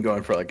 we've been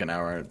going for like an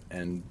hour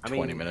and I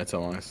 20 mean- minutes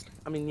almost.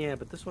 I mean, yeah,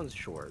 but this one's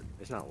short.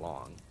 It's not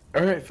long.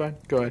 All right, fine.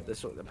 Go ahead.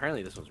 This one,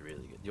 apparently, this one's really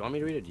good. Do you want me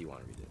to read it? Or do you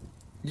want to read it?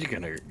 You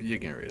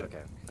can read it.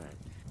 Okay. All right.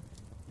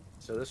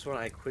 So this one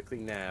I quickly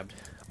nabbed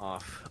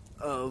off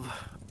of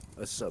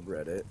a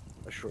subreddit,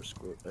 a short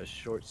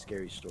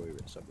scary story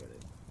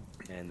subreddit,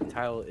 and the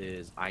title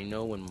is "I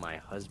know when my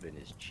husband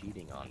is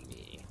cheating on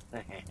me."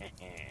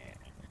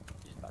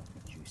 It's about to be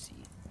juicy.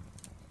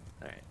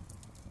 All right.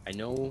 I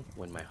know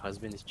when my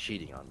husband is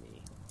cheating on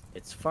me.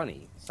 It's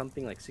funny.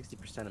 Something like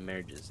 60% of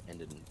marriages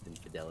ended in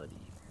infidelity,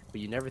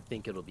 but you never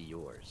think it'll be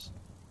yours.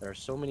 There are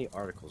so many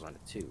articles on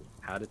it too.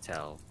 How to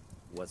tell,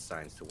 what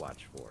signs to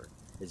watch for.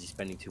 Is he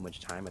spending too much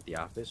time at the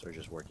office or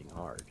just working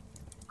hard?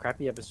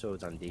 Crappy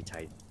episodes on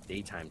daytime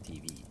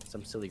TV.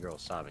 Some silly girl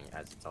sobbing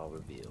as it's all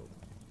revealed.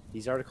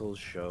 These articles,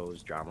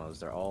 shows,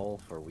 dramas, they're all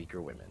for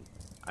weaker women.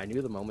 I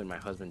knew the moment my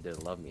husband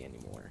didn't love me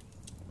anymore.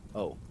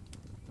 Oh,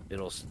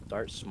 it'll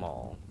start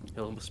small.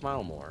 He'll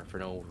smile more for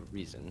no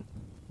reason.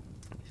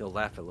 He'll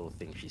laugh at little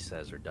things she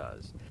says or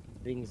does.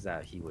 Things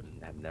that he would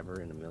have never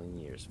in a million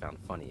years found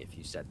funny if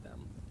you said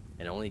them.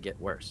 And only get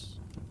worse.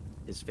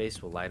 His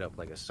face will light up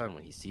like a sun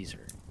when he sees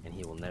her, and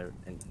he will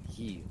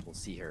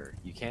see her.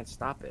 You can't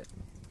stop it.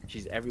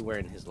 She's everywhere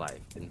in his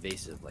life,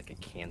 invasive like a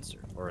cancer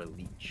or a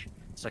leech,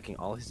 sucking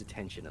all his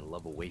attention and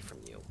love away from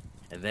you.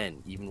 And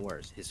then, even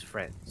worse, his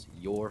friends,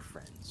 your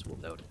friends, will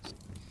notice.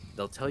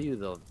 They'll tell you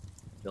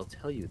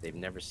they've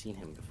never seen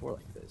him before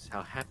like this,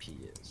 how happy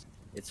he is.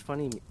 It's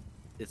funny,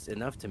 it's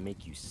enough to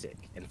make you sick.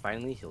 And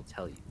finally, he'll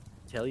tell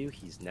you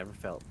he's never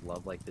felt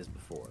love like this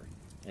before,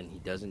 and he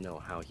doesn't know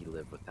how he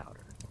lived without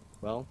her.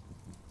 Well,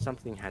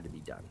 something had to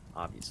be done,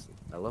 obviously.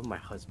 I love my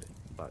husband,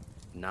 but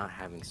I'm not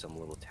having some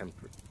little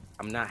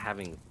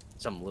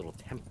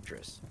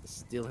temptress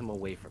steal him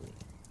away from me.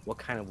 What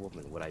kind of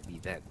woman would I be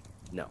then?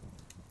 No.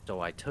 So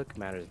I took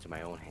matters into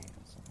my own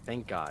hands.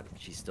 Thank God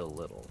she's still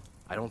little.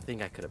 I don't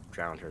think I could have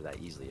drowned her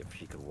that easily if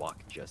she could walk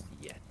just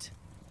yet.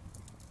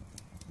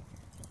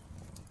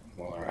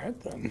 Well, all right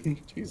then.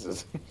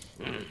 Jesus.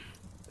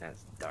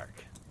 That's dark.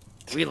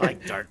 We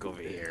like dark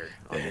over here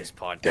on this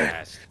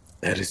podcast.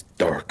 That is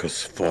dark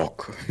as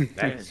fuck.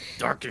 That is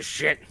dark as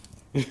shit.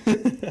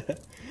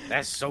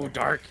 That's so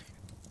dark.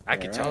 I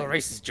could tell a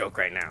racist joke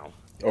right now.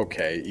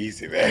 Okay,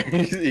 easy there.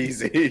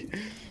 Easy.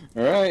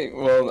 All right.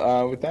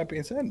 Well, with that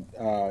being said,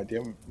 do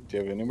you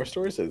have any more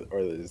stories, or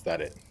is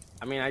that it?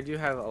 I mean, I do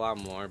have a lot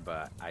more,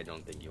 but I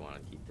don't think you want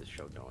to keep this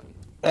show going.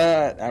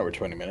 Hour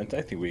 20 minutes.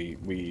 I think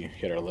we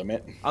hit our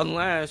limit.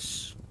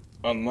 Unless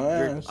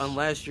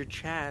your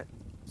chat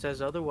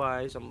says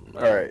otherwise, I'm.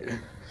 All right.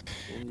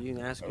 You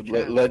can ask your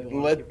Let, chat. let, if you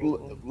wanna let, keep it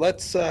going.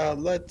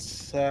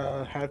 let's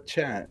have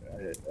chat.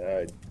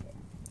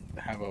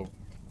 Have a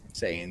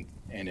say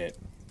in it.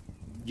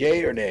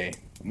 Yay or nay?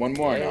 One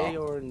more Yay now.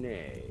 or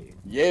nay?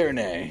 Yay or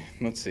nay?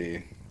 Let's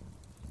see.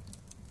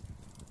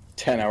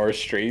 10-hour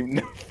stream.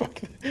 No, fuck.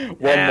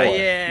 One Hell more.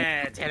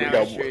 yeah! We 10-hour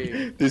got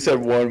stream. They said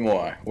one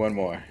more. One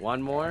more.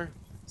 One more?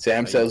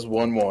 Sam Are you- says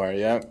one more.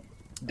 Yep.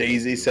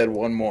 Daisy said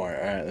one more.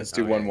 All right, let's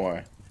do one Okay.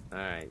 more. All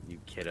right, you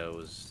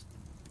kiddos.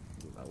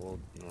 Well,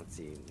 let's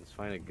see. Let's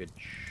find a good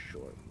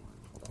short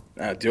one.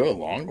 Hold on. Do a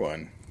long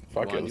one.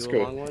 Fuck it. Wanna Let's do a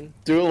go. long one?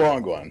 Do a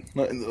long one.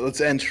 Let's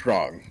end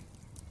strong.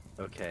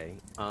 Okay.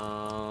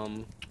 Let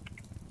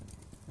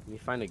me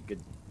find a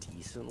good,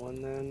 decent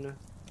one then.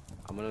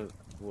 I'm gonna.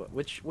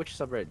 Which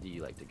subreddit do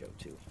you like to go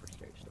to for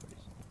scary stories?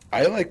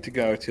 I like to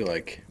go to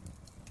like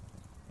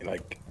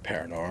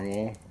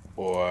paranormal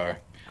or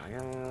Okay,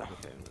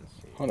 let's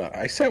see. hold on.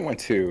 I sent one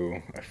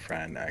to a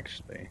friend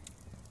actually.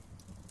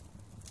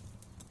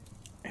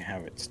 I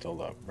have it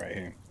still up right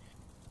here.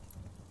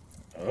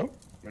 Oh,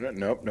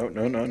 nope,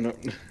 no.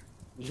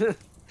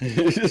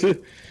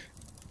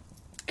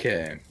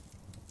 Okay.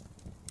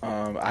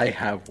 I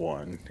have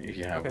one. If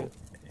you have Okay.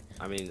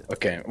 I mean,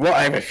 Okay. Well,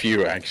 I have a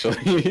few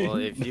actually. well,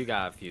 if you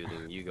got a few,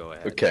 then you go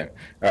ahead. Okay.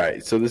 All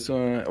right. So this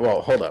one.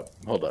 Well, hold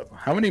up.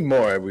 How many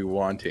more are we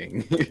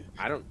wanting?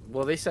 I don't.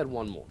 Well, they said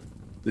one more.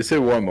 They said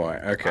one more.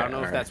 Okay. I don't know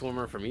if all that's one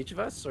more from each of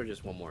us or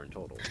just one more in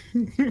total.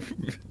 right.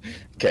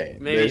 Okay.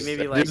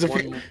 Maybe like there's a one,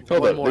 few,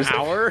 hold one up, more there's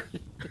hour.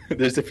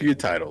 There's a few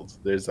titles.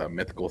 There's a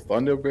mythical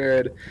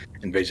thunderbird,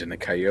 invasion of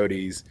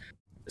coyotes,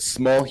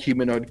 small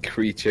humanoid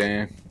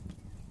creature,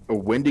 a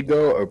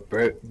wendigo or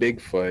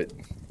Bigfoot.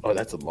 Oh,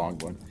 that's a long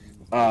one.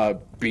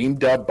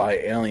 Beamed up by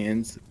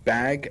aliens.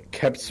 Bag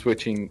kept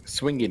swinging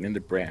in the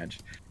branch.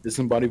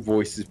 Disembodied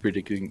voices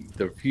predicting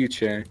the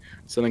future.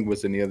 Something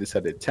was on the other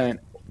side of the tent.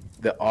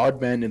 The odd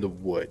man in the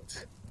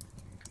woods.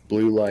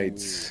 Blue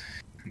lights.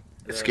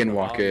 The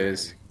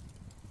Skinwalkers.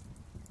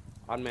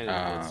 Odd man in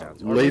the Woods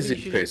sounds. Or lazy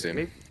maybe you should just-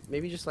 person.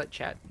 Maybe just let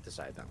chat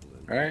decide that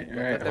one. All right,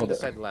 Let them hold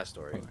decide up. the last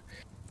story. Hold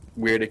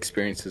Weird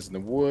experiences in the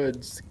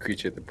woods.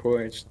 Creature at the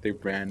porch. They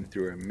ran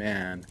through a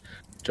man.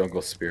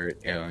 Jungle spirit.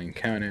 Alien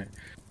encounter.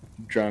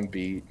 Drum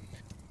beat.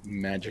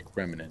 Magic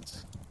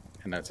remnants.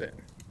 And that's it.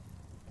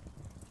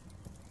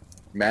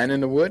 Man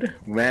in the wood?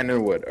 Man in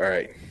the wood. All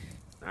right.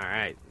 All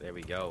right, there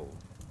we go.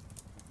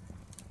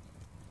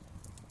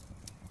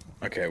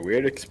 Okay,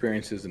 weird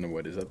experiences in the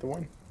wood. Is that the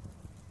one?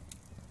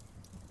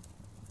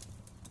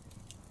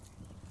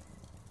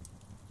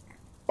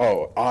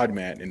 Oh, odd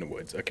man in the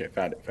woods. Okay,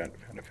 found it.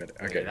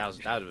 Okay. that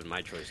would have been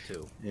my choice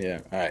too. Yeah.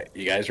 All right.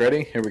 You guys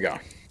ready? Here we go.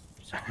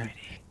 So ready.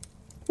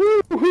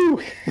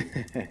 Woo-hoo!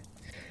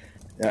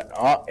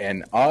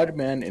 An odd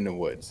man in the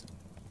woods.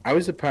 I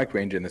was a park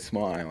ranger in a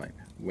small island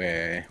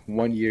where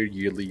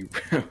yearly.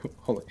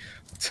 Holy,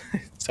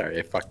 sorry,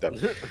 I fucked up.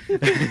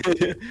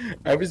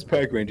 I was a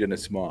park ranger in a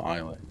small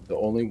island, the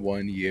only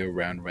one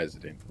year-round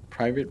resident.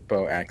 Private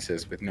boat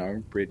access with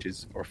no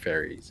bridges or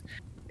ferries.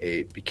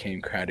 It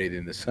became crowded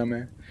in the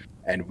summer,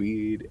 and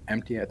we'd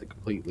empty out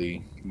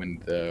completely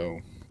when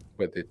the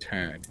weather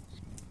turned.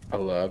 I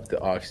loved the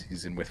off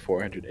season with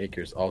 400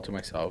 acres all to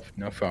myself,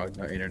 no phone,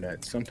 no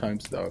internet.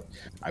 Sometimes though,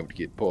 I would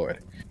get bored.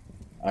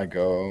 I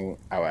go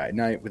out at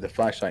night with a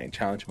flashlight and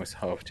challenge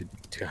myself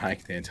to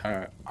hike the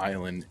entire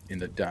island in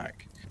the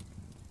dark.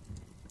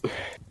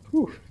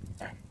 Whew.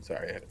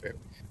 Sorry, I had a bit.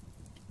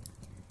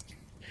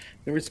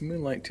 There was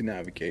moonlight to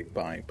navigate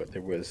by, but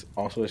there was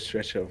also a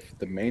stretch of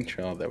the main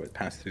trail that would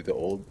pass through the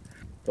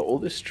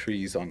oldest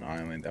trees on the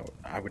island that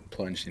I would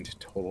plunge into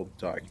total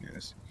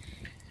darkness.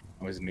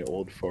 I was in the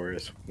old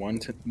forest one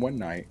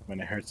night when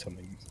I heard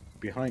something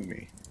behind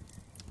me.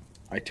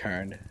 I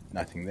turned,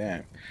 nothing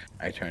there.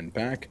 I turned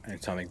back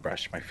and something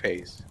brushed my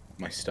face.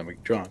 My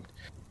stomach dropped.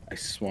 I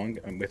swung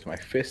with my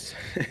fist.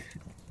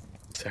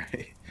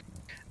 Sorry.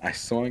 I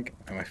swung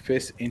my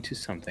fist into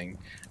something.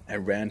 I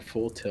ran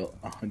full tilt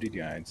 100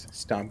 yards,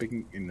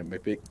 stomping in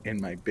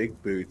my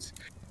big boots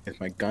with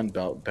my gun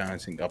belt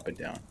bouncing up and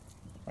down.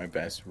 My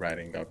vest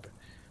riding up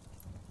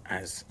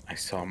as I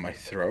saw my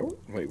throat.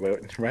 Wait,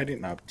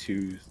 riding up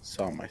to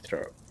saw my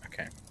throat.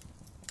 Okay,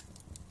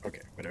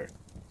 whatever.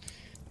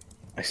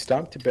 I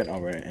stopped to bend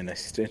over and I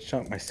stitched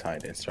up my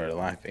side and started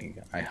laughing.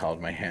 I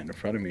held my hand in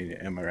front of me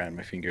and I ran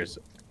my fingers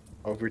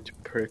over to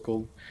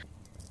prickled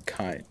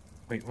cut.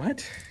 Wait,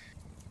 what?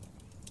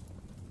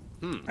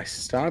 I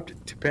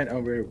stopped to bend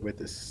over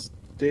with a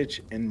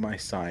stitch in my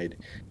side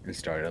and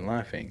started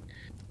laughing.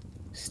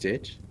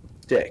 Stitch?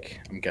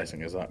 Stick, I'm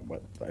guessing is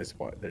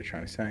what they're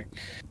trying to say.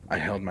 I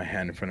held my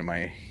hand in front of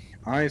my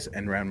eyes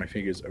and ran my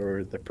fingers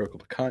over the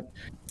prickled cut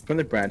from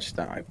the branch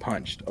that I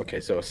punched. Okay,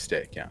 so a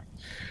stick, yeah.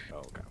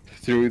 Okay.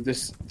 Through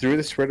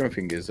the spread of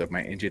fingers of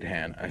my injured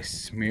hand, I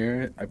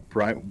smeared a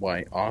bright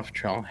white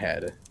off-trail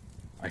head.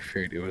 I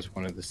feared it was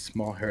one of the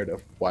small herd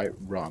of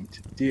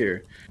white-rumped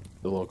deer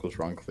the locals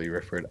wrongfully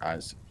referred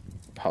as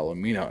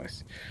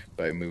palominos,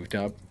 but I moved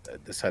up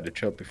the side of the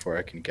trail before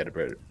I can get a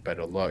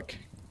better look.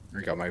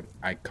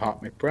 I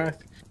caught my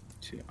breath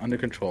under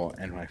control,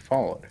 and I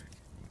followed.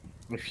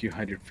 A few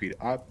hundred feet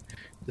up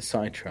the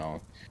side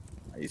trail,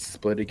 I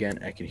split again.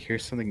 I could hear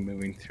something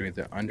moving through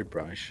the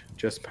underbrush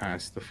just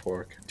past the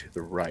fork to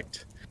the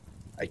right.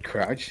 I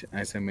crouched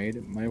as I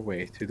made my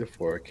way through the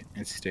fork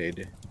and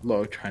stayed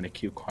low, trying to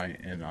keep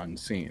quiet and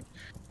unseen.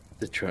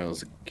 The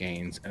trails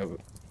gains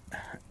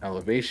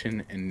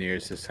elevation and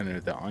nears the center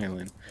of the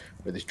island,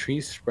 where the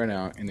trees spread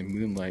out and the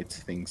moon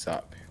lights things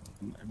up.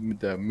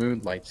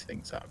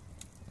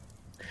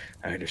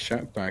 I had a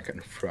sharp back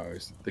and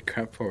froze. I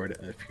crept forward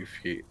a few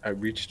feet. I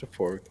reached the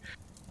fork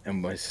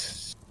and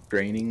was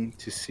straining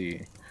to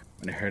see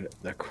when I heard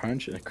the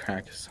crunch and a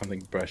crack of something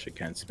brush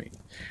against me.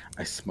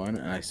 I spun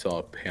and I saw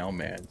a pale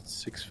man,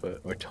 6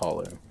 foot or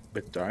taller,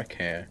 with dark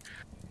hair,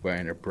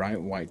 wearing a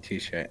bright white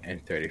t-shirt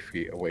and 30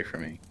 feet away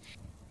from me.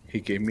 He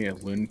gave me a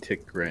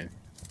lunatic grin,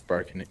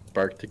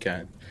 barked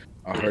again,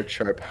 a hard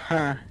sharp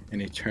ha,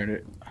 and he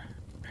turned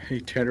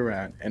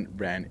around and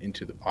ran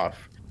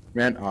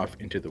off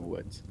into the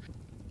woods.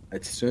 I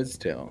stood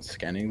still,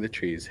 scanning the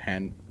trees,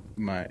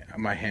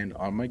 my hand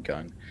on my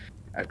gun.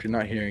 After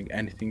not hearing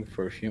anything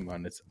for a few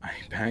minutes, I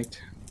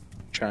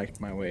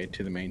tracked my way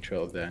to the main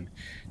trail. Then,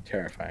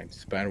 terrified,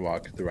 sped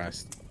walked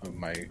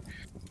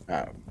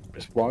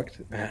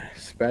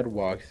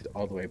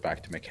all the way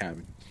back to my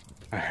cabin.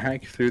 I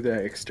hiked through the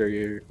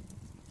exterior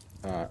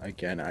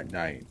again at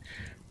night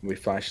with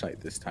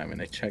flashlight this time,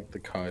 and I checked the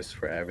cars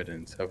for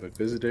evidence of a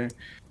visitor,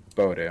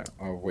 boater,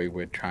 or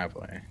wayward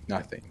traveler.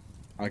 Nothing.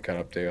 I got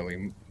up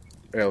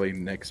early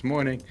next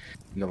morning.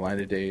 In the light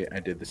of day,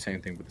 I did the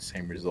same thing with the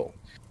same result.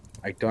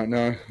 I don't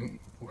know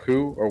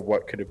who or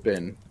what could have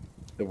been.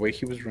 The way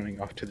he was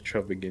running off to the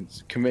trail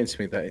convinced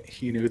me that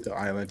he knew the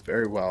island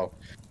very well,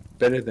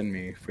 better than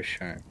me for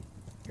sure,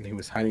 and he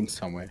was hiding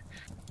somewhere,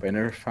 but I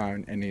never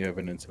found any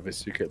evidence of a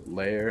secret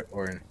lair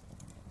or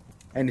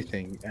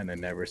anything, and I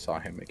never saw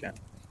him again.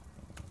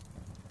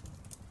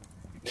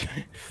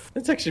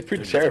 That's actually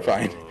pretty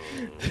terrifying.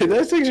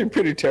 That's actually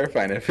pretty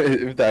terrifying if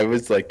that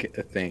was like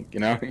a thing, you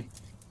know?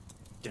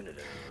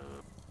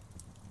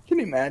 Can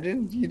you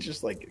imagine? You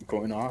just like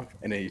going off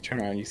and then you turn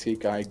around and you see a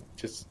guy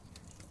just,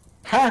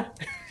 ha!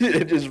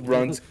 It just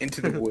runs into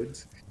the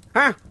woods.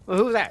 Huh? Well,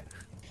 who's that?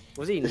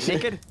 Was he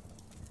naked?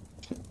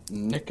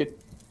 Naked?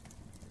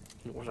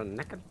 Was he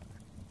naked?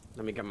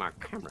 Let me get my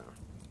camera.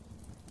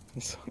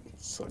 It's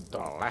so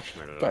dumb. Flash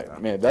me a little But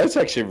bit. man, that's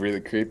actually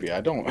really creepy.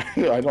 I don't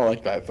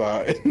like that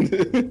thought.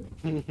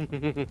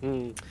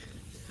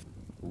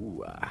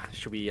 Ooh,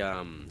 should we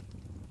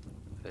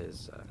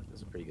this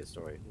is a pretty good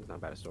story. It's not a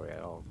bad story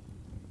at all.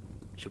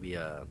 Should we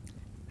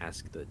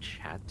ask the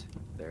chat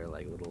their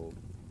like little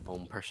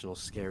own personal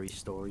scary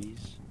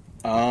stories?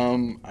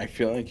 I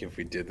feel like if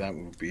we did that,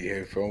 we'd be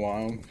here for a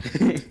while.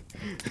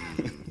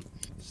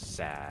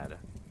 Sad.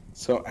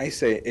 So I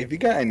say, if you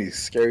got any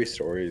scary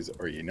stories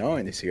or you know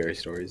any scary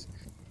stories,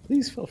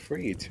 please feel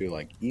free to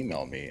like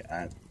email me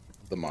at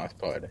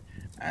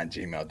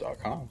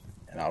themothpod@gmail.com,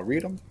 and I'll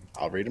read them.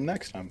 I'll read them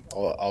next time.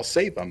 I'll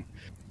save them,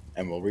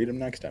 and we'll read them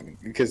next time,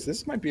 because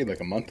this might be like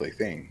a monthly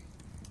thing.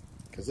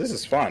 Because this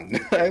is fun.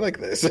 I like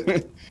this.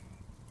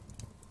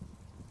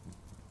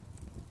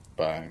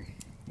 But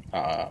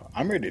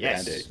I'm ready to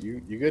end it. You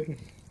good?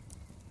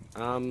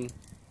 No.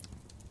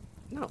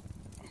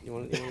 You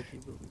want to keep?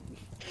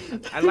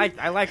 I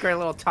like our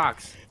little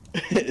talks.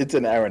 It's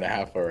an hour and a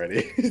half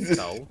already.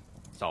 So.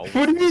 What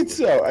do you mean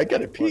so? I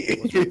gotta pee.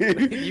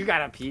 You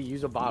gotta pee.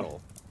 Use a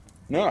bottle.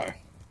 No.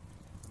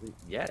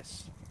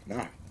 Yes.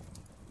 No.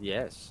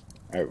 Yes.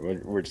 All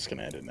right, we're just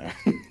gonna end it now.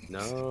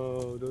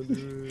 No, don't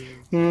do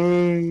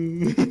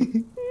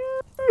it.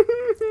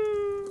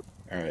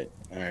 All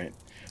right.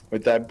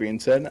 With that being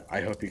said,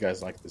 I hope you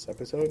guys liked this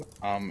episode.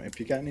 If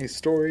you got any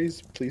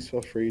stories, please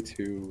feel free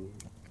to,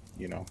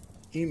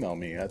 email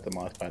me at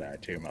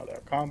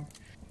themothpod@gmail.com.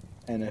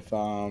 And if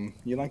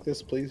you like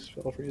this, please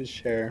feel free to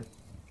share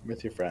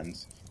with your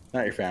friends,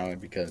 not your family,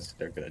 because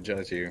they're gonna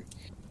judge you.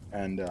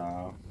 And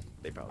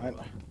They probably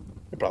will.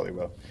 They probably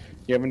will.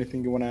 You have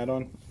anything you want to add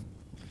on?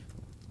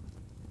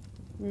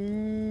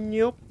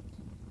 Nope.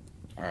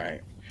 All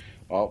right.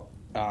 Well,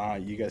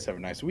 you guys have a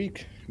nice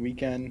week,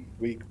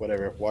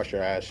 whatever. Wash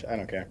your ass. I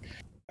don't care.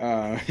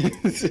 Wash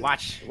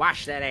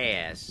that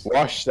ass.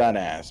 Wash that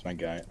ass, my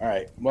guy. All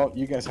right. Well,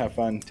 you guys have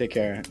fun. Take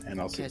care,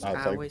 and I'll see.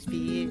 I always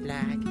feel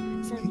like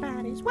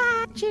somebody's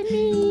watching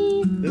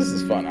me. This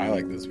is fun. I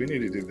like this. We need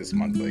to do this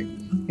monthly.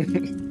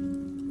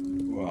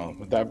 Well,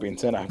 with that being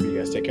said, I hope you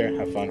guys take care.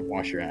 Have fun.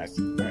 Wash your ass.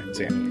 All right.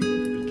 See ya.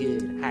 Be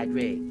good,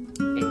 hydrate.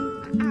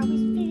 And I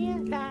always feel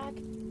like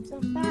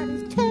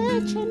somebody's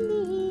touching me.